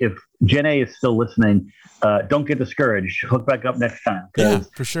to say, if Jen A is still listening, don't get discouraged. Hook back up next time. Yeah,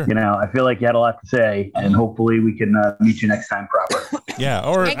 for sure. I feel like you had a lot to say, and hopefully we can meet you next time proper. Yeah,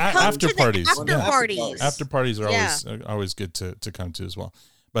 or after parties. Parties. After parties are always good to come to as well.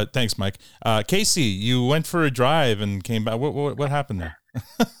 But thanks, Mike. Casey, you went for a drive and came back. What happened there?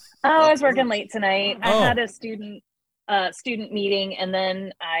 I was working late tonight. I had a student meeting and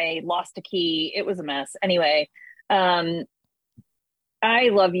then I lost a key. It was a mess. Anyway, I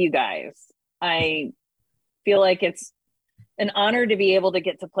love you guys. I feel like it's an honor to be able to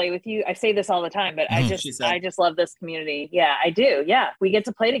get to play with you. I say this all the time, but I just love this community. Yeah, I do. Yeah. We get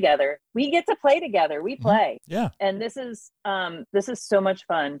to play together. We play. Yeah. And this is so much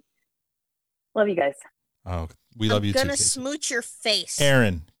fun. Love you guys. Oh, we love you too. I'm gonna smooch your face.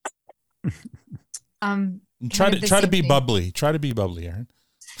 Aaron. Try to be bubbly. Try to be bubbly, Aaron.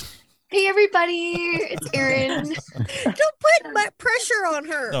 Hey everybody, it's Aaron. Don't put my pressure on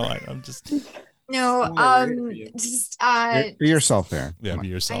her. No, I'm just. No, just be yourself, Aaron. Yeah, be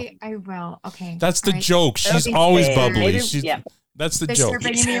yourself. I will. Okay. That's the joke. She's always bubbly. That's the joke. They're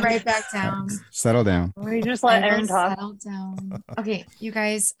bringing me right back down. Settle down. We just let Aaron talk. Settle down. Okay, you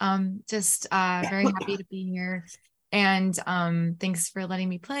guys. Just very happy to be here. And thanks for letting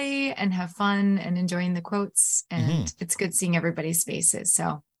me play and have fun and enjoying the quotes. And it's good seeing everybody's faces.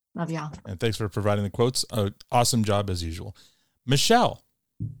 So love y'all. And thanks for providing the quotes. Awesome job as usual. Michelle.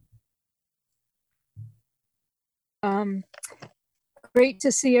 Great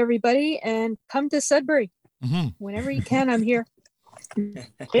to see everybody, and come to Sudbury whenever you can. I'm here.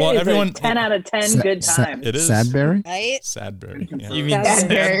 Well, everyone, 10 out of 10 good time. It is Sadberry. Right? Sadberry. Yeah. You mean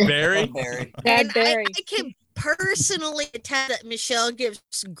Sadberry? And I can personally attest that Michelle gives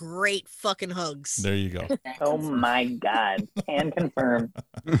great fucking hugs. There you go. Oh my God. Can confirm.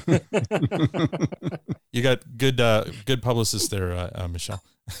 You got good publicists there, Michelle.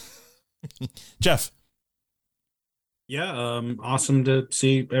 Jeff. Yeah, awesome to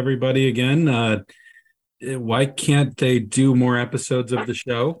see everybody again. Why can't they do more episodes of the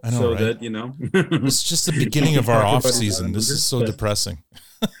show right? That, you know, it's just the beginning of our off season. This is so depressing.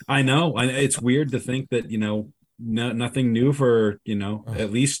 I know. It's weird to think that, you know, nothing new for, you know,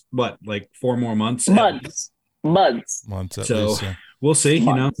 at least like 4 more months. Months at so least, yeah. We'll see,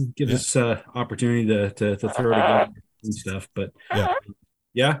 you know, give us opportunity to throw together and stuff. But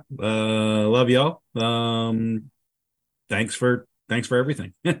love y'all. Thanks for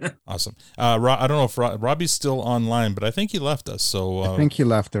everything. Awesome. I don't know if Robbie's still online, but I think he left us. So I think he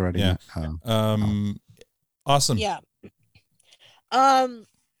left already. Yeah. Awesome. Yeah.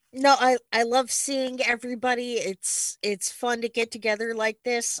 No, I love seeing everybody. It's fun to get together like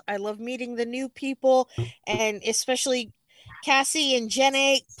this. I love meeting the new people, and especially Cassie and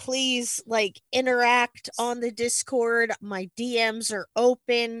Jenny. Please interact on the Discord. My DMs are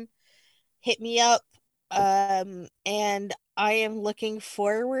open. Hit me up. And I am looking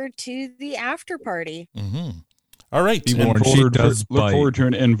forward to the after party. All right. Be warned, look forward to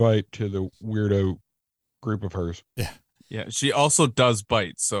an invite to the weirdo group of hers. Yeah. She also does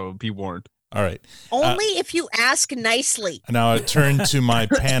bite, so be warned. All right. Only if you ask nicely. Now I turn to my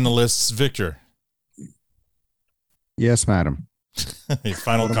panelists, Victor. Yes, madam.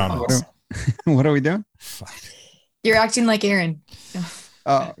 Final comments. What are we doing? You're acting like Aaron.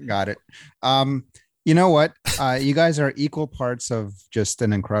 Oh, got it. You know what? You guys are equal parts of just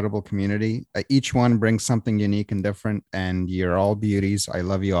an incredible community. Each one brings something unique and different, and you're all beauties. I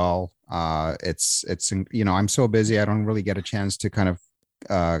love you all. It's you know, I'm so busy, I don't really get a chance to kind of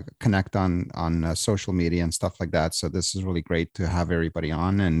connect on social media and stuff like that. So this is really great to have everybody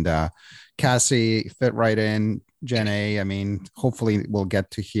on. And Cassie fit right in. Jen A, I mean, hopefully we'll get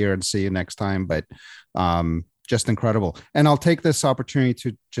to hear and see you next time. But just incredible. And I'll take this opportunity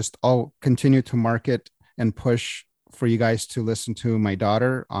to I'll continue to market and push for you guys to listen to my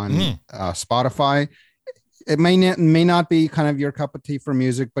daughter on Spotify. It may not be kind of your cup of tea for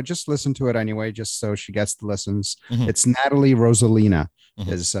music, but just listen to it anyway, just so she gets the listens. It's Natalie Rosalina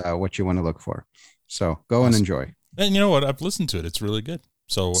is what you want to look for. So go and enjoy. And you know what? I've listened to it. It's really good.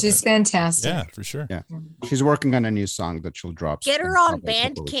 So she's fantastic. Yeah, for sure. Yeah. She's working on a new song that she'll drop. Get her on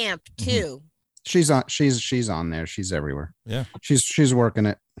Bandcamp too. She's on there. She's everywhere. Yeah. She's working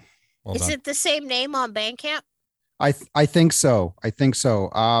it. Is it the same name on Bandcamp? I think so.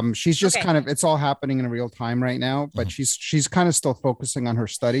 She's just kind of, it's all happening in real time right now, but she's kind of still focusing on her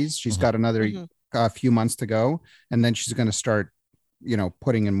studies. She's got another few months to go, and then she's going to start, you know,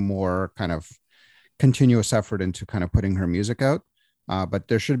 putting in more kind of continuous effort into kind of putting her music out. But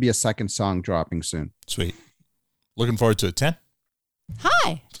there should be a second song dropping soon. Sweet. Looking forward to it. 10.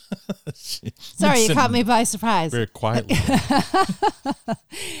 Hi. Sorry, you caught me by surprise. Very quietly.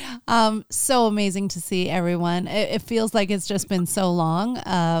 So amazing to see everyone. It feels like it's just been so long.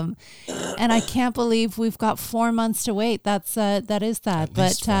 And I can't believe we've got 4 months to wait. That is that.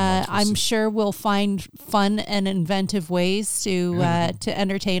 But I'm sure we'll find fun and inventive ways to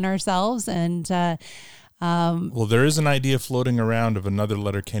entertain ourselves. And well, there is an idea floating around of another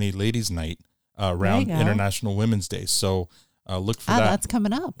Letterkenny Ladies Night around International Women's Day. So look for that. That's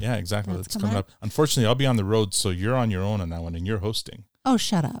coming up. Yeah, exactly. That's coming up. Unfortunately, I'll be on the road, so you're on your own on that one, and you're hosting. Oh,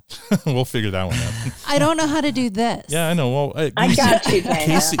 shut up. We'll figure that one out. I don't know how to do this. Yeah, I know. Well, I got you,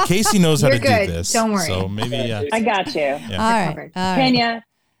 Tanya. Casey knows how to good. do this. Don't worry. So maybe I got you. Yeah. All right. Tanya,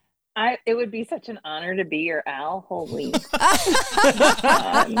 it would be such an honor to be your Al. Holy.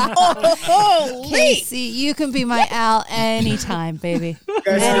 Casey, you can be my Al anytime, baby. Oh,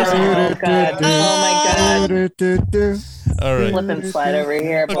 God. Oh, my God. All right. Slip and slide over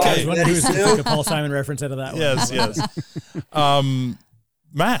here. Okay. Take a Paul Simon reference out of that one. Yes.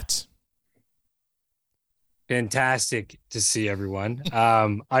 Matt. Fantastic to see everyone.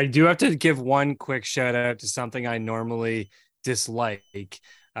 I do have to give one quick shout out to something I normally dislike.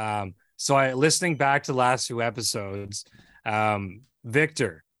 So listening back to the last 2 episodes,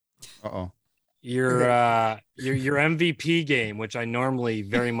 Victor, your MVP game, which I normally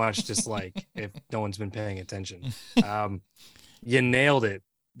very much dislike if no one's been paying attention. You nailed it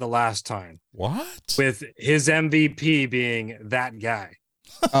the last time. What? With his MVP being that guy.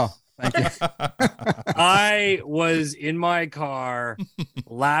 Oh, Thank you. I was in my car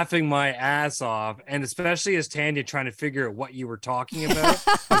laughing my ass off, and especially as Tanya trying to figure out what you were talking about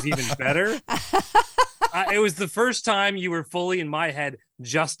was even better. It was the first time you were fully in my head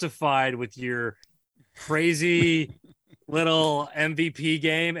justified with your crazy little MVP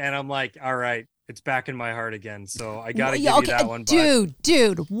game, and I'm like, all right, it's back in my heart again. So I gotta give you that one,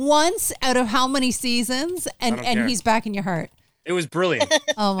 dude. Once out of how many seasons, and he's back in your heart. It was brilliant.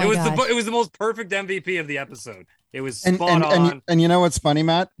 Oh my gosh. It was the most perfect MVP of the episode. It was spot on. And you know what's funny,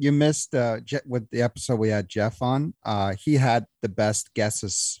 Matt? You missed with the episode we had Jeff on. He had the best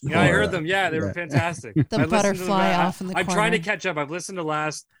guesses. Yeah, I heard them. Yeah, they were fantastic. The butterfly off in the corner. I'm trying to catch up. I've listened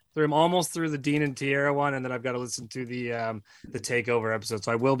to I'm almost through the Dean and Tierra one, and then I've got to listen to the Takeover episode. So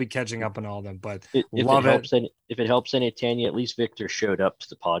I will be catching up on all of them. But if it helps any, Tanya, at least Victor showed up to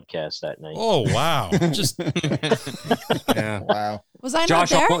the podcast that night. Oh wow! Just yeah, wow. Was I not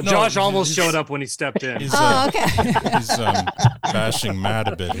there? Josh almost showed up when he stepped in. He's, okay. He's bashing Matt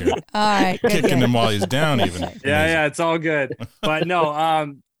a bit here. All right, kicking him while he's down. Even yeah, it's all good. But no, I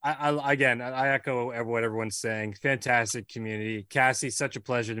echo what everyone's saying. Fantastic community. Cassie, such a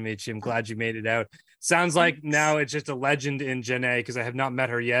pleasure to meet you. I'm glad you made it out. Sounds like now it's just a legend in Gen A because I have not met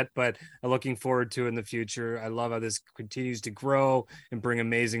her yet, but I'm looking forward to it in the future. I love how this continues to grow and bring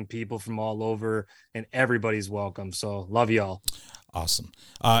amazing people from all over, and everybody's welcome. So love y'all. Awesome.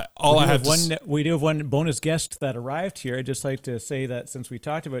 We do have one bonus guest that arrived here. I'd just like to say that since we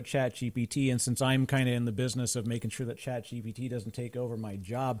talked about ChatGPT, and since I'm kind of in the business of making sure that ChatGPT doesn't take over my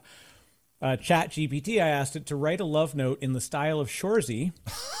job, ChatGPT, I asked it to write a love note in the style of Shorzy.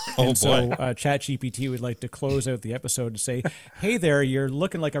 So ChatGPT would like to close out the episode to say, "Hey there, you're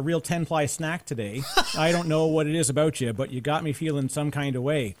looking like a real 10-ply snack today. I don't know what it is about you, but you got me feeling some kind of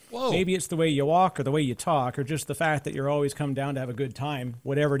way. Whoa. Maybe it's the way you walk or the way you talk or just the fact that you're always come down to have a good time.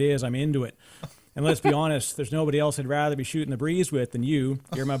 Whatever it is, I'm into it. And let's be honest, there's nobody else I'd rather be shooting the breeze with than you.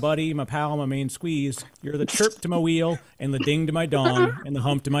 You're my buddy, my pal, my main squeeze. You're the chirp to my wheel and the ding to my dong and the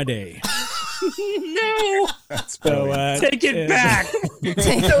hump to my day." No, that's take it back.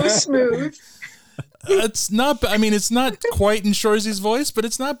 So smooth. It's not. I mean, it's not quite in Shorzy's voice, but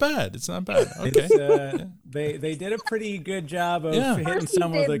it's not bad. It's not bad. Okay. They did a pretty good job of hitting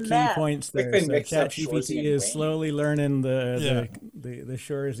some of the key points there. So ChatGPT is slowly learning the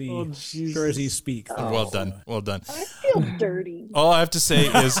Shorzy speak. Well done. I feel dirty. All I have to say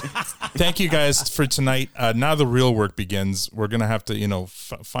is thank you guys for tonight. Now the real work begins. We're gonna have to,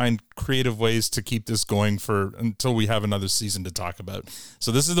 find creative ways to keep this going until we have another season to talk about.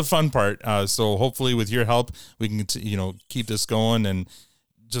 So this is the fun part. So hopefully with your help, we can keep this going and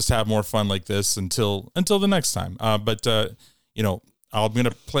just have more fun like this until the next time. But I'm going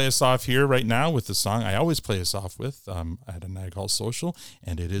to play us off here right now with the song I always play us off with at a night called Social,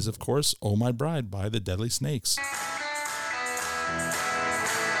 and it is, of course, "Oh My Bride" by the Deadly Snakes.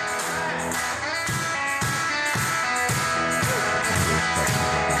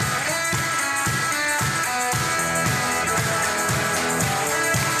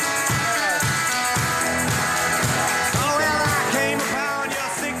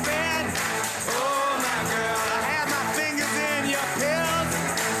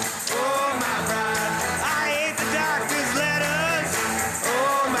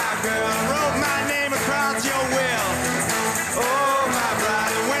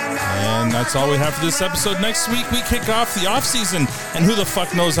 That's all we have for this episode. Next week, we kick off the off season, and who the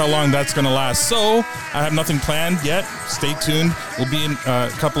fuck knows how long that's going to last. So I have nothing planned yet. Stay tuned. We'll be in a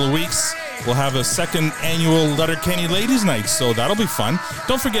couple of weeks. We'll have a second annual Letterkenny Ladies Night, so that'll be fun.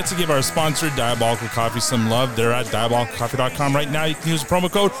 Don't forget to give our sponsor, Diabolical Coffee, some love. They're at diabolicalcoffee.com right now. You can use the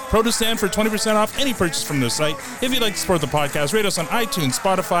promo code PROTESTANT for 20% off any purchase from their site. If you'd like to support the podcast, rate us on iTunes,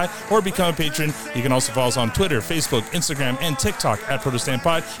 Spotify, or become a patron. You can also follow us on Twitter, Facebook, Instagram, and TikTok at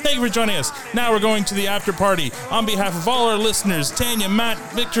ProtestantPod. Thank you for joining us. Now we're going to the after party. On behalf of all our listeners, Tanya, Matt,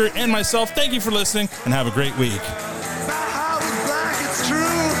 Victor, and myself, thank you for listening, and have a great week.